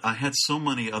 but I had so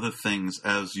many other things,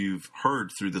 as you've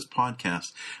heard through this podcast,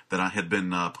 that I had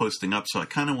been posting up. So I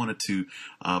kind of wanted to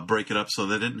break it up so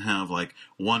that I didn't have like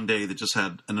one day that just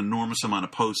had an enormous amount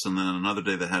of posts and then another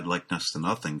day that had like next to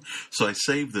nothing. So I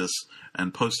saved this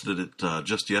and posted it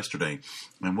just yesterday.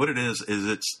 And what it is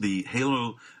it's the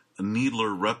Halo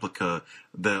Needler replica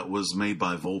that was made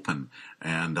by Vulpin.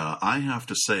 And I have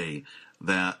to say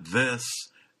that this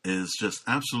is just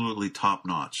absolutely top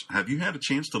notch. Have you had a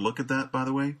chance to look at that, by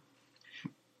the way?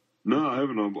 No, I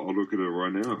haven't. I'll look at it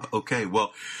right now. Okay,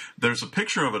 well, there's a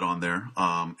picture of it on there,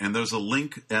 and there's a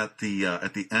link at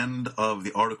the end of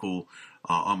the article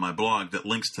on my blog that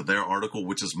links to their article,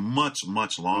 which is much,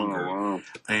 much longer. Oh, wow.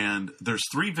 And there's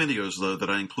 3 videos, though, that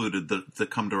I included that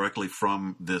come directly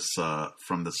from this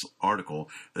article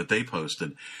that they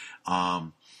posted.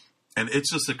 And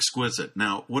it's just exquisite.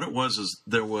 Now, what it was is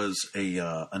there was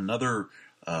another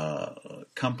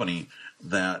company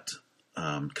that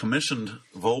commissioned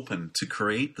Vulpin to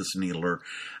create this needler,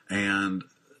 and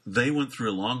they went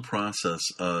through a long process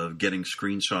of getting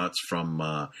screenshots from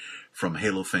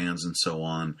Halo fans and so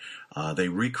on. They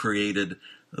recreated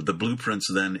the blueprints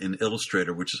then in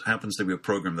Illustrator, which happens to be a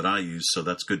program that I use, so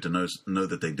that's good to know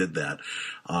that they did that.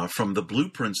 From the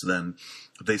blueprints then,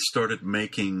 they started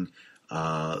making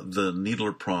the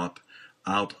needler prop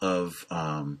out of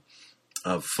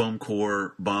foam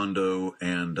core, Bondo,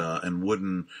 and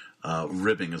wooden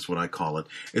ribbing is what I call it.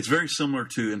 It's very similar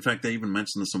to, in fact, they even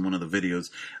mentioned this in one of the videos.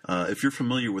 If you're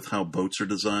familiar with how boats are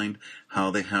designed,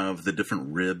 how they have the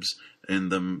different ribs in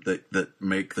them that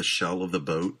make the shell of the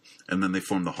boat, and then they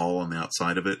form the hull on the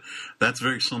outside of it. That's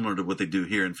very similar to what they do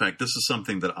here. In fact, this is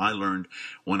something that I learned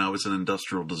when I was in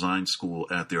industrial design school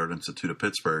at the Art Institute of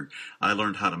Pittsburgh. I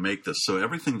learned how to make this. So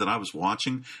everything that I was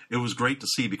watching, it was great to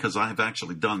see because I have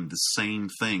actually done the same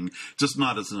thing, just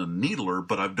not as a needler,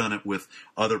 but I've done it with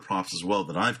other props as well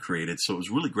that I've created. So it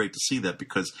was really great to see that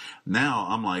because now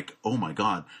I'm like, oh my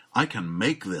God, I can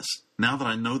make this. Now that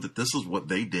I know that this is what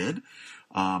they did,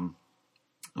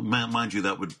 mind you,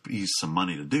 that would be some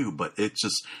money to do, but it's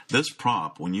just, this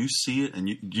prop, when you see it, and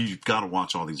you've got to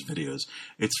watch all these videos,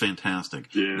 it's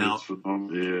fantastic. Yeah, now,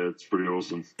 it's pretty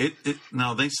awesome.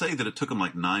 Now, they say that it took them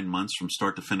like 9 months from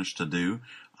start to finish to do,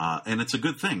 and it's a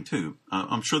good thing, too.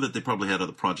 I'm sure that they probably had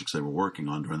other projects they were working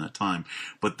on during that time,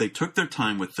 but they took their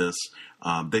time with this.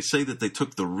 They say that they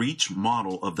took the Reach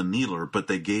model of the needler, but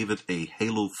they gave it a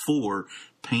Halo 4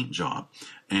 paint job.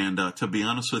 And to be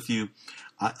honest with you,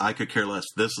 I could care less.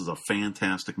 This is a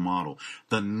fantastic model.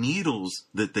 The needles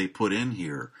that they put in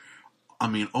here, I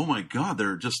mean, oh my God,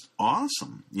 they're just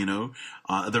awesome. You know,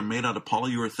 they're made out of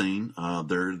polyurethane.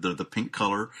 They're the pink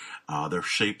color. They're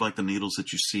shaped like the needles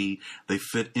that you see. They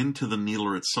fit into the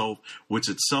needler itself, which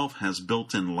itself has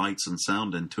built-in lights and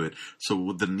sound into it.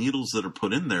 So the needles that are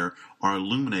put in there are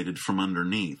illuminated from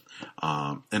underneath.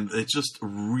 And it's just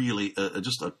really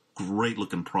just a great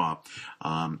looking prop.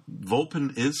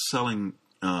 Vulpin is selling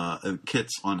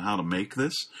kits on how to make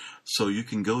this, so you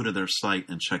can go to their site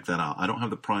and check that out. I don't have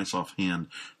the price offhand,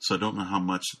 so I don't know how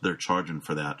much they're charging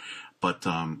for that, but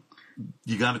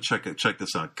you got to check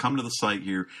this out. Come to the site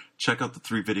here, check out the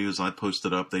 3 videos I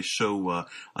posted up. They show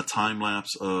a time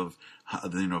lapse of,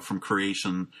 from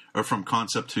creation or from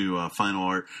concept to final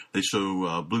art. They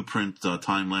show blueprint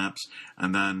time lapse,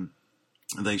 and then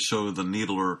they show the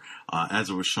needler as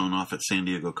it was shown off at San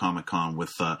Diego Comic-Con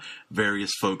with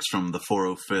various folks from the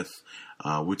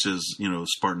 405th, which is,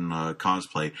 Spartan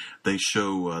cosplay. They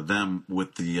show them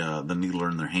with the needler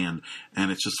in their hand, and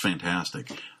it's just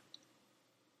fantastic.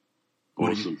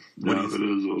 Awesome. It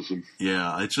is awesome.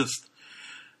 Yeah, it's just,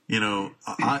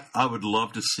 I would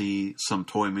love to see some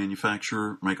toy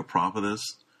manufacturer make a prop of this.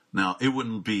 Now, it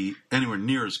wouldn't be anywhere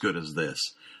near as good as this.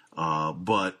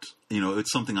 But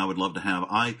it's something I would love to have.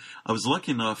 I was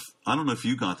lucky enough, I don't know if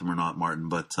you got them or not, Martin,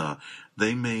 but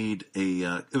they made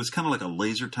it was kind of like a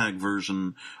laser tag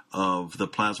version of the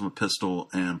plasma pistol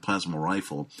and plasma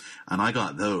rifle, and I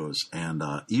got those. And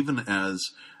even as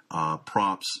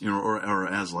props, or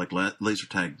as like laser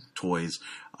tag toys,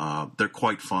 they're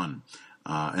quite fun,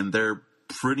 and they're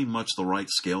pretty much the right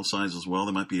scale size as well.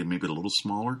 They might be maybe a little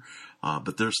smaller,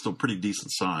 but they're still pretty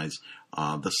decent size.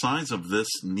 The size of this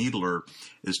needler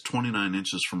is 29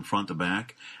 inches from front to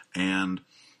back, and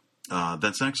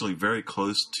that's actually very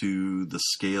close to the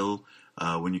scale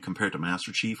when you compare it to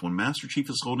Master Chief. When Master Chief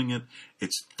is holding it,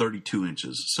 it's 32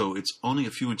 inches, so it's only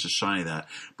a few inches shy of that.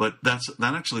 But that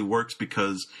actually works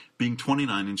because being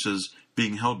 29 inches,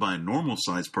 being held by a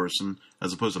normal-sized person,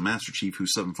 as opposed to Master Chief,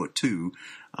 who's 7'2",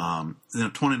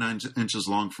 29 inches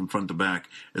long from front to back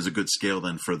is a good scale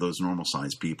then for those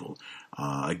normal-sized people.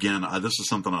 Again, this is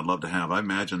something I'd love to have. I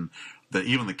imagine that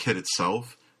even the kit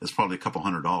itself is probably a couple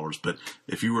 $100, but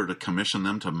if you were to commission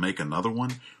them to make another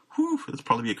one, it'd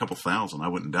probably be a couple $1,000, I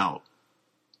wouldn't doubt.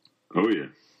 Oh, yeah.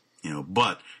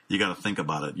 But you got to think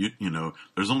about it.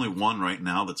 There's only one right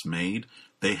now that's made.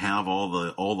 They have all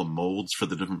the molds for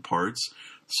the different parts,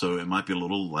 so it might be a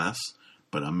little less.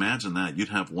 But imagine that you'd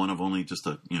have one of only just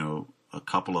a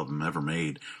couple of them ever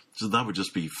made. So that would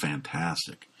just be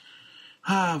fantastic.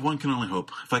 One can only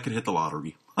hope. If I could hit the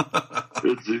lottery.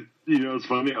 It's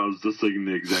funny. I was just thinking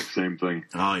the exact same thing.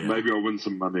 Oh yeah. Maybe I'll win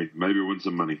some money.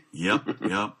 Yep.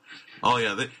 Oh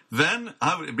yeah. Then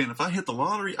if I hit the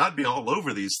lottery, I'd be all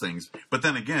over these things. But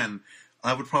then again,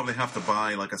 I would probably have to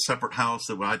buy like a separate house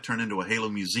that I'd turn into a Halo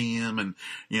museum, and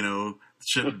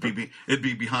it'd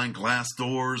be behind glass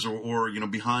doors or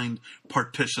behind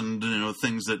partitioned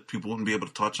things that people wouldn't be able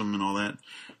to touch them and all that.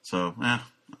 So I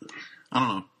don't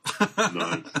know.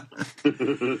 Nice.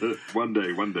 One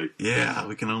day. Yeah,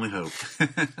 we can only hope.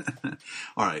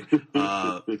 All right.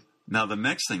 Now the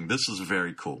next thing, this is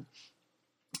very cool,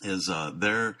 is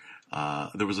there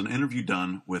was an interview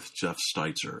done with Jeff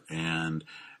Steitzer, and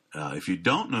if you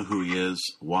don't know who he is,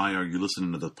 why are you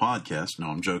listening to the podcast? No,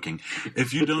 I'm joking.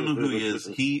 If you don't know who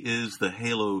he is the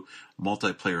Halo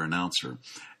multiplayer announcer,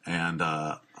 and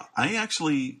I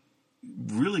actually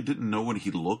really didn't know what he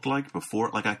looked like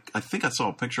before. Like I think I saw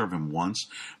a picture of him once,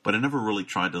 but I never really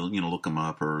tried to look him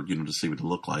up or to see what he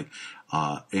looked like.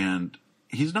 And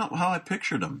he's not how I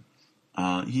pictured him.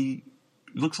 He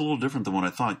looks a little different than what I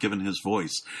thought, given his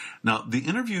voice. Now the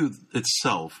interview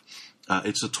itself,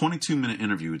 it's a 22-minute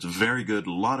interview. It's very good,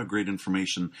 a lot of great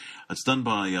information. It's done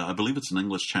by I believe it's an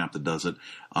English chap that does it,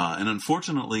 and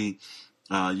unfortunately.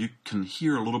 You can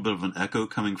hear a little bit of an echo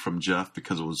coming from Jeff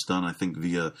because it was done, I think,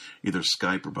 via either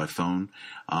Skype or by phone.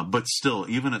 But still,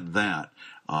 even at that,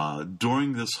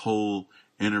 during this whole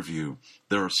interview,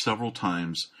 there are several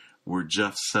times where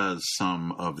Jeff says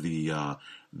some of the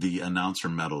announcer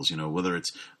medals, whether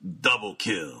it's double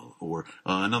kill or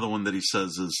another one that he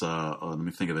says is, let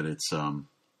me think of it, it's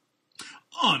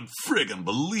unfriggin'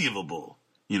 believable.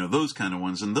 Those kind of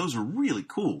ones, and those are really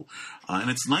cool. And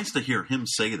it's nice to hear him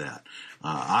say that.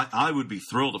 I would be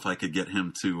thrilled if I could get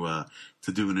him to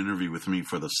do an interview with me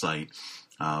for the site.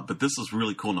 But this is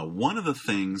really cool. Now, one of the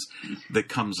things that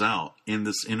comes out in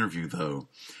this interview, though,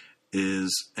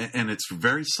 is, and it's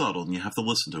very subtle, and you have to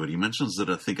listen to it. He mentions it,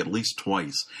 I think, at least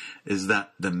twice, is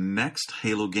that the next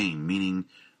Halo game, meaning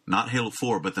not Halo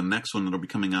 4, but the next one that'll be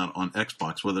coming out on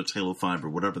Xbox, whether it's Halo 5 or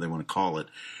whatever they want to call it,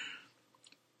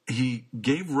 he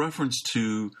gave reference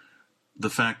to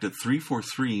the fact that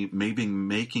 343 may be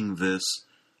making this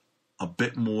a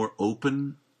bit more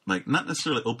open, like not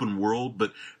necessarily open world,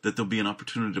 but that there'll be an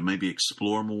opportunity to maybe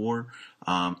explore more.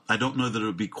 I don't know that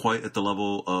it'll be quite at the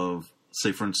level of,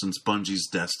 say, for instance, Bungie's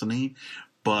Destiny,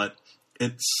 but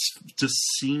it just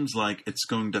seems like it's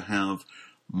going to have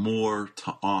more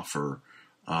to offer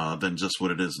than just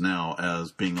what it is now,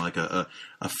 as being like a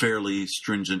fairly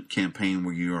stringent campaign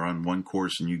where you are on one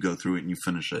course and you go through it and you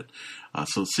finish it.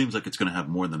 So it seems like it's going to have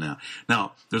more than that.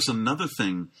 Now, there's another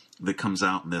thing that comes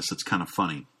out in this. It's kind of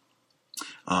funny.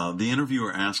 The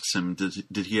interviewer asks him,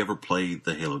 did he ever play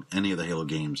any of the Halo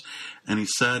games? And he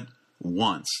said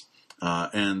once.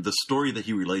 And the story that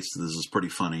he relates to this is pretty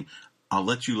funny. I'll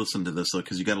let you listen to this, though,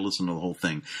 because you got to listen to the whole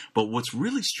thing. But what's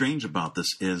really strange about this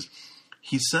is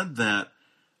he said that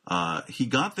he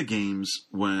got the games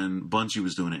when Bungie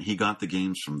was doing it. He got the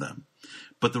games from them.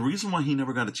 But the reason why he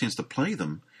never got a chance to play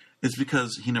them is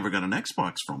because he never got an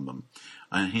Xbox from them.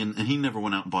 And he never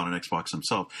went out and bought an Xbox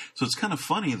himself. So it's kind of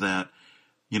funny that,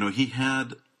 he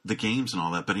had the games and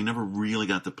all that, but he never really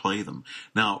got to play them.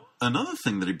 Now, another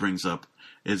thing that he brings up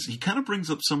is he kind of brings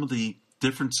up some of the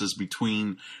differences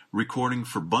between recording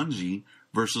for Bungie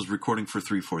versus recording for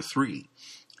 343.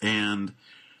 And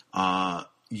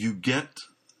you get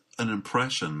an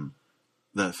impression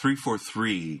that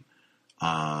 343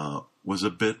 was a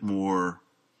bit more,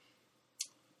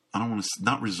 I don't want to,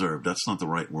 not reserved, that's not the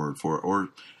right word for it, or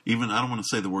even, I don't want to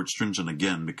say the word stringent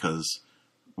again because,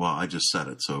 well, I just said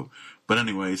it, so, but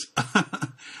anyways,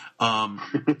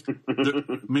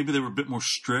 maybe they were a bit more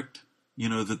strict,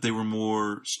 that they were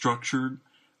more structured,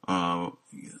 I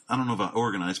don't know about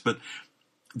organized, but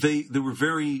they were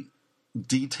very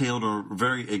detailed or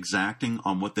very exacting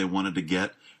on what they wanted to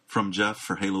get from Jeff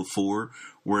for Halo 4,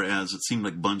 whereas it seemed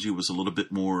like Bungie was a little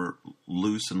bit more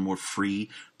loose and more free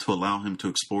to allow him to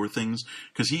explore things.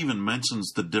 Because he even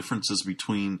mentions the differences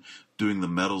between doing the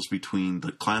medals between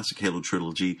the classic Halo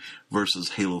trilogy versus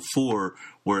Halo 4,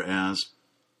 whereas,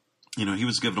 he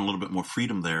was given a little bit more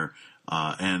freedom there,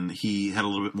 and he had a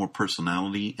little bit more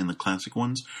personality in the classic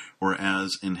ones,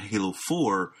 whereas in Halo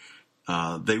 4,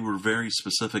 they were very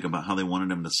specific about how they wanted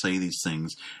him to say these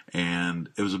things, and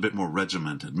it was a bit more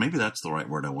regimented. Maybe that's the right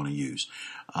word I want to use.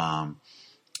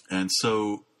 And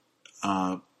so,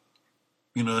 I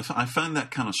find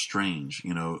that kind of strange.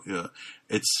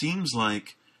 It seems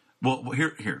like, well,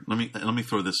 here, let me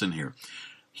throw this in here.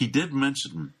 He did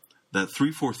mention that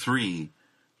 343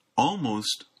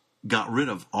 almost got rid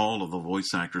of all of the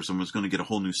voice actors and was going to get a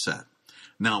whole new set.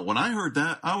 Now, when I heard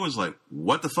that, I was like,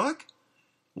 what the fuck?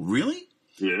 Really?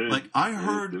 Yeah. Like I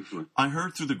heard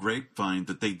definitely. through the grapevine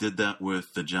that they did that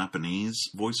with the Japanese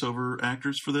voiceover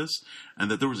actors for this, and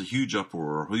that there was a huge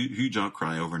uproar, a huge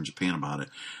outcry over in Japan about it.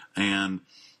 And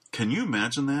can you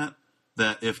imagine that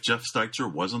if Jeff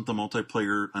Steitzer wasn't the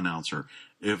multiplayer announcer,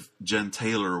 if Jen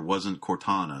Taylor wasn't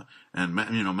Cortana, and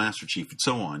Master Chief and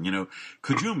so on,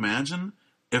 could you imagine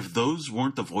if those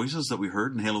weren't the voices that we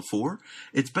heard in Halo 4?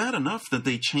 It's bad enough that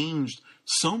they changed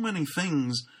so many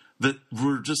things that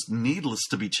were just needless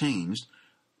to be changed.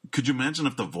 Could you imagine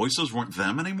if the voices weren't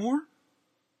them anymore?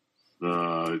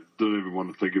 I don't even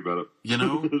want to think about it.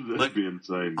 That'd be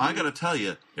insane. I got to tell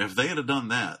you, if they had done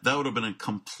that, that would have been a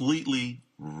completely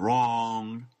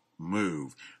wrong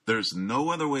move. There's no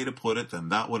other way to put it than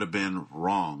that would have been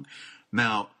wrong.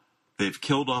 Now, they've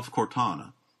killed off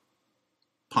Cortana.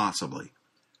 Possibly.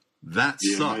 That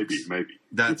sucks. Maybe.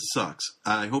 That sucks.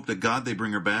 I hope to God they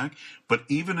bring her back. But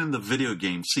even in the video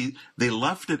game, see, they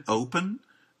left it open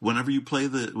whenever you play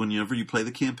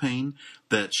the campaign,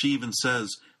 that she even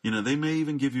says, they may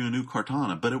even give you a new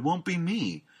Cortana, but it won't be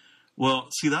me. Well,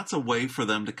 see, that's a way for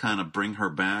them to kind of bring her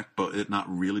back, but it not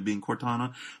really being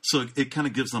Cortana. So it kind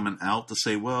of gives them an out to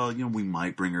say, well, we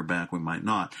might bring her back, we might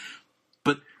not.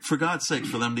 But for God's sake,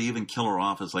 for them to even kill her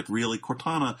off is like, really?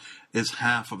 Cortana is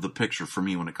half of the picture for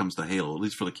me when it comes to Halo, at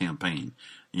least for the campaign,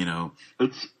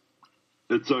 It's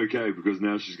okay, because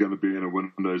now she's going to be in a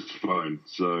Windows phone,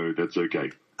 so that's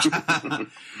okay.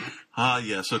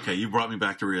 Yes, okay. You brought me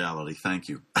back to reality. Thank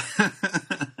you.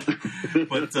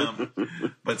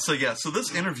 So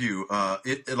this interview,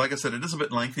 like I said, it is a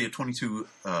bit lengthy at 22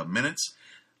 minutes.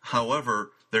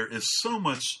 However, there is so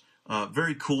much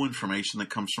very cool information that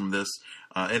comes from this.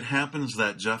 It happens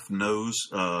that Jeff knows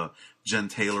Jen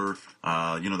Taylor.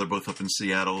 They're both up in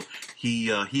Seattle. He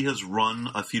has run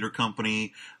a theater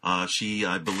company. I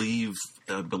believe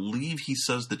he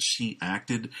says that she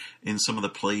acted in some of the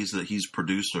plays that he's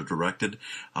produced or directed.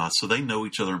 So they know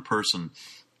each other in person.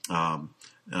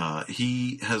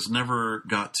 He has never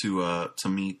got to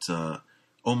meet.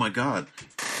 Oh my God!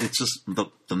 It's just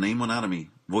the name went out of me.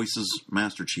 Voices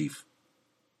Master Chief.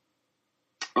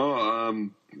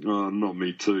 Not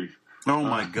me too. Oh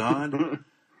my God,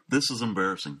 this is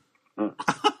embarrassing. I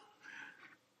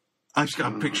just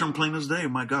got a picture him plain as day.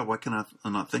 My God, why can I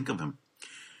not think of him?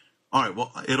 All right,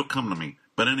 well, it'll come to me.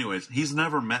 But anyways, he's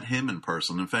never met him in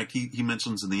person. In fact, he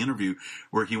mentions in the interview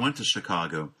where he went to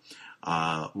Chicago,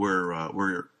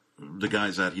 where the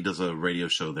guy's at. He does a radio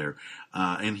show there,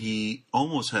 and he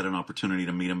almost had an opportunity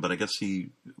to meet him, but I guess he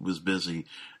was busy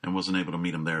and wasn't able to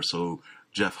meet him there. So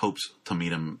Jeff hopes to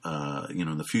meet him,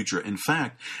 in the future. In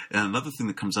fact, another thing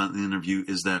that comes out in the interview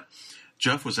is that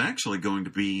Jeff was actually going to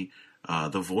be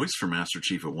the voice for Master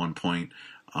Chief at one point,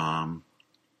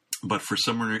 but for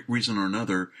some reason or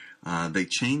another, they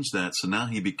changed that. So now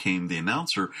he became the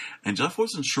announcer, and Jeff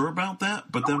wasn't sure about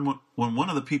that. But then when one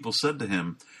of the people said to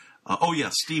him,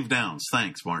 Steve Downs.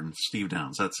 Thanks, Martin. Steve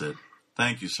Downs. That's it.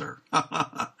 Thank you, sir.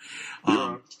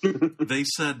 They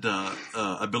said,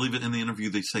 I believe in the interview,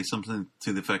 they say something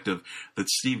to the effect of that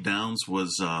Steve Downs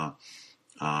was known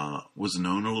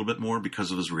a little bit more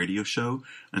because of his radio show,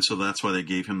 and so that's why they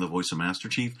gave him the voice of Master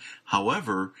Chief.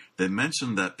 However, they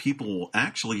mentioned that people will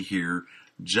actually hear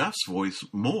Jeff's voice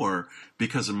more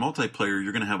because in multiplayer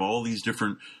you're going to have all these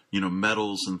different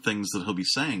medals and things that he'll be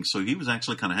saying. So he was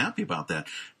actually kind of happy about that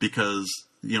because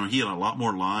he had a lot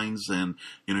more lines and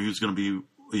he was going to be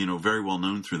very well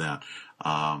known through that.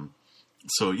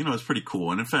 So it's pretty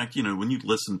cool. And in fact, when you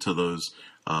listen to those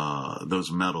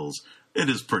medals, it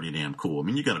is pretty damn cool. I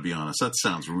mean, you got to be honest. That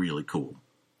sounds really cool.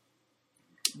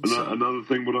 Another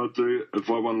thing, what I'd do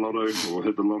if I won lotto or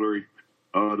hit the lottery,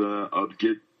 I'd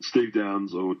get Steve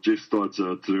Downs or Jeff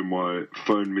Steitzer to do my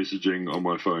phone messaging on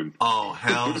my phone. Oh,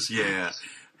 hells yeah.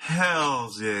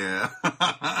 Hells yeah.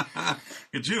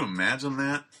 Could you imagine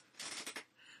that?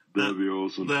 That'd be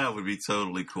awesome. That would be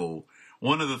totally cool.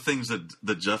 One of the things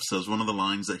that Jeff says, one of the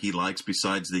lines that he likes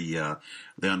besides the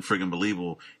unfriggin'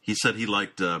 believable, he said he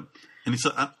liked, and he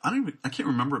said, I can't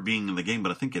remember it being in the game,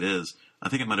 but I think it is. I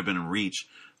think it might have been in Reach.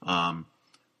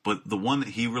 But the one that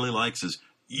he really likes is,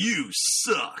 "You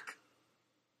suck."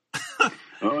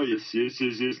 Oh, yes.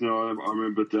 No, I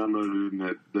remember downloading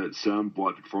that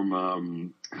soundbite from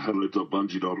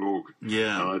hello.bungie.org.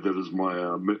 Yeah. That is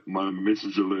my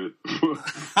message alert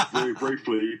very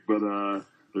briefly, but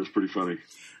that's pretty funny.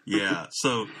 Yeah,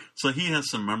 so he has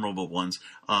some memorable ones.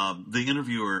 The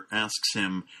interviewer asks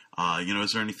him,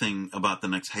 is there anything about the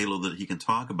next Halo that he can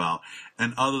talk about?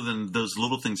 And other than those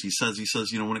little things he says,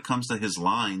 when it comes to his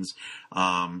lines,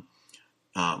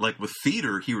 like with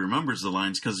theater, he remembers the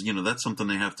lines because, that's something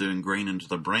they have to ingrain into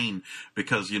the brain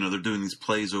because, they're doing these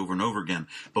plays over and over again.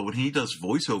 But when he does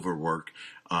voiceover work,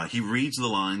 he reads the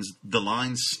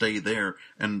lines stay there,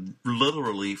 and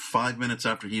literally 5 minutes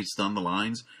after he's done the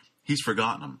lines, he's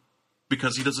forgotten them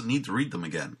because he doesn't need to read them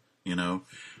again,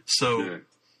 So,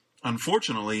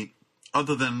 unfortunately,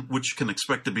 other than what you can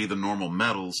expect to be the normal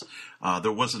medals,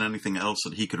 there wasn't anything else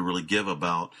that he could really give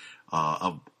about,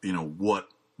 what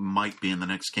might be in the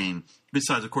next game.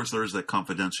 Besides, of course, there is that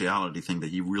confidentiality thing that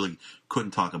he really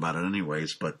couldn't talk about it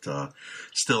anyways. But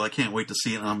still, I can't wait to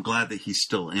see it, and I'm glad that he's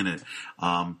still in it.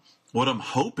 What I'm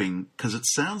hoping, because it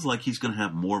sounds like he's going to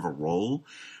have more of a role,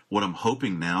 what I'm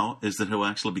hoping now is that he'll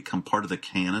actually become part of the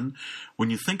canon. When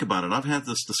you think about it, I've had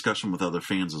this discussion with other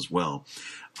fans as well.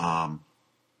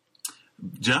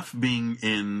 Jeff being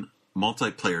in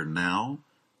multiplayer now,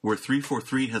 where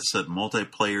 343 has said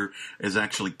multiplayer is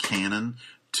actually canon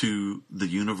to the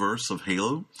universe of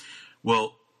Halo.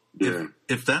 Well,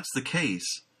 if that's the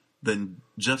case, then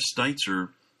Jeff Steitzer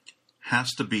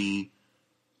has to be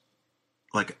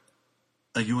like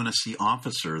a UNSC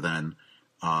officer then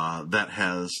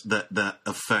that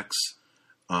affects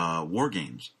war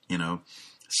games,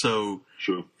 So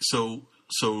sure.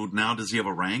 So now does he have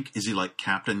a rank? Is he like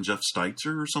Captain Jeff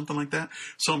Steitzer or something like that?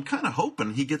 So I'm kind of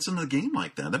hoping he gets into the game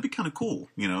like that. That'd be kind of cool,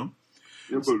 It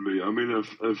would be. I mean,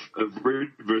 if Red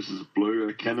versus Blue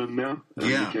are canon now,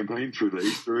 the campaign through the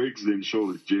Easter eggs, then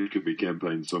surely G could be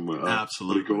campaigned somewhere.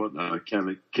 Absolutely. What do you call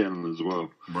it? Canon as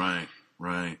well.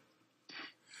 Right.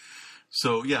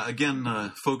 So,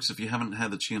 again, folks, if you haven't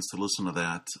had the chance to listen to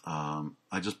that,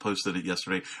 I just posted it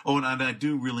yesterday. Oh, and I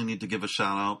do really need to give a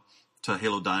shout-out to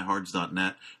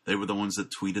HaloDiehards.net. They were the ones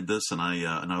that tweeted this, and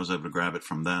I was able to grab it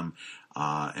from them.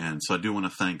 And so I do want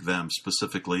to thank them,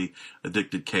 specifically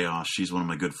Addicted Chaos. She's one of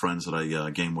my good friends that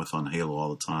I game with on Halo all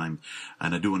the time.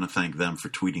 And I do want to thank them for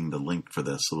tweeting the link for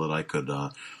this so that I could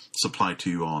supply to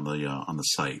you on the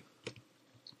site.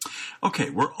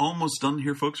 Okay, we're almost done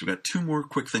here, folks. We've got two more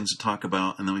quick things to talk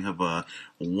about, and then we have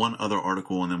one other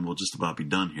article, and then we'll just about be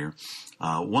done here.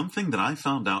 One thing that I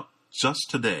found out just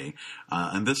today,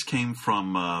 and this came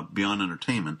from Beyond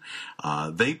Entertainment,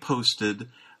 they posted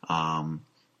a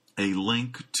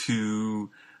link to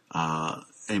a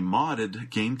modded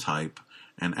game type,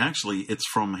 and actually it's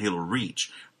from Halo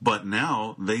Reach. But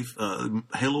now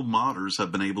Halo modders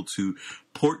have been able to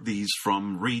port these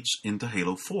from Reach into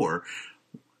Halo 4.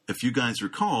 If you guys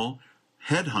recall,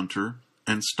 Headhunter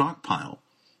and Stockpile.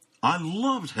 I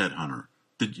loved Headhunter.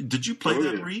 Did you play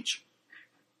that in Reach?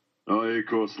 Oh, yeah, of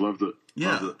course. Loved it.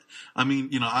 Yeah. Loved it. I mean,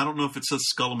 I don't know if it says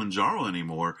Skullmanjaro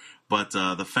anymore, but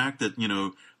the fact that,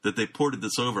 that they ported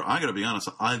this over, I got to be honest,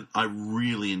 I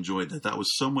really enjoyed that. That was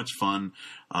so much fun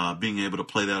being able to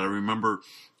play that. I remember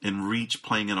in Reach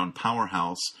playing it on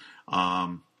Powerhouse.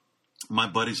 My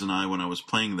buddies and I, when I was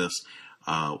playing this,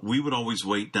 we would always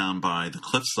wait down by the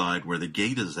cliffside where the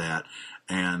gate is at,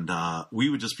 and we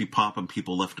would just be popping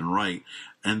people left and right.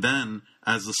 And then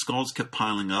as the skulls kept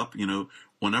piling up,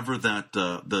 whenever that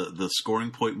the scoring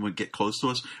point would get close to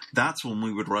us, that's when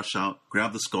we would rush out,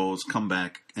 grab the skulls, come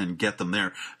back, and get them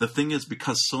there. The thing is,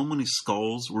 because so many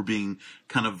skulls were being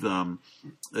kind of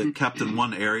kept in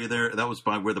one area there, that was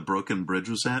by where the broken bridge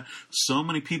was at, so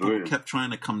many people kept trying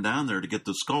to come down there to get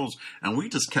those skulls, and we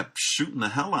just kept shooting the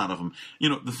hell out of them.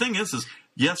 The thing is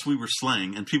yes, we were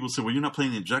slaying, and people said, well, you're not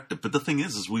playing the objective. But the thing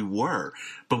is we were,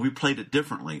 but we played it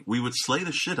differently. We would slay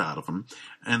the shit out of them,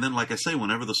 and then, like I say,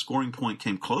 whenever the scoring point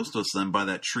came close to us, then by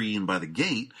that tree and by the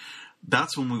gate,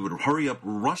 that's when we would hurry up,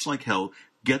 rush like hell,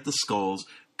 get the skulls,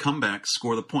 come back,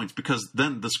 score the points, because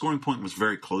then the scoring point was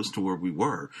very close to where we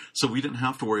were. So we didn't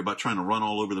have to worry about trying to run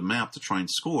all over the map to try and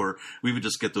score. We would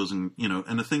just get those, and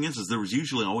the thing is there was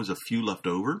usually always a few left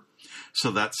over. So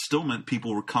that still meant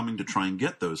people were coming to try and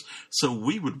get those. So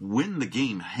we would win the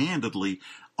game handedly.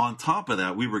 On top of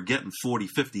that, we were getting 40,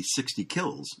 50, 60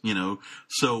 kills,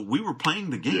 So we were playing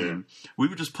the game. Yeah. We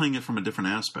were just playing it from a different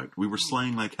aspect. We were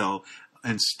slaying like hell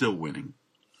and still winning.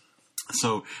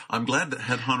 So I'm glad that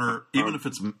Headhunter, even if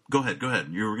it's... Go ahead.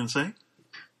 You were going to say?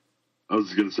 I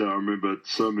was going to say, I remember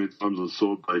so many times on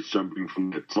Sword Base jumping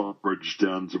from the top bridge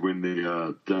down to win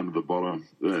the down to the bottom.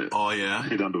 Oh, yeah?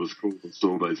 Headhunter was cool for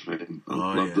Sword Base, man. I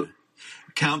loved it.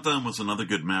 Countdown was another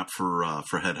good map for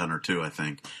Headhunter, too, I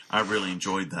think. I really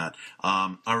enjoyed that.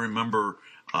 I remember...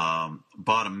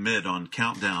 bottom mid on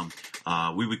Countdown,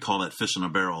 we would call that fish in a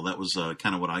barrel. That was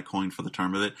kind of what I coined for the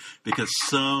term of it, because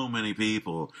so many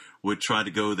people would try to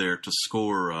go there to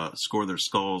score their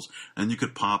skulls, and you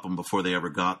could pop them before they ever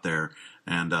got there.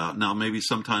 And now maybe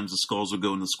sometimes the skulls would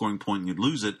go in the scoring point and you'd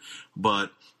lose it,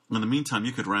 but in the meantime,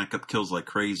 you could rack up kills like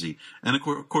crazy. And of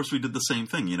course, we did the same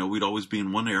thing. We'd always be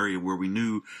in one area where we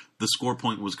knew the score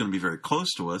point was going to be very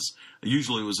close to us.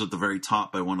 Usually it was at the very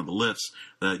top by one of the lifts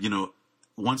that,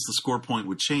 once the score point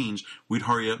would change, we'd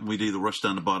hurry up and we'd either rush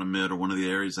down to bottom mid or one of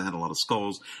the areas that had a lot of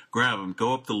skulls, grab them,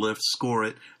 go up the lift, score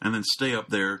it, and then stay up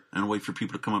there and wait for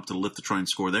people to come up to the lift to try and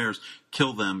score theirs,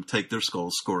 kill them, take their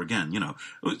skulls, score again. It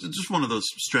was just one of those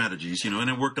strategies, and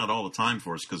it worked out all the time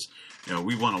for us because,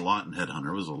 we won a lot in Headhunter.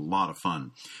 It was a lot of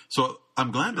fun. So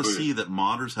I'm glad to see that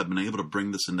modders have been able to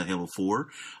bring this into Halo 4,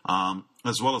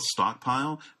 as well as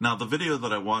Stockpile. Now, the video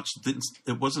that I watched,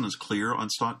 it wasn't as clear on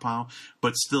Stockpile,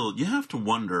 but still, you have to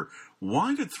wonder,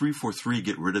 why did 343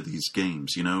 get rid of these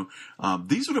games?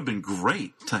 These would have been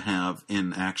great to have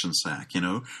in Action Sack.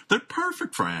 They're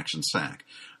perfect for Action Sack,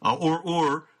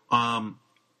 or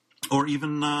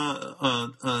even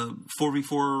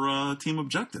 4v4 Team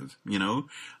Objective.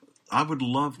 I would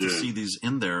love to see these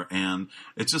in there, and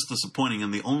it's just disappointing.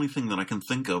 And the only thing that I can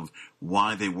think of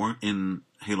why they weren't in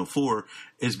Halo 4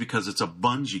 is because it's a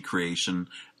Bungie creation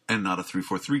and not a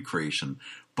 343 creation.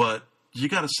 But you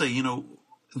got to say,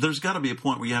 there's got to be a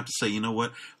point where you have to say, you know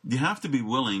what? You have to be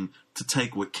willing to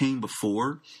take what came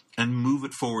before and move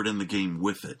it forward in the game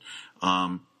with it.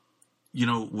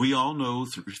 We all know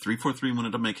 343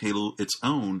 wanted to make Halo its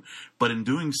own, but in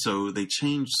doing so, they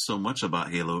changed so much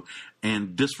about Halo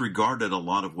and disregarded a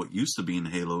lot of what used to be in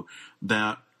Halo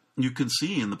that you can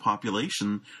see in the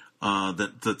population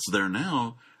that's there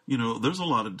now. There's a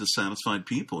lot of dissatisfied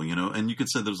people, and you could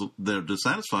say they're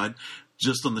dissatisfied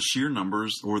just on the sheer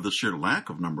numbers or the sheer lack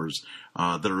of numbers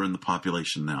that are in the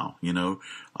population now.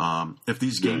 If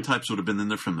these game types would have been in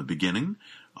there from the beginning,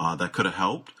 that could have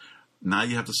helped. Now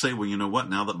you have to say, well, you know what?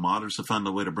 Now that modders have found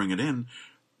a way to bring it in,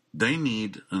 they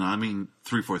need, and I mean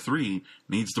 343,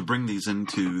 needs to bring these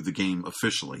into the game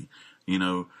officially.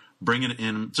 Bring it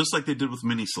in, just like they did with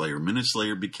Minislayer.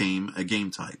 Minislayer became a game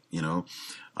type,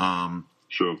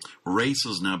 Sure. Race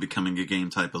is now becoming a game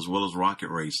type as well as Rocket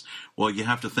Race. Well, you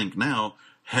have to think now,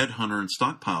 Headhunter and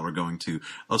Stockpile are going to.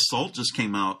 Assault just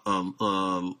came out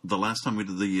the last time we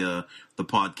did the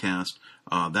podcast.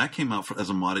 That came out as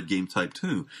a modded game type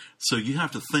too. So you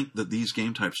have to think that these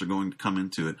game types are going to come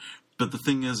into it. But the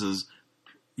thing is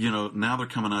now they're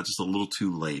coming out just a little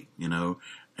too late,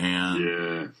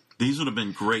 and these would have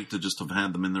been great to just have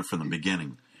had them in there from the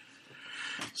beginning.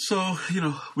 So,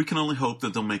 we can only hope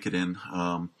that they'll make it in.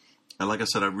 And like I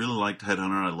said, I really liked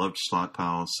Headhunter. I loved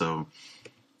Stockpile. So,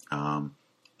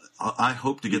 I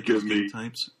hope to get those game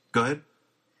types. Go ahead.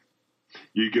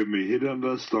 You give me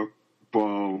Headhunter,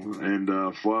 Stockpile, and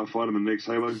Firefight in the next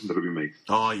Halo. That'll be me.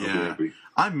 Oh, yeah.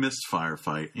 I missed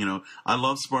Firefight. I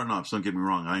love Spartan Ops. Don't get me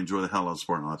wrong. I enjoy the hell out of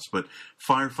Spartan Ops. But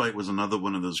Firefight was another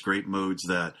one of those great modes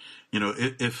that,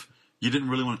 if you didn't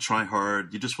really want to try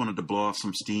hard, you just wanted to blow off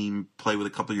some steam, play with a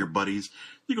couple of your buddies,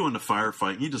 you go into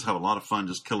Firefight and you just have a lot of fun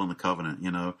just killing the Covenant,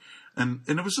 And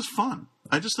it was just fun.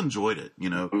 I just enjoyed it,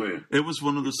 Oh, yeah. It was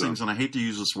one of those things, and I hate to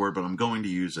use this word, but I'm going to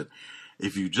use it.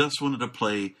 If you just wanted to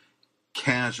play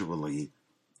casually,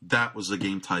 that was the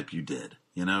game type you did,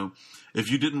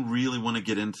 If you didn't really want to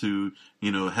get into,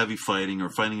 heavy fighting or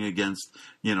fighting against,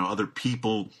 other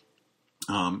people,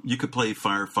 you could play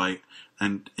Firefight.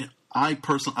 And I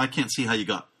can't see how you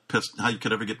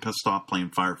could ever get pissed off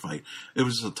playing Firefight. It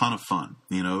was just a ton of fun,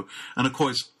 And of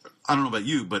course, I don't know about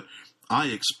you, but I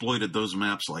exploited those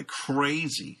maps like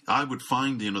crazy. I would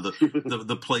find,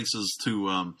 the places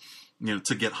to,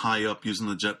 to get high up using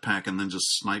the jetpack and then just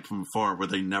snipe from afar where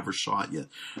they never shot you.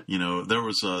 There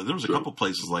was a couple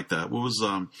places like that. What was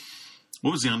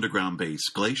the underground base?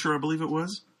 Glacier, I believe it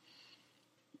was.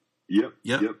 Yep,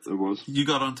 it was. You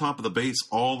got on top of the base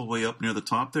all the way up near the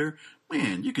top there.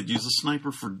 Man, you could use a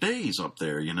sniper for days up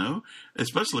there,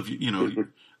 Especially if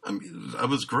I mean, that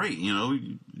was great,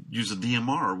 use a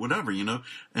DMR or whatever,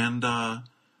 And,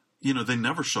 they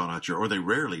never shot at you, or they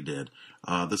rarely did.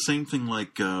 The same thing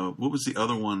like, what was the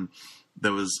other one it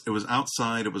was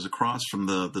outside, it was across from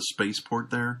the spaceport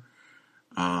there.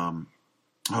 Oh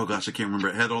gosh, I can't remember.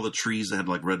 It had all the trees that had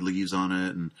like red leaves on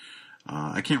it, and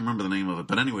I can't remember the name of it,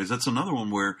 but anyways, that's another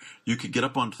one where you could get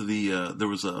up onto the, there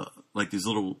was these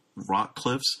little rock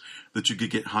cliffs that you could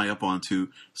get high up onto.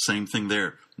 Same thing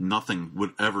there. Nothing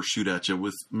would ever shoot at you,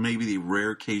 with maybe the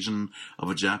rare occasion of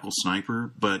a Jackal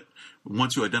sniper, but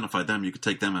once you identified them, you could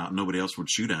take them out and nobody else would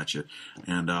shoot at you.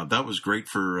 And that was great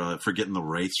for getting the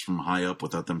wraiths from high up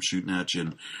without them shooting at you.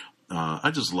 And I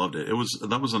just loved it.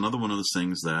 That was another one of those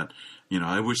things that,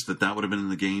 I wish that would have been in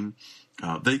the game.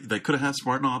 They could have had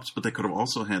Spartan Ops, but they could have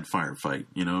also had Firefight,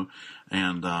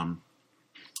 and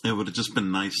it would have just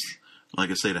been nice like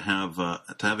I say, to have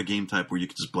a game type where you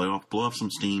can just blow off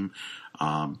some steam.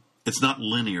 It's not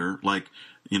linear, like,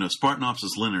 Spartan Ops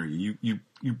is linear. You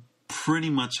pretty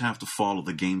much have to follow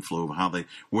the game flow of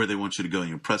where they want you to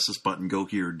go. Press this button, go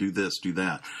here, do this, do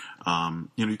that.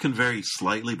 You can vary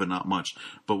slightly, but not much.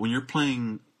 But when you're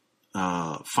playing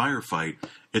Firefight,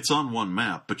 it's on one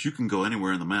map, but you can go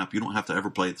anywhere in the map. You don't have to ever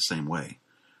play it the same way.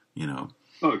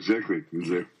 Oh, exactly.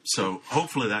 So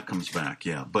hopefully that comes back,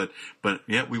 yeah. But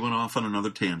yeah, we went off on another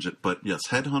tangent. But yes,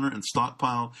 Headhunter and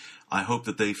Stockpile, I hope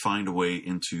that they find a way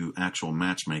into actual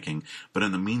matchmaking. But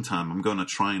in the meantime, I'm going to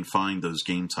try and find those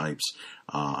game types.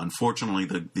 Unfortunately,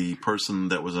 the person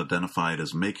that was identified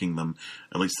as making them,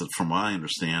 at least from what I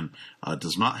understand,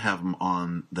 does not have them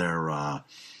on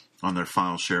their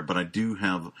file share. But I do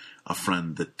have a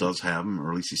friend that does have them,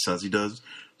 or at least he says he does.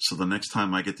 So the next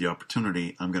time I get the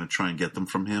opportunity, I'm going to try and get them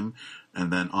from him.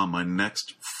 And then on my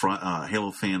next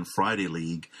Halo Fan Friday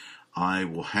League, I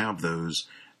will have those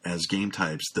as game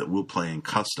types that we'll play in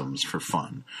customs for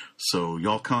fun. So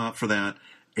y'all come out for that.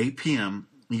 8 p.m.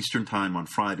 Eastern Time on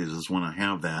Fridays is when I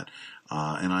have that.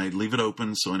 And I leave it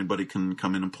open so anybody can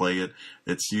come in and play it.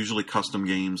 It's usually custom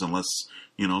games unless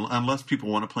people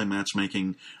want to play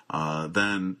matchmaking.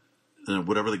 Then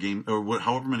whatever the game, or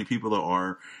however many people there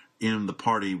are in the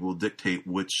party will dictate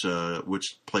which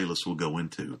playlist we'll go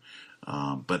into.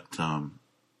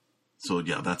 So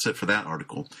yeah, that's it for that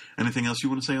article. Anything else you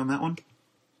want to say on that one?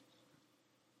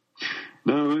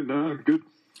 No, good.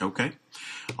 Okay.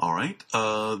 All right.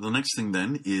 The next thing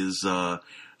then is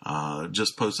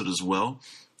just posted as well,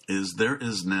 is there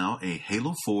is now a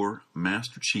Halo 4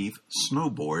 Master Chief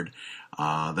snowboard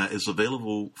that is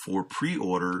available for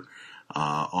pre-order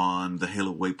on the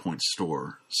Halo Waypoint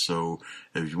store. So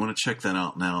if you want to check that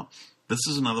out now, this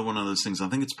is another one of those things. I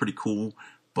think it's pretty cool,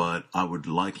 but I would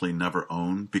likely never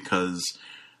own because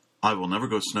I will never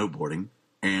go snowboarding.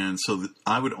 And so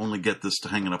I would only get this to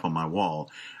hang it up on my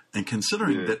wall. And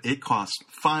considering that it costs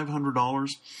 $500,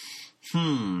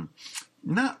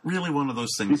 not really one of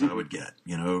those things I would get.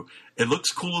 It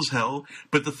looks cool as hell,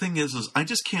 but the thing is I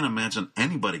just can't imagine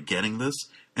anybody getting this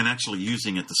and actually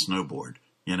using it to snowboard,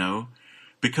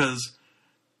 because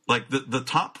like the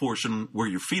top portion where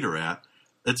your feet are at,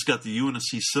 it's got the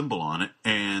UNSC symbol on it,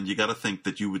 and you got to think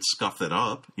that you would scuff that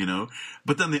up,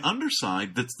 But then the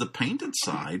underside, that's the painted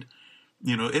side,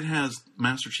 it has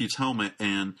Master Chief's helmet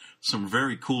and some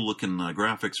very cool looking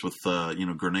graphics with,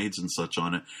 grenades and such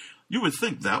on it. You would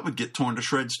think that would get torn to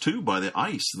shreds too by the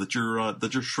ice that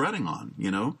you're shredding on,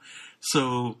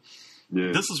 So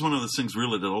this is one of those things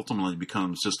really that ultimately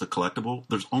becomes just a collectible.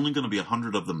 There's only going to be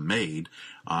 100 of them made,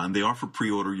 and they are for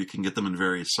pre-order. You can get them in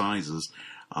various sizes.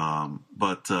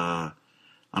 But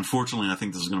unfortunately, I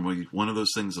think this is going to be one of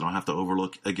those things that I'll have to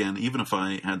overlook again. Even if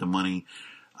I had the money,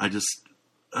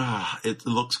 it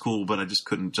looks cool, but I just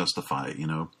couldn't justify it,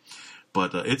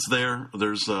 But it's there.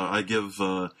 There's I give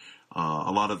a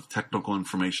lot of technical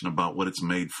information about what it's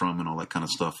made from and all that kind of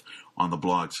stuff on the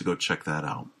blog, so go check that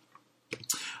out.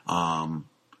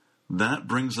 That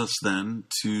brings us then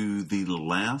to the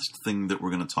last thing that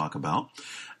we're going to talk about,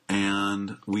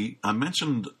 and I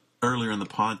mentioned earlier in the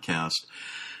podcast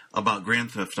about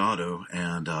Grand Theft Auto,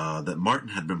 and that Martin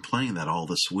had been playing that all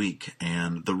this week.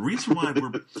 And the reason why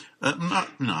we're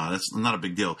that's not a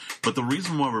big deal. But the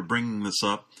reason why we're bringing this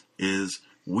up is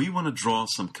we want to draw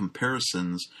some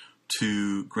comparisons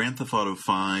to Grand Theft Auto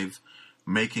 5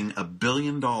 making $1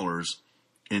 billion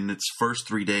in its first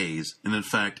 3 days, and in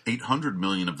fact, 800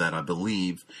 million of that, I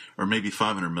believe, or maybe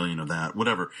 500 million of that,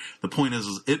 whatever. The point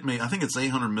is I think it's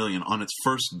 800 million on its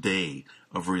first day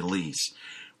of release.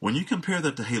 When you compare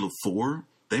that to Halo 4,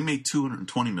 they made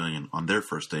 220 million on their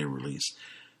first day of release.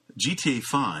 GTA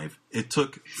 5, it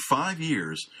took 5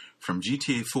 years from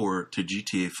GTA 4 to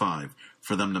GTA 5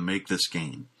 for them to make this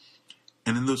game.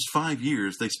 And in those 5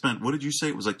 years, they spent, what did you say?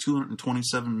 It was like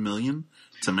 227 million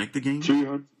to make the game?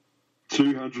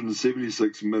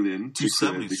 276 million to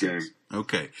create the game.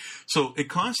 Okay. So it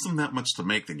cost them that much to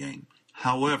make the game.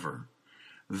 However,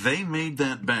 they made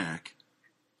that back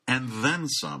and then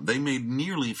some. They made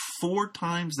nearly 4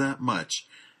 times that much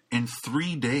in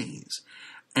 3 days.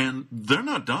 And they're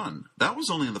not done. That was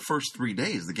only in the first 3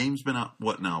 days. The game's been out,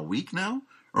 what now, a week now?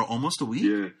 Or almost a week?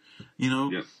 Yeah.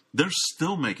 They're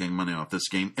still making money off this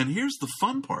game. And here's the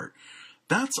fun part.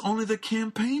 That's only the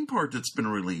campaign part that's been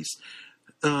released.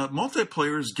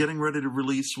 Multiplayer is getting ready to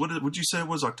release. What would you say it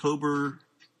was? October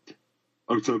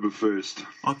 1st.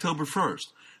 October 1st.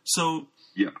 So,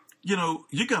 yeah.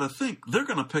 You got to think they're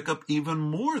going to pick up even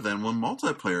more than when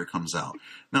multiplayer comes out.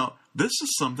 Now, this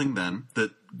is something then that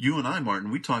you and I,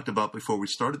 Martin, we talked about before we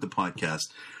started the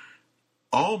podcast.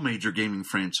 all major gaming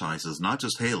franchises, not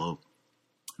just Halo,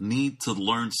 need to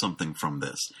learn something from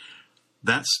this.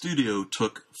 That studio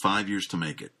took 5 years to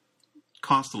make it.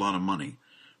 Cost a lot of money.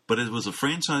 But it was a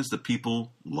franchise that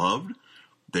people loved.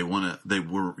 They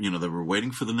were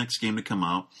waiting for the next game to come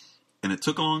out. And it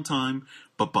took a long time,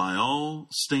 but by all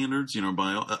standards,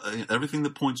 by everything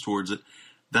that points towards it,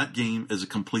 that game is a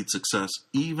complete success,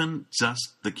 even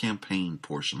just the campaign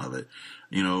portion of it.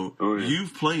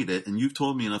 You've played it, and you've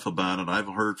told me enough about it. I've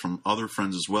heard from other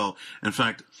friends as well. In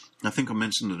fact, I think I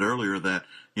mentioned it earlier that,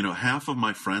 half of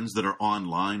my friends that are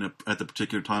online at the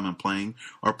particular time I'm playing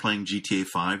are playing GTA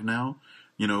 5 now.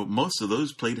 Most of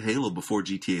those played Halo before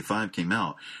GTA 5 came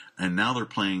out, and now they're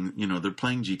playing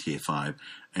GTA 5.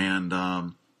 And,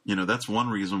 that's one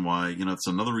reason why, it's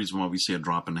another reason why we see a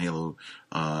drop in Halo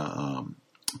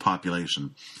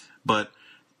population. But,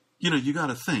 you got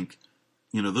to think,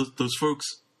 those folks,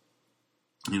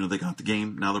 they got the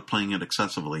game, now they're playing it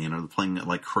excessively, they're playing it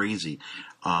like crazy.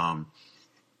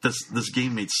 This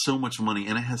game made so much money,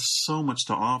 and it has so much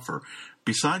to offer.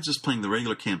 Besides just playing the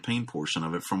regular campaign portion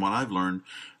of it, from what I've learned,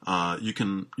 you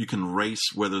can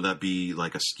race, whether that be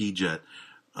like a ski jet.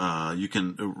 You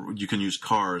can use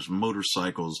cars,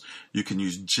 motorcycles. You can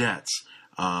use jets.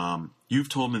 You've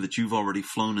told me that you've already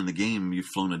flown in the game. You've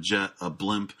flown a jet, a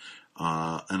blimp,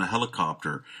 and a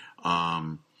helicopter.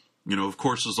 Of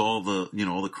course, there's all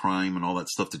the crime and all that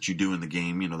stuff that you do in the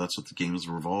game. That's what the game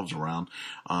revolves around.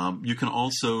 You can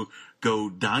also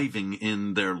go diving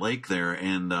in their lake there,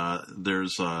 and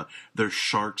there's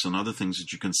sharks and other things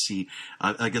that you can see.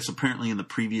 I guess apparently in the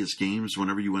previous games,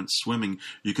 whenever you went swimming,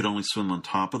 you could only swim on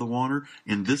top of the water.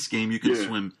 In this game, you can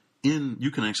swim in. You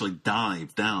can actually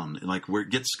dive down,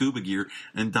 get scuba gear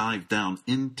and dive down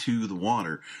into the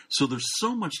water. So there's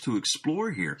so much to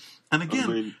explore here. And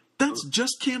again, that's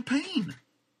just campaign.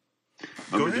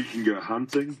 Go ahead. You can go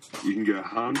hunting.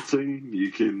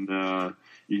 You can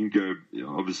go.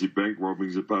 Obviously, bank robbing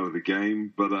is a part of the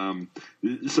game, but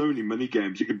there's so many mini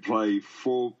games. You can play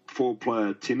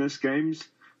four-player tennis games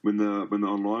when the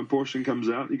online portion comes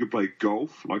out. You can play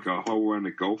golf, like a whole round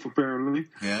of golf, apparently.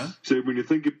 Yeah. So when you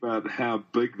think about how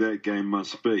big that game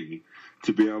must be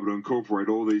to be able to incorporate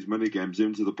all these mini games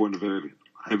into the point of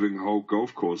having whole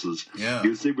golf courses, you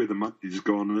can see where the money's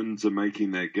gone into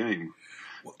making that game.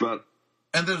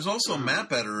 And there's also a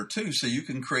map editor, too, so you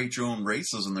can create your own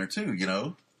races in there, too,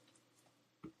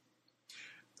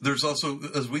 There's also,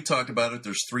 as we talked about it,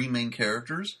 there's 3 main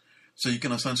characters, so you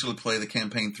can essentially play the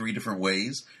campaign 3 different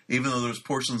ways, even though there's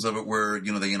portions of it where,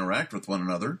 they interact with one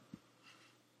another.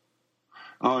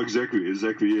 Oh, exactly,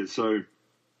 yeah. So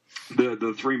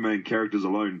the 3 main characters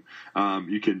alone,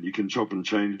 you can chop and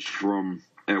change from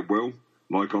at will.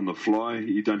 Like on the fly,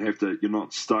 you don't have to. You're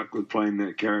not stuck with playing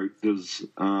that character's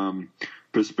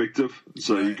perspective.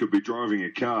 So you could be driving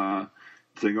a car,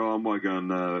 think, "Oh, I might go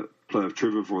and play with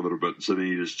Trevor for a little bit." So then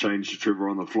you just change to Trevor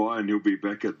on the fly, and he'll be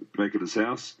back at his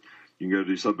house. You can go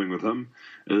do something with him.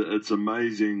 It's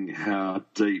amazing how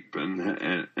deep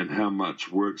and how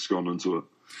much work's gone into it.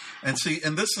 And see,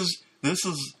 and this is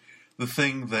the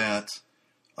thing that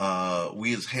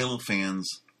we as Halo fans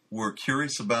were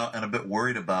curious about and a bit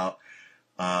worried about.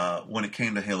 When it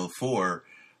came to Halo 4,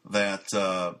 that,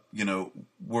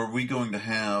 were we going to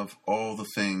have all the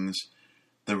things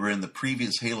that were in the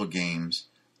previous Halo games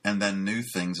and then new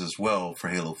things as well for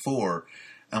Halo 4?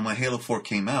 And when Halo 4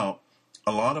 came out,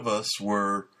 a lot of us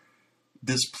were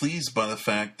displeased by the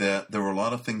fact that there were a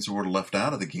lot of things that were left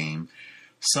out of the game.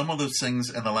 Some of those things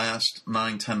in the last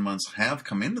 9-10 months have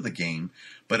come into the game,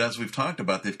 but as we've talked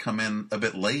about, they've come in a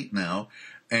bit late now.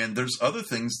 And there's other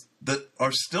things that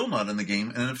are still not in the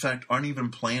game, and in fact aren't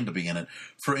even planned to be in it.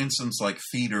 For instance, like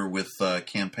theater with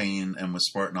campaign and with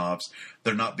Spartan Ops,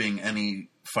 there not being any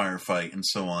firefight and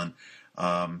so on.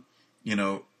 The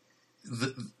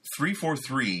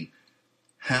 343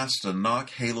 has to knock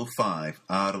Halo 5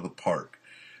 out of the park.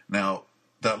 Now,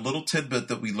 that little tidbit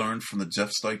that we learned from the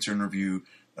Jeff Steitzer interview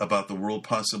about the world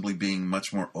possibly being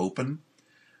much more open,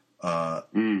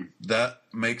 that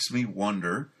makes me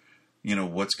wonder,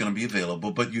 what's going to be available.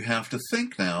 But you have to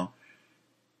think now,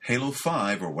 Halo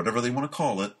 5, or whatever they want to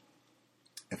call it,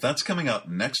 if that's coming out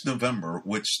next November,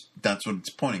 which that's what it's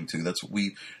pointing to, that's what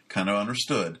we kind of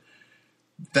understood,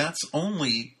 that's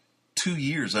only 2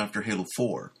 years after Halo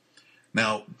 4.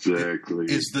 Now,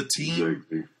 is the team...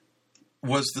 Exactly.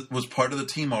 Was part of the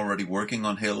team already working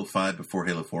on Halo 5 before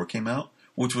Halo 4 came out?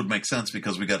 Which would make sense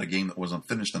because we got a game that wasn't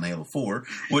finished in Halo 4.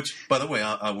 Which, by the way,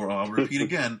 I'll repeat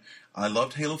again. I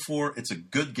loved Halo 4. It's a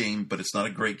good game, but it's not a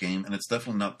great game, and it's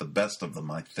definitely not the best of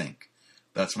them, I think.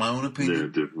 That's my own opinion.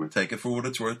 Yeah, definitely. Take it for what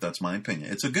it's worth. That's my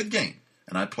opinion. It's a good game,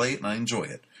 and I play it and I enjoy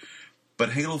it.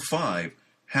 But Halo 5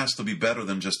 has to be better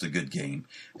than just a good game.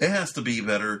 It has to be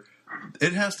better.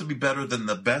 It has to be better than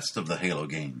the best of the Halo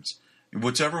games,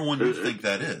 whichever one you think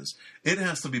that is. It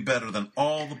has to be better than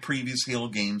all the previous Halo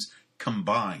games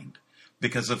combined.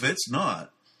 Because if it's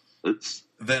not,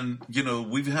 then,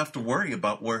 we have to worry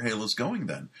about where Halo's going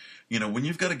then. When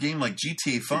you've got a game like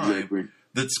GTA 5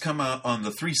 that's come out on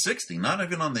the 360, not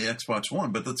even on the Xbox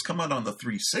One, but that's come out on the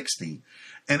 360,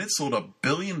 and it sold $1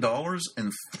 billion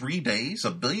in 3 days,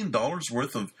 $1 billion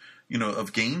worth of,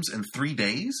 of games in 3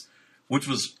 days, which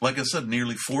was, like I said,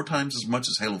 nearly 4 times as much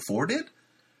as Halo 4 did.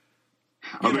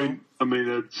 I mean,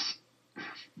 it's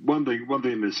one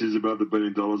thing this is about the $1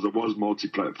 billion. It was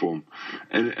multi-platform,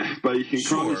 but you can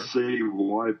kind of see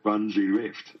why Bungie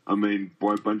left. I mean,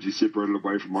 why Bungie separated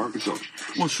away from Microsoft.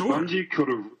 Well, sure.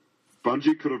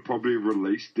 Bungie could have probably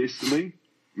released Destiny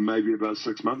maybe about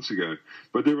 6 months ago,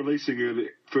 but they're releasing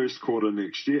it first quarter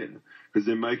next year because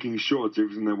they're making sure it's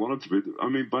everything they want it to be. I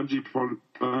mean, Bungie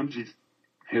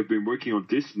have been working on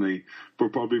Destiny for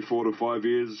probably 4 to 5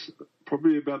 years,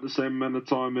 probably about the same amount of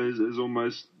time as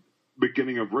almost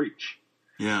beginning of Reach.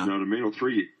 Yeah. You know what I mean? Or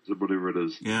 3 years or whatever it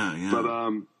is. Yeah, yeah.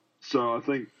 But, so I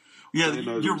think... Yeah,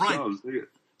 you're right.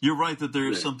 You're right that there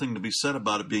is something to be said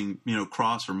about it being,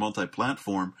 cross or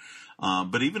multi-platform.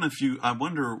 But even I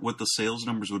wonder what the sales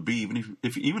numbers would be, even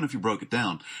if you broke it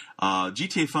down.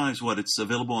 GTA 5 is what? It's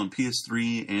available on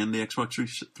PS3 and the Xbox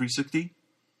 360?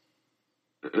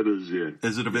 It is, yeah.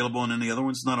 Is it available on any other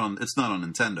ones? It's not on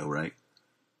Nintendo, right?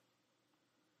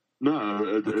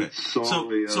 No, it's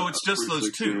solely so it's just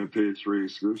those two. PS3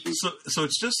 exclusive. So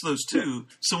it's just those two.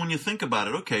 Yeah. So when you think about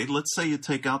it, okay, let's say you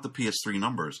take out the PS3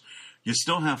 numbers, you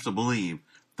still have to believe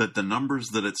that the numbers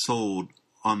that it sold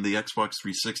on the Xbox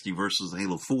 360 versus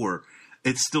Halo 4,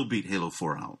 it still beat Halo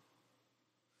 4 out.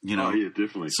 Oh, yeah,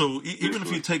 definitely. So even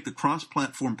if you take the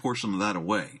cross-platform portion of that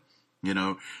away,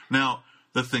 Now,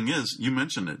 the thing is, you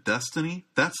mentioned it, Destiny,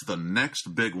 that's the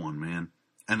next big one, man.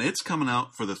 And it's coming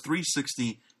out for the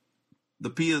 360, the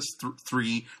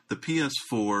PS3, the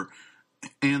PS4,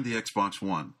 and the Xbox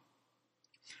One.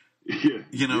 Yeah,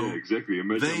 yeah, exactly.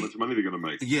 Imagine how much money they're going to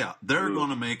make. Yeah, they're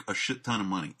going to make a shit ton of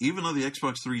money. Even though the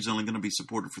Xbox 3 is only going to be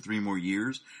supported for 3 more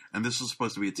years, and this is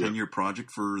supposed to be a 10-year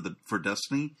project for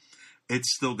Destiny,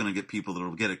 it's still going to get people that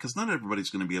will get it, because not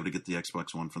everybody's going to be able to get the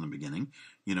Xbox One from the beginning.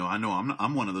 I know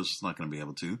I'm one of those that's not going to be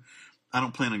able to. I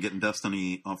don't plan on getting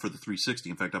Destiny for the 360.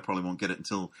 In fact, I probably won't get it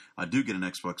until I do get an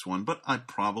Xbox One, but I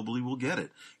probably will get it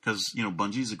because,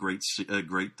 Bungie's a great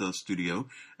studio,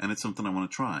 and it's something I want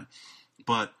to try.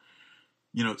 But,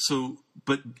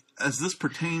 but as this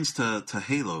pertains to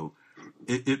Halo,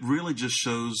 it really just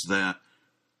shows that,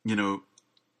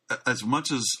 as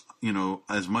much as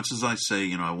I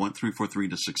say, I want 343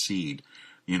 to succeed,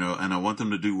 and I want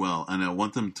them to do well, and I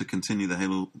want them to continue the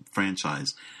Halo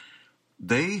franchise,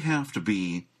 they have to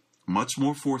be much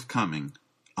more forthcoming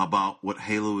about what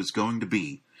Halo is going to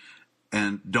be.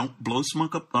 And don't blow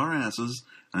smoke up our asses,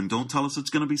 and don't tell us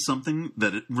it's going to be something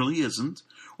that it really isn't.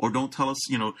 Or don't tell us,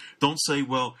 don't say,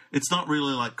 well, it's not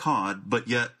really like COD, but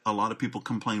yet a lot of people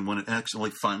complain when it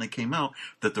actually finally came out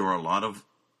that there are a lot of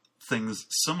things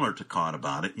similar to COD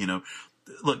about it.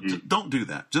 Look, don't do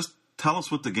that. Just tell us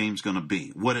what the game's going to be,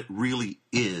 what it really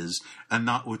is, and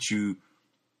not what you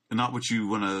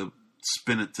want to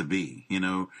spin it to be.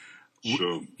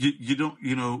 Sure. You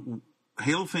don't.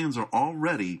 Halo fans are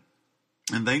already,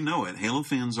 and they know it. Halo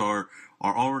fans are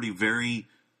already very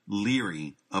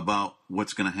leery about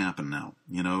what's going to happen now.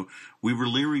 We were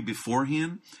leery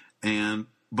beforehand,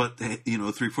 but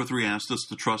 343 asked us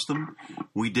to trust them.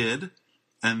 We did,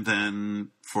 and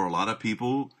then for a lot of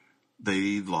people,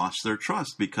 they lost their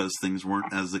trust because things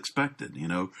weren't as expected.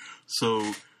 So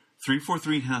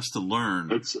 343 has to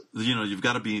learn. You've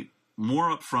got to be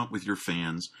more upfront with your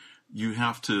fans. You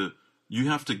have to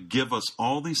give us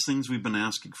all these things we've been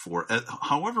asking for.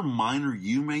 However minor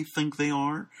you may think they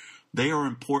are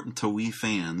important to we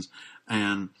fans.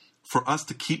 And for us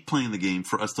to keep playing the game,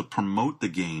 for us to promote the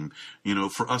game,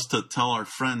 for us to tell our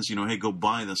friends, hey, go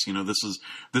buy this. This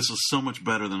is so much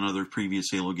better than other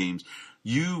previous Halo games.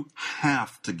 You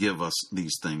have to give us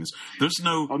these things. There's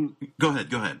no. Go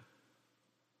ahead.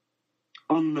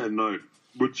 On that note,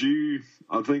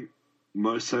 I think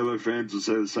most Halo fans will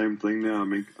say the same thing now.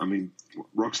 I mean,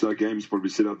 Rockstar Games probably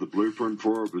set out the blueprint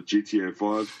for it with GTA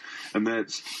 5, and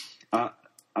that's a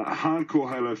hardcore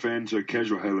Halo fan to a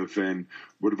casual Halo fan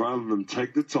would rather them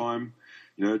take the time,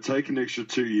 take an extra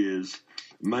 2 years,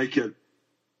 make it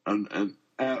and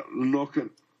knock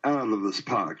it out of this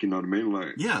park. You know what I mean?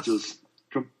 Like, yes. just.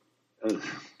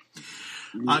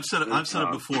 I've said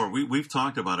it before. We've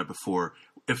talked about it before.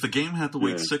 If the game had to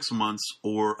wait 6 months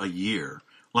or a year,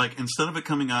 like instead of it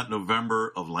coming out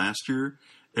November of last year,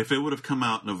 if it would have come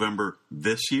out November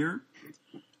this year,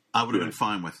 I would have been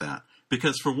fine with that.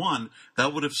 Because for one,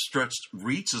 that would have stretched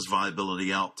Reach's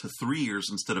viability out to 3 years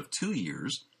instead of 2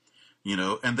 years. You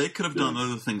know, and they could have done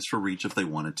other things for Reach if they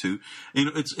wanted to. You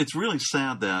know, it's really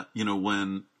sad that, you know,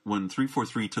 when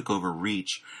 343 took over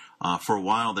Reach, for a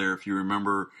while there, if you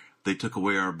remember, they took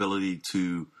away our ability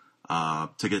to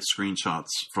get screenshots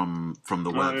from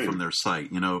the web, from their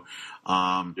site, you know.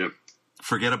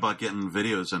 Forget about getting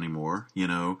videos anymore, you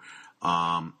know.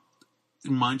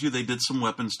 Mind you, they did some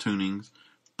weapons tunings,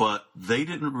 but they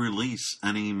didn't release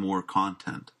any more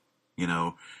content, you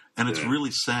know. And it's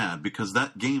really sad because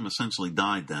that game essentially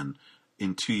died then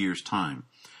in 2 years' time.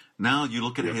 Now you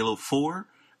look at Halo 4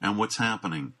 and what's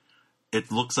happening.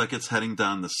 It looks like it's heading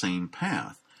down the same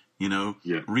path. You know,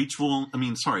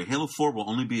 Halo 4 will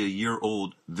only be a year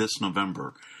old this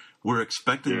November. We're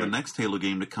expecting the next Halo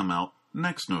game to come out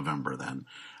next November then.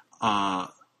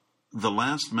 The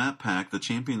last map pack, the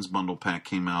Champions Bundle pack,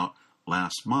 came out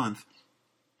last month.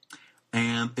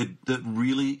 And it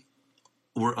really...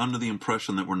 we're under the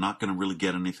impression that we're not going to really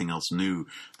get anything else new,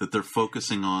 that they're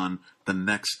focusing on the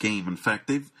next game. In fact,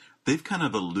 they've kind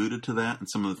of alluded to that in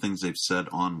some of the things they've said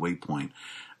on Waypoint.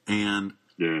 And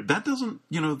that doesn't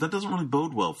really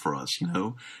bode well for us, you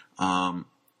know.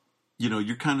 You know,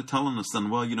 you're kind of telling us then,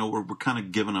 well, you know, we're kind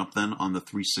of giving up then on the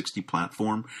 360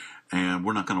 platform, and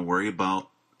we're not going to worry about,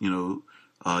 you know,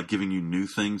 giving you new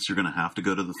things. You're going to have to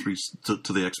go to the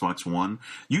to the Xbox One.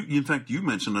 In fact, you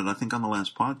mentioned it, I think, on the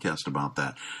last podcast about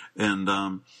that.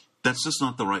 And that's just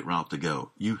not the right route to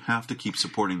go. You have to keep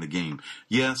supporting the game.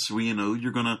 Yes,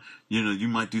 you're going to, you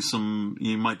might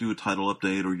do a title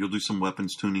update or you'll do some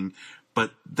weapons tuning,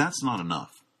 but that's not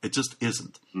enough. It just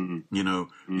isn't. Mm-hmm. You know,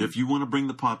 if you want to bring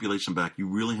the population back, you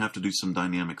really have to do some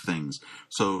dynamic things.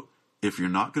 So if you're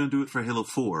not going to do it for Halo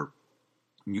 4,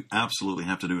 you absolutely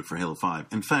have to do it for Halo 5.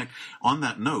 In fact, on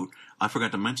that note, I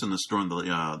forgot to mention this during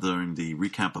the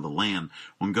recap of the LAN.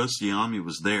 When Ghost Yami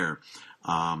was there,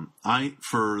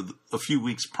 for a few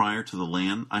weeks prior to the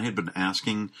LAN, I had been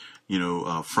asking,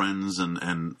 friends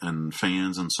and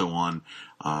fans and so on,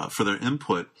 for their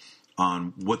input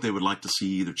on what they would like to see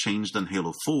either changed in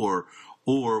Halo 4,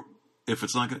 or if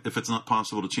it's not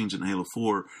possible to change it in Halo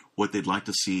 4, what they'd like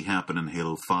to see happen in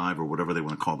Halo 5 or whatever they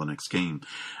want to call the next game.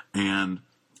 And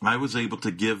I was able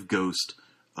to give Ghost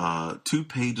 2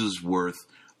 pages worth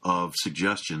of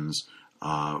suggestions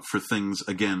for things,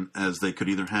 again, as they could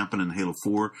either happen in Halo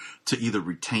 4 to either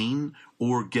retain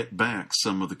or get back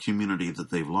some of the community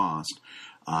that they've lost.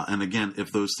 And again,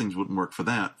 if those things wouldn't work for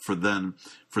that, for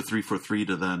 343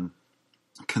 to then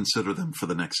consider them for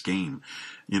the next game.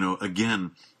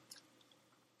 Again,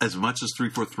 as much as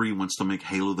 343 wants to make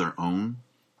Halo their own,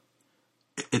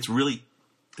 it's really,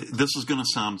 this is going to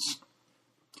sound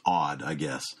odd, I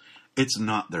guess. It's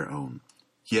not their own.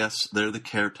 Yes, they're the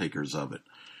caretakers of it.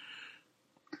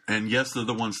 And yes, they're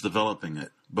the ones developing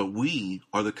it. But we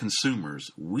are the consumers.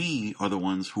 We are the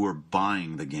ones who are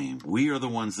buying the game. We are the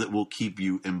ones that will keep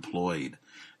you employed.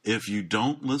 If you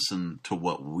don't listen to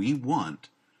what we want,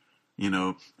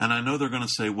 and I know they're going to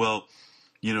say, well,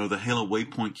 the Halo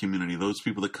Waypoint community, those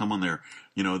people that come on there,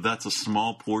 that's a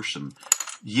small portion.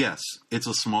 Yes, it's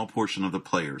a small portion of the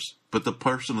players, but the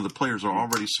portion of the players are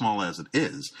already small as it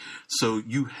is. So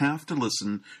you have to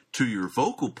listen to your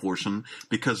vocal portion,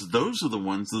 because those are the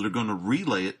ones that are going to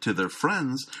relay it to their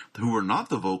friends who are not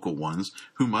the vocal ones,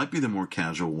 who might be the more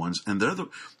casual ones. And they're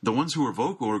the ones who are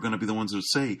vocal are going to be the ones that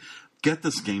say, get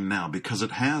this game now because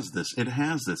it has this. It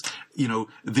has this.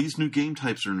 These new game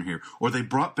types are in here, or they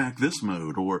brought back this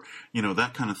mode, or,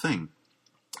 that kind of thing.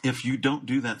 If you don't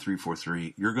do that,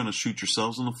 343, you're going to shoot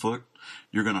yourselves in the foot,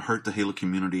 you're going to hurt the Halo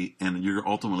community, and you're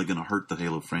ultimately going to hurt the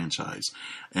Halo franchise.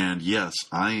 And yes,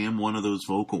 I am one of those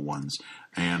vocal ones,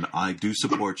 and I do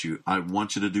support you. I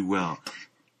want you to do well,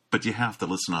 but you have to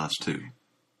listen to us too.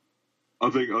 I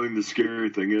think the scary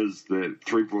thing is that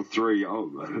 343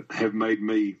 have made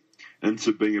me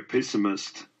into being a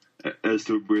pessimist as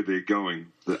to where they're going.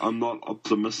 That I'm not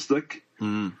optimistic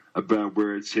about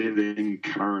where it's heading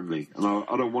currently, and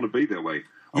I don't want to be that way.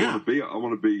 I want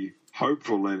to be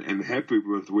hopeful and happy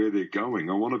with where they're going.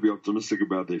 I want to be optimistic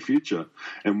about their future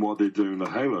and what they're doing to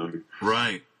Halo.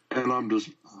 Right. And I'm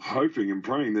just hoping and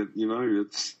praying that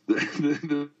it's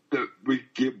that we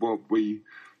get what we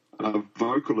are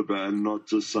vocal about, and not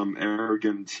just some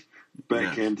arrogant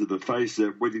backhand to the face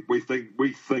that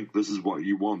we think this is what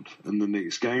you want in the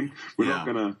next game. We're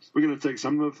gonna take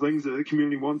some of the things that the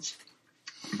community wants,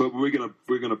 But we're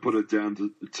gonna put it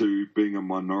down to being a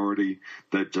minority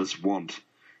that just want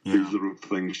these little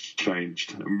things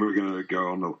changed, and we're gonna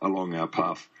go along our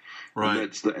path. Right. And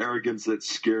that's the arrogance that's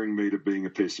scaring me to being a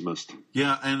pessimist.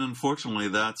 Yeah, and unfortunately,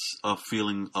 that's a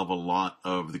feeling of a lot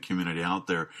of the community out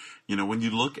there. You know, when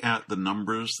you look at the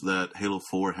numbers that Halo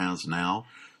 4 has now,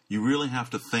 you really have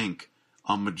to think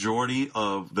a majority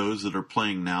of those that are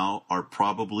playing now are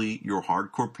probably your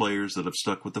hardcore players that have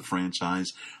stuck with the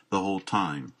franchise the whole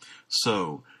time.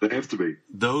 So they have to be.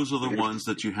 Those are the ones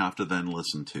that you have to then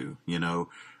listen to.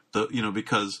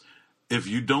 Because if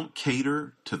you don't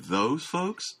cater to those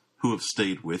folks who have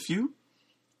stayed with you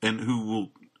and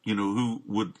who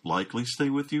would likely stay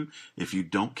with you, if you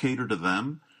don't cater to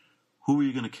them, who are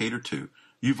you going to cater to?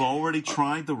 You've already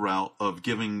tried the route of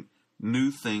giving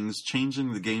new things,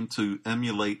 changing the game to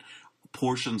emulate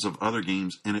portions of other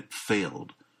games, and it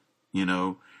failed.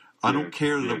 I don't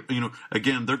care that,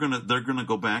 again, they're gonna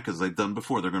go back, as they've done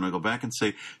before. They're gonna go back and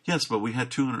say, yes, but we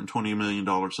had $220 million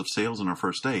of sales in our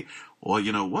first day. Well,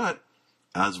 you know what?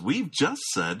 As we've just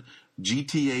said,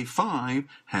 GTA 5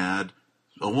 had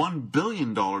 $1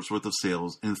 billion worth of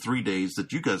sales in 3 days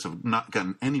that you guys have not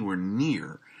gotten anywhere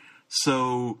near.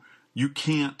 So you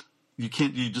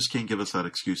just can't give us that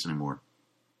excuse anymore.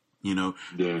 You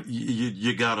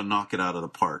got to knock it out of the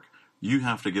park. You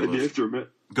have to give us.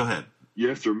 Go ahead. You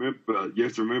have to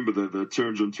remember that the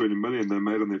 $220 million they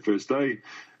made on their first day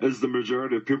is the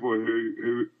majority of people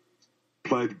who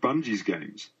played Bungie's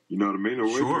games. You know what I mean? Or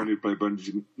sure. Who played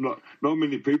Bungie. Not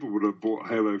many people would have bought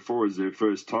Halo 4 as their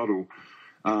first title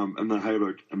in the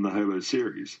Halo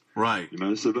series. Right.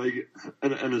 So they,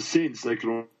 in a sense, they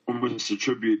can almost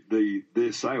attribute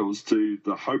their sales to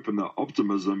the hope and the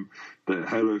optimism that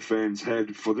Halo fans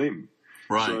had for them.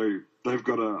 Right. So they've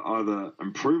got to either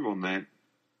improve on that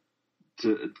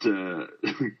to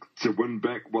win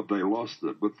back what they lost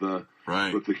with the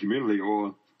community,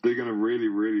 or they're going to really,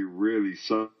 really, really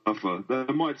suffer.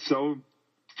 They might sell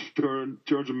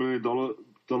 $200 million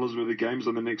worth of games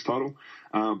on the next title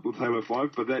with Halo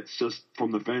 5, but that's just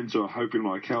from the fans who are hoping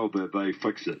like hell that they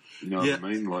fix it. You know what I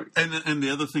mean? And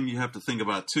the other thing you have to think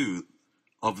about too,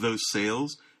 of those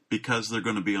sales, because they're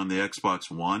going to be on the Xbox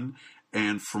One.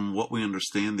 And from what we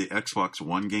understand, the Xbox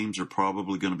One games are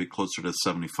probably going to be closer to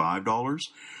 $75.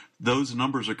 Those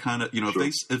numbers are kind of, sure.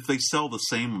 if they sell the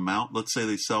same amount, let's say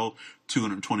they sell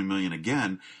 $220 million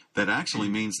again, that actually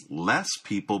means less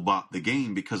people bought the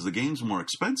game because the game's more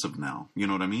expensive now. You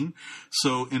know what I mean?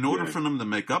 So in order for them to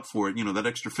make up for it, that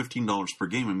extra $15 per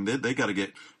game, I mean, they got to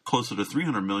get closer to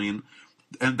 $300 million,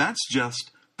 and that's just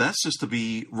to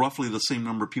be roughly the same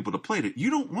number of people that played it.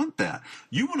 You don't want that.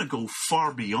 You want to go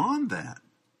far beyond that.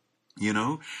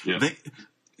 Yeah.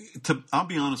 I'll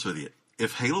be honest with you.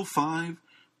 If Halo 5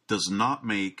 does not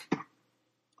make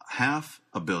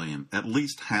 $500 million, at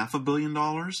least $500 million,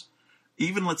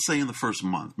 even let's say in the first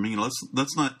month. I mean,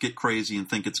 let's not get crazy and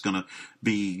think it's going to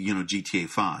be, GTA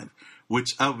 5,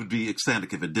 which I would be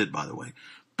ecstatic if it did, by the way.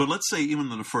 But let's say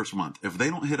even in the first month, if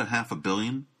they don't hit $500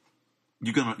 million,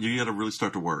 you got to really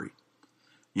start to worry.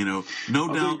 No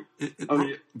doubt.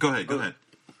 Go ahead.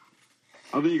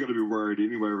 I think you've got to be worried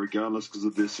anyway, regardless, because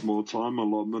of their small time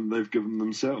allotment they've given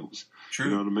themselves. True.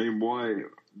 You know what I mean?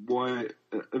 Why?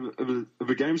 If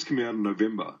a game's coming out in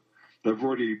November, they've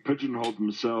already pigeonholed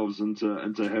themselves into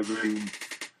having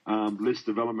less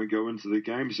development go into the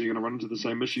game, so you're going to run into the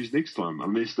same issues next time,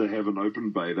 unless they have an open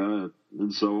beta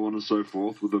and so on and so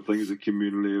forth with the things the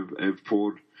community have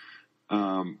poured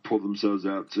themselves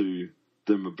out to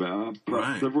them about.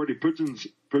 But they've already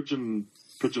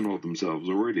pigeonholed themselves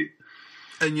already.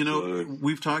 And,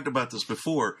 we've talked about this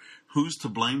before. Who's to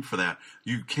blame for that?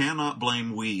 You cannot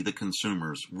blame we, the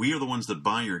consumers. We are the ones that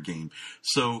buy your game.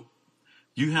 So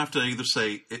you have to either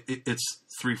say it's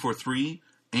 343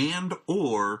 and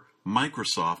or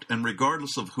Microsoft, and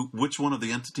regardless of which one of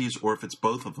the entities or if it's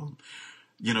both of them,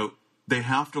 they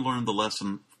have to learn the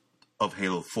lesson of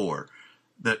Halo 4,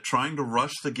 that trying to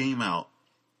rush the game out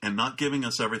and not giving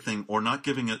us everything, or not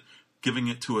giving it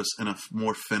to us in a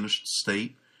more finished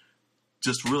state,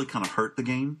 just really kind of hurt the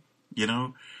game,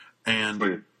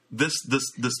 and this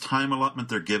time allotment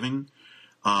they're giving,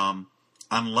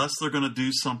 unless they're going to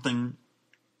do something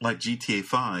like GTA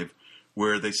 5,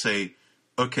 where they say,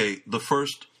 okay, the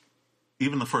first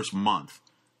month,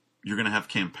 you're going to have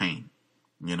campaign,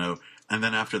 and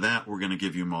then after that, we're going to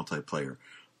give you multiplayer.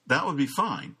 That would be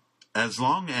fine, as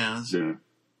long as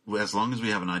we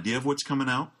have an idea of what's coming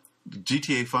out.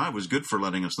 GTA 5 was good for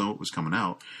letting us know what was coming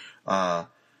out. And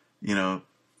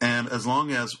as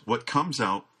long as what comes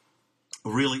out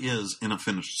really is in a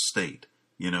finished state,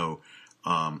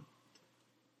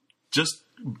 just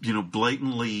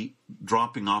blatantly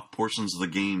dropping off portions of the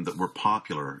game that were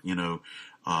popular.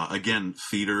 Again,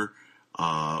 theater,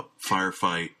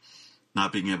 firefight,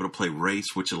 not being able to play race,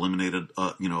 which eliminated,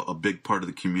 a big part of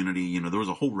the community. There was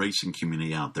a whole racing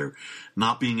community out there.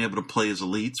 Not being able to play as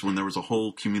elites when there was a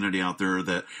whole community out there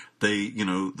that they,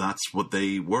 that's what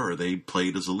they were. They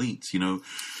played as elites,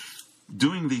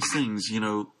 doing these things,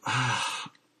 I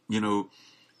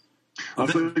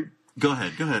think. Go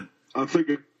ahead. I think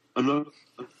another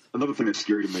thing that's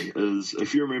scary to me is,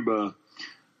 if you remember,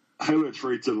 Halo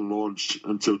 3 didn't launch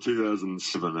until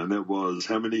 2007, and that was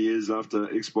how many years after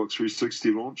Xbox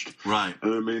 360 launched? Right.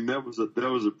 And I mean, that was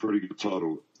a pretty good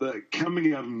title. But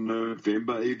coming out in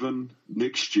November, even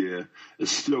next year, is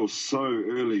still so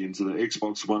early into the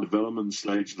Xbox One development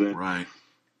stage that, right,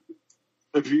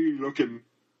 if you look at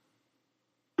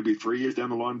maybe 3 years down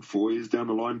the line, 4 years down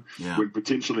the line, when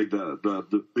potentially they're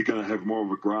going to have more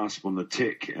of a grasp on the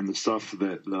tech and the stuff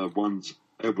that the One's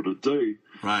able to do,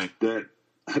 right, that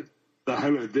the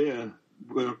Halo there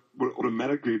will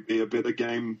automatically be a better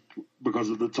game because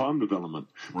of the time development.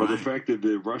 Right. But the fact that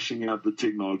they're rushing out the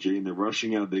technology and they're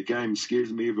rushing out their game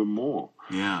scares me even more.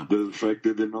 Yeah. The fact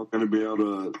that they're not going to be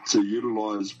able to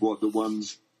utilize what the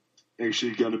One's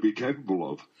actually going to be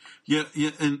capable of. Yeah,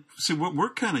 and see, what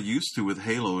we're kind of used to with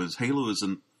Halo is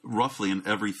roughly an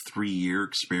every 3-year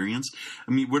experience.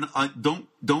 I mean, I don't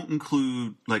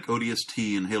include like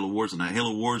ODST and Halo Wars in that.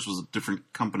 Halo Wars was a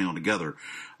different company altogether,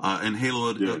 and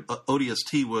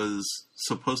ODST was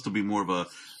supposed to be more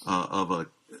of a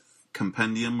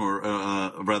compendium, or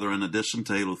rather an addition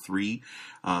to Halo 3,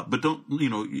 but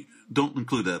don't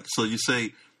include that. So you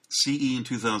say CE in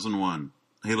 2001,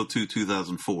 Halo 2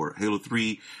 2004, Halo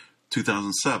 3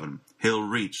 2007, Halo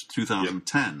Reach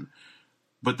 2010,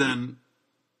 but then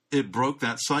it broke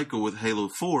that cycle with Halo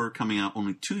 4 coming out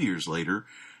only 2 years later,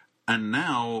 and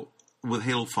now with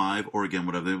Halo 5, or again,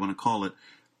 whatever they want to call it,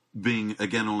 being,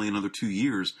 again, only another 2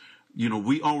 years,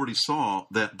 we already saw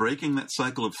that breaking that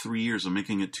cycle of 3 years and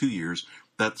making it 2 years,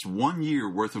 that's 1 year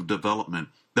worth of development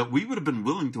that we would have been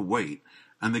willing to wait,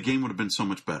 and the game would have been so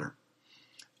much better.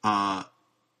 Now,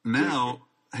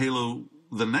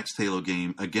 the next Halo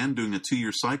game, again doing a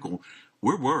 2-year cycle,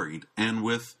 we're worried, and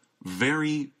with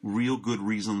very real good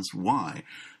reasons why.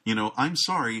 I'm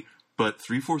sorry, but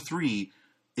 343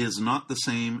 is not the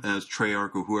same as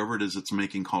Treyarch or whoever it is that's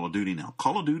making Call of Duty now.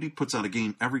 Call of Duty puts out a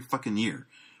game every fucking year,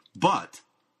 but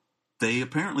they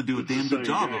apparently do a damn good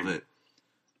job of it.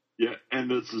 Yeah,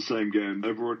 and it's the same game.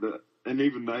 And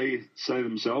even they say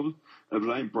themselves, if it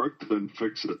ain't broke, then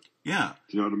fix it. Yeah.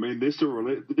 Do you know what I mean? They're still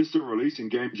releasing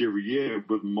games every year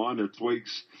with minor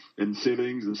tweaks and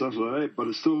settings and stuff like that, but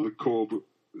it's still the core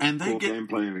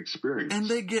gameplay and experience. And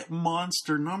they get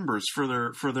monster numbers for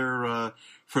their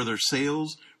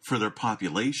sales, for their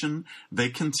population. They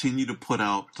continue to put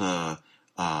out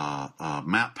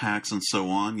map packs and so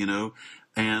on,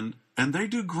 and they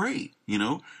do great,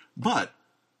 But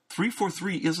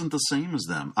 343 isn't the same as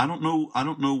them. I don't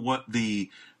know what the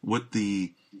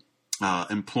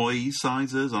employee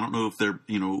size is. I don't know if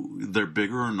they're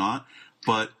bigger or not.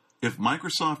 But if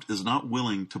Microsoft is not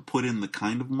willing to put in the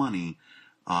kind of money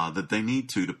that they need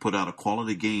to put out a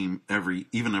quality game every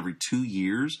 2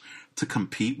 years to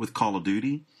compete with Call of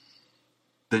Duty,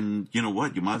 then you know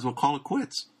what? You might as well call it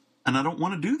quits. And I don't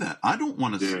want to do that. I don't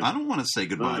want to say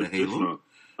goodbye to Halo.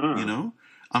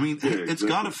 I mean, it's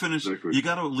got to finish. Exactly. You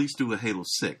got to at least do a Halo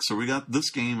 6. So we got this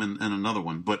game and another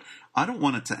one, but I don't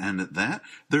want it to end at that.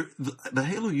 The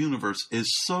Halo universe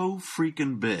is so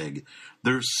freaking big.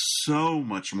 There's so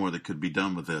much more that could be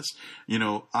done with this. I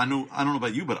don't know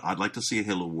about you, but I'd like to see a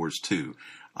Halo Wars 2.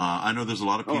 I know there's a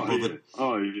lot of people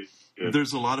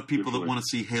there's a lot of people that want to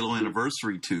see Halo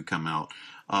Anniversary 2 come out.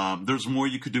 There's more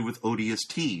you could do with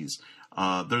ODSTs.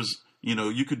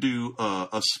 You could do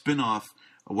a spin-off,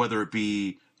 whether it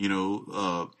be,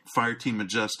 Fireteam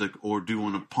Majestic or do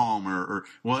one of Palmer,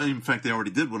 or in fact, they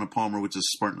already did one of Palmer, which is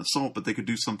Spartan Assault, but they could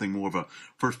do something more of a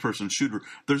first-person shooter.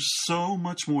 There's so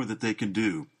much more that they can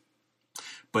do.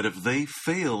 But if they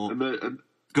fail...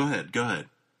 Go ahead.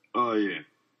 Oh, yeah.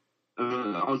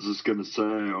 I was just going to say,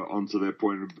 onto that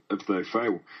point, if they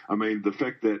fail, I mean, the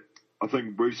fact that I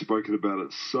think we've spoken about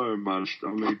it so much,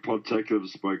 Podtaker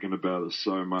has spoken about it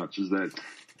so much, is that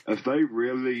if they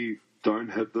really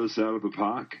don't hit this out of the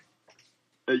park,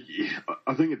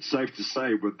 I think it's safe to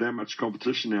say, with that much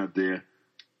competition out there,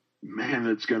 man,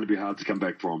 it's going to be hard to come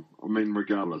back from. I mean,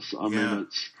 regardless.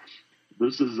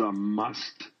 This is a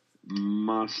must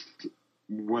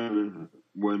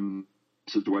win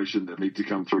situation that need to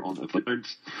come through on. If they don't,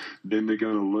 then they're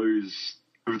going to lose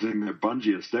everything that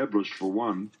Bungie established for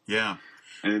one. Yeah.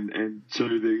 And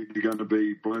two, they're going to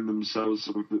be blowing themselves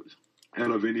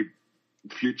out of any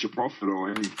future profit or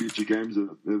any future games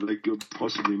that they could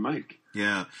possibly make.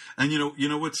 Yeah. And you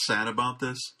know what's sad about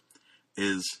this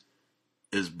is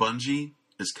Bungie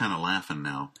is kind of laughing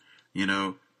now. You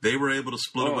know, they were able to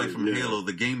split away from Halo,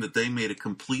 the game that they made a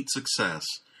complete success,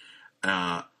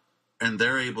 and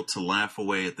they're able to laugh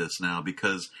away at this now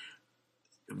because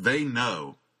they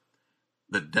know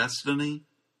that Destiny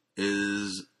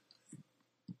is,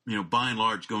 you know, by and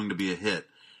large going to be a hit.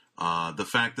 The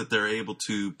fact that they're able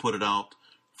to put it out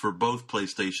for both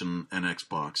PlayStation and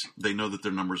Xbox, they know that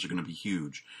their numbers are going to be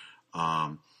huge.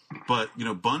 But, you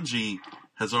know, Bungie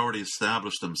has already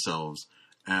established themselves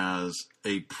as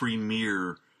a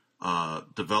premier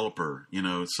developer, you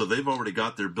know, so they've already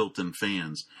got their built-in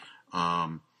fans.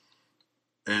 And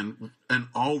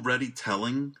already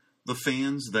telling the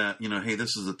fans that, you know, hey,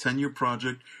 this is a 10-year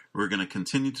project. We're going to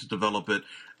continue to develop it.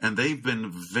 And they've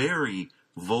been very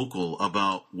vocal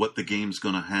about what the game's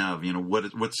going to have, you know,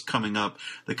 what's coming up,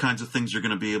 the kinds of things you're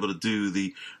going to be able to do,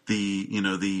 the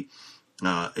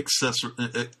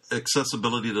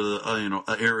accessibility to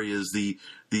the, areas,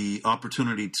 the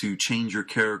opportunity to change your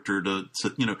character to,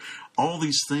 you know, all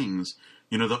these things,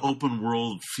 you know, the open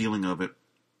world feeling of it.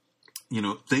 You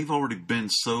know, they've already been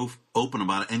so open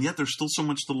about it, and yet there's still so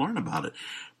much to learn about it.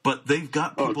 But they've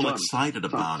got people excited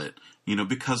about it, you know,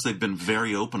 because they've been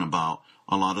very open about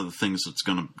a lot of the things that's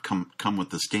going to come with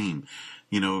this game.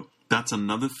 You know, that's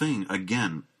another thing.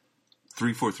 Again,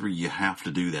 343, you have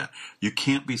to do that. You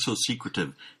can't be so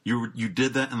secretive. You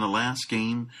did that in the last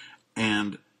game,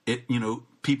 and it, you know,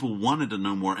 people wanted to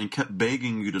know more and kept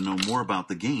begging you to know more about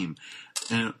the game.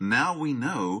 And now we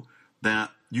know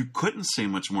that you couldn't say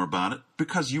much more about it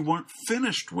because you weren't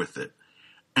finished with it.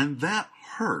 And that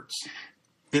hurts.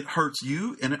 It hurts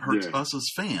you and it hurts us as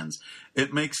fans.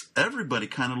 It makes everybody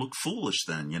kind of look foolish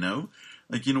then, you know?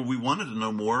 Like, you know, we wanted to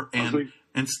know more, and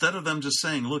instead of them just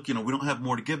saying, look, you know, we don't have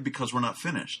more to give because we're not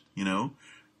finished, you know?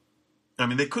 I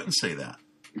mean, they couldn't say that.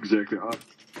 Exactly.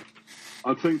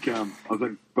 I think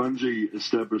Bungie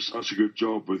established such a good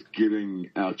job with getting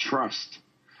our trust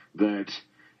that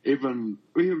we haven't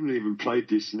even played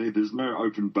Destiny. There's no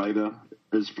open beta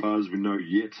as far as we know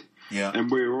yet. Yeah. And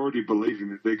we're already believing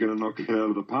that they're going to knock it out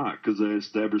of the park because they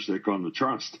established that kind of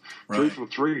trust. Right.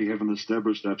 343 haven't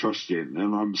established our trust yet,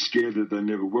 and I'm scared that they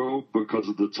never will because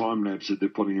of the time lapse that they're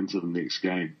putting into the next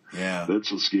game. Yeah.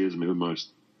 That's what scares me the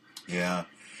most. Yeah.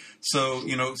 So,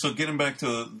 you know, so getting back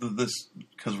to this,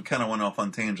 because we kind of went off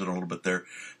on tangent a little bit there.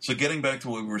 So getting back to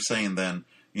what we were saying then,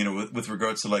 you know, with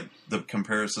regards to like the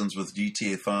comparisons with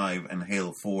GTA 5 and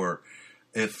Halo 4,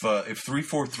 if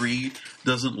 343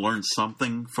 doesn't learn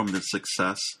something from the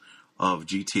success of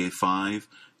GTA 5,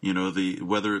 you know,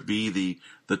 whether it be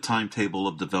the timetable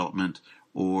of development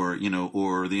or, you know,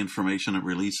 or the information it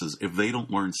releases, if they don't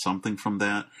learn something from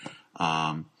that,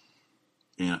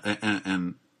 you know,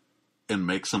 and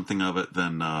make something of it,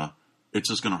 then it's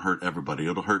just going to hurt everybody.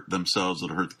 It'll hurt themselves.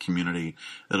 It'll hurt the community.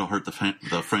 It'll hurt the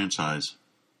franchise.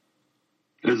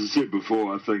 As I said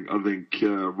before, I think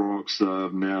Rockstar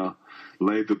have now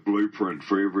laid the blueprint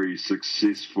for every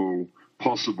successful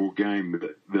possible game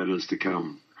that is to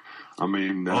come. I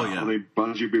mean, I think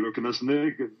Bungie will be looking at this, and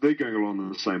they're going along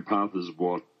the same path as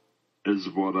what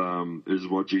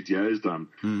GTA has done.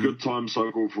 Mm-hmm. Good time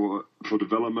cycle for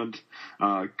development,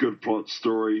 good plot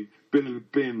story. Been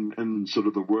in sort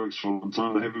of the works for a long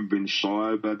time. They haven't been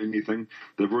shy about anything.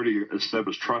 They've already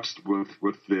established trust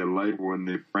with their label and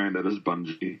their brand that is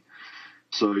Bungie.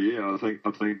 So yeah, I think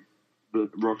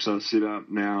that Rockstar set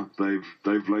out now. They've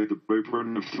laid the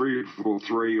blueprint of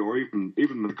 343, or even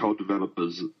the COD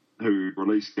developers who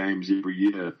release games every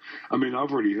year. I mean,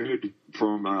 I've already heard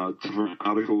from different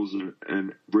articles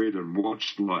and read and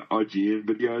watched like IGN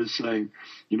videos saying,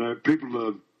 you know, people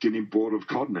are getting bored of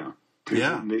COD now.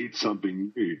 People need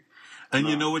something new. And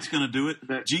you know what's going to do it?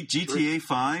 GTA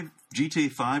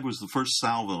 5 was the first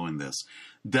salvo in this.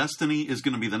 Destiny is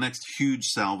going to be the next huge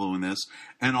salvo in this.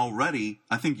 And already,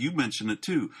 I think you mentioned it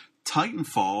too,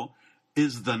 Titanfall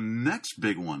is the next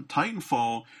big one.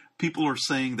 Titanfall, people are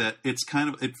saying that it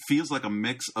feels like a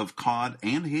mix of COD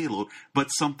and Halo, but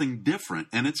something different.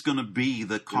 And it's going to be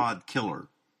the COD killer.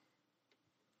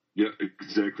 Yeah,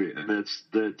 exactly, and that's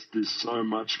there's so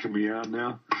much coming out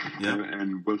now,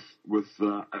 and with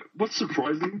what's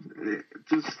surprising,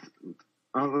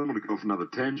 I don't want to go off another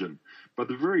tangent, but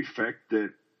the very fact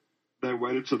that they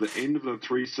waited to the end of the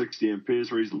 360 and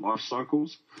PS3's life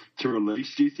cycles to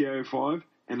release GTA 5,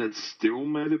 and it still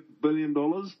made $1 billion.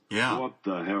 Yeah, what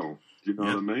the hell? Do you know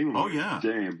what I mean? Like,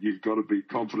 damn, you've got to be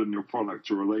confident in your product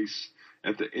to release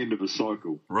at the end of a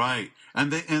cycle. Right.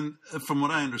 And from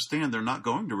what I understand, they're not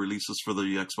going to release this for the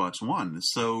Xbox One.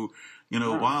 So,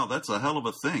 wow, that's a hell of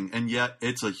a thing. And yet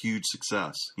it's a huge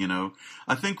success,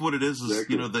 I think what it is,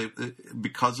 Exactly.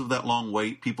 because of that long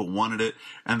wait, people wanted it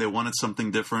and they wanted something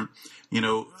different.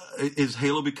 Is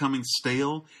Halo becoming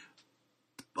stale?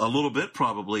 A little bit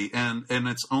probably. And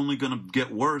it's only going to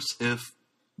get worse if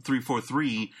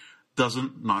 343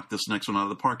 doesn't knock this next one out of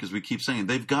the park, as we keep saying.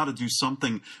 They've got to do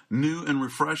something new and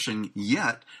refreshing,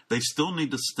 yet they still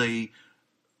need to stay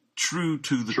true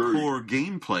to the core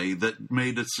gameplay that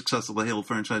made the success of the Halo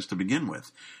franchise to begin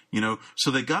with.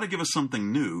 So they got to give us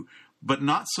something new, but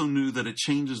not so new that it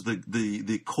changes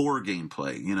the core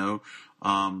gameplay.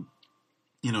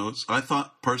 I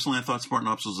thought Spartan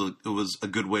Ops was a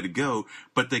good way to go,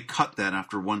 but they cut that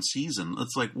after one season.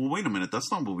 It's like, well, wait a minute,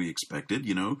 that's not what we expected.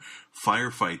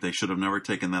 Firefight, they should have never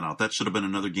taken that out. That should have been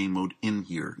another game mode in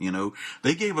here.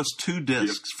 They gave us 2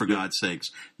 discs for God's sakes.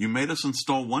 You made us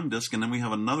install 1 disc, and then we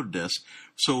have another disc.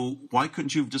 So why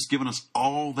couldn't you have just given us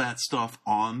all that stuff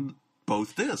on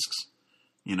both discs?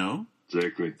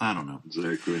 Exactly. I don't know.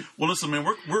 Exactly. Well, listen, man,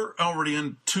 we're already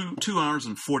in 2 hours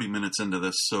and 40 minutes into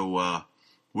this, so.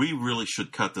 We really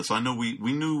should cut this. I know we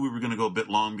knew we were going to go a bit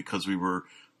long because we were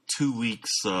 2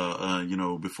 weeks,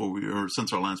 before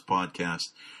since our last podcast.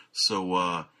 So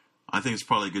I think it's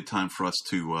probably a good time for us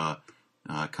to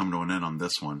come to an end on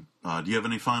this one. Do you have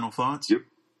any final thoughts? Yep.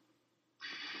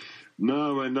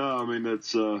 No. I mean,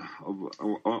 it's. I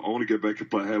want to go back and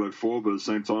play Halo 4, but at the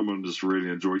same time, I'm just really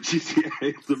enjoying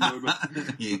GTA at the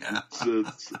moment. Yeah,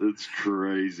 it's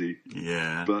crazy.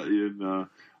 Yeah, but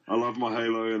I love my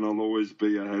Halo, and I'll always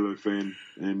be a Halo fan,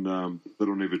 and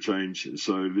that'll never change.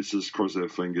 So let's just cross our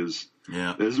fingers.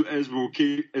 Yeah, as we'll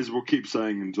keep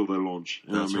saying until they launch.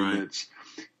 That's right. That's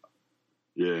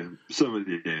yeah.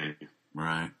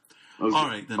 Right. All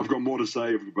right, then. I've got more to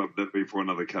say about that before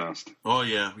another cast. Oh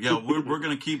yeah. We're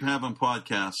going to keep having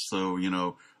podcasts. So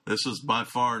this is by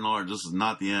far and large. This is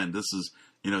not the end. This is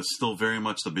still very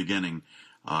much the beginning.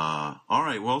 All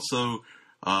right. Well, so.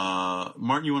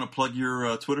 Martin, you want to plug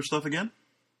your Twitter stuff again?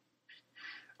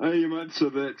 Hey, mate. So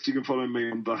that you can follow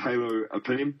me on the Halo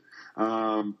opinion.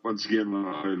 Once again,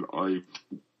 I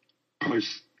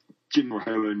post general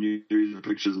Halo news and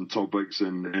pictures and topics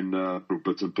and little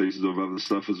bits and pieces of other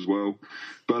stuff as well.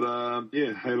 But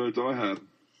Halo Die Hard.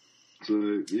 So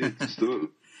let's do it.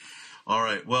 All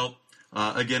right. Well.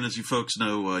 Again, as you folks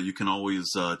know, you can always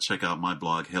check out my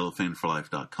blog,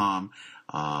 HaloFanForLife.com.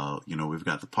 We've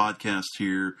got the podcast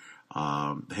here,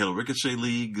 the Halo Ricochet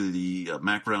League, the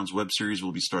Mac Rounds web series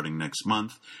will be starting next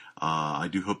month. I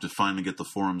do hope to finally get the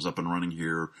forums up and running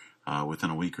here within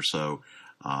a week or so.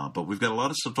 But we've got a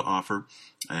lot of stuff to offer,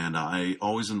 and I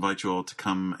always invite you all to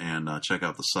come and check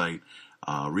out the site,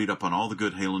 read up on all the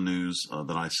good Halo news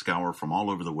that I scour from all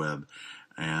over the web.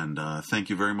 And thank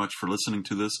you very much for listening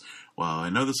to this. Well, I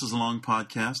know this is a long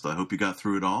podcast. I hope you got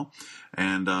through it all.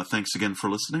 And thanks again for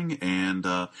listening. And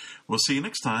we'll see you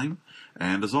next time.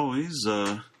 And as always,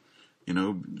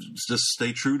 just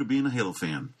stay true to being a Halo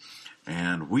fan.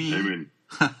 And we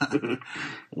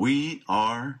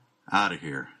are out of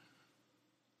here.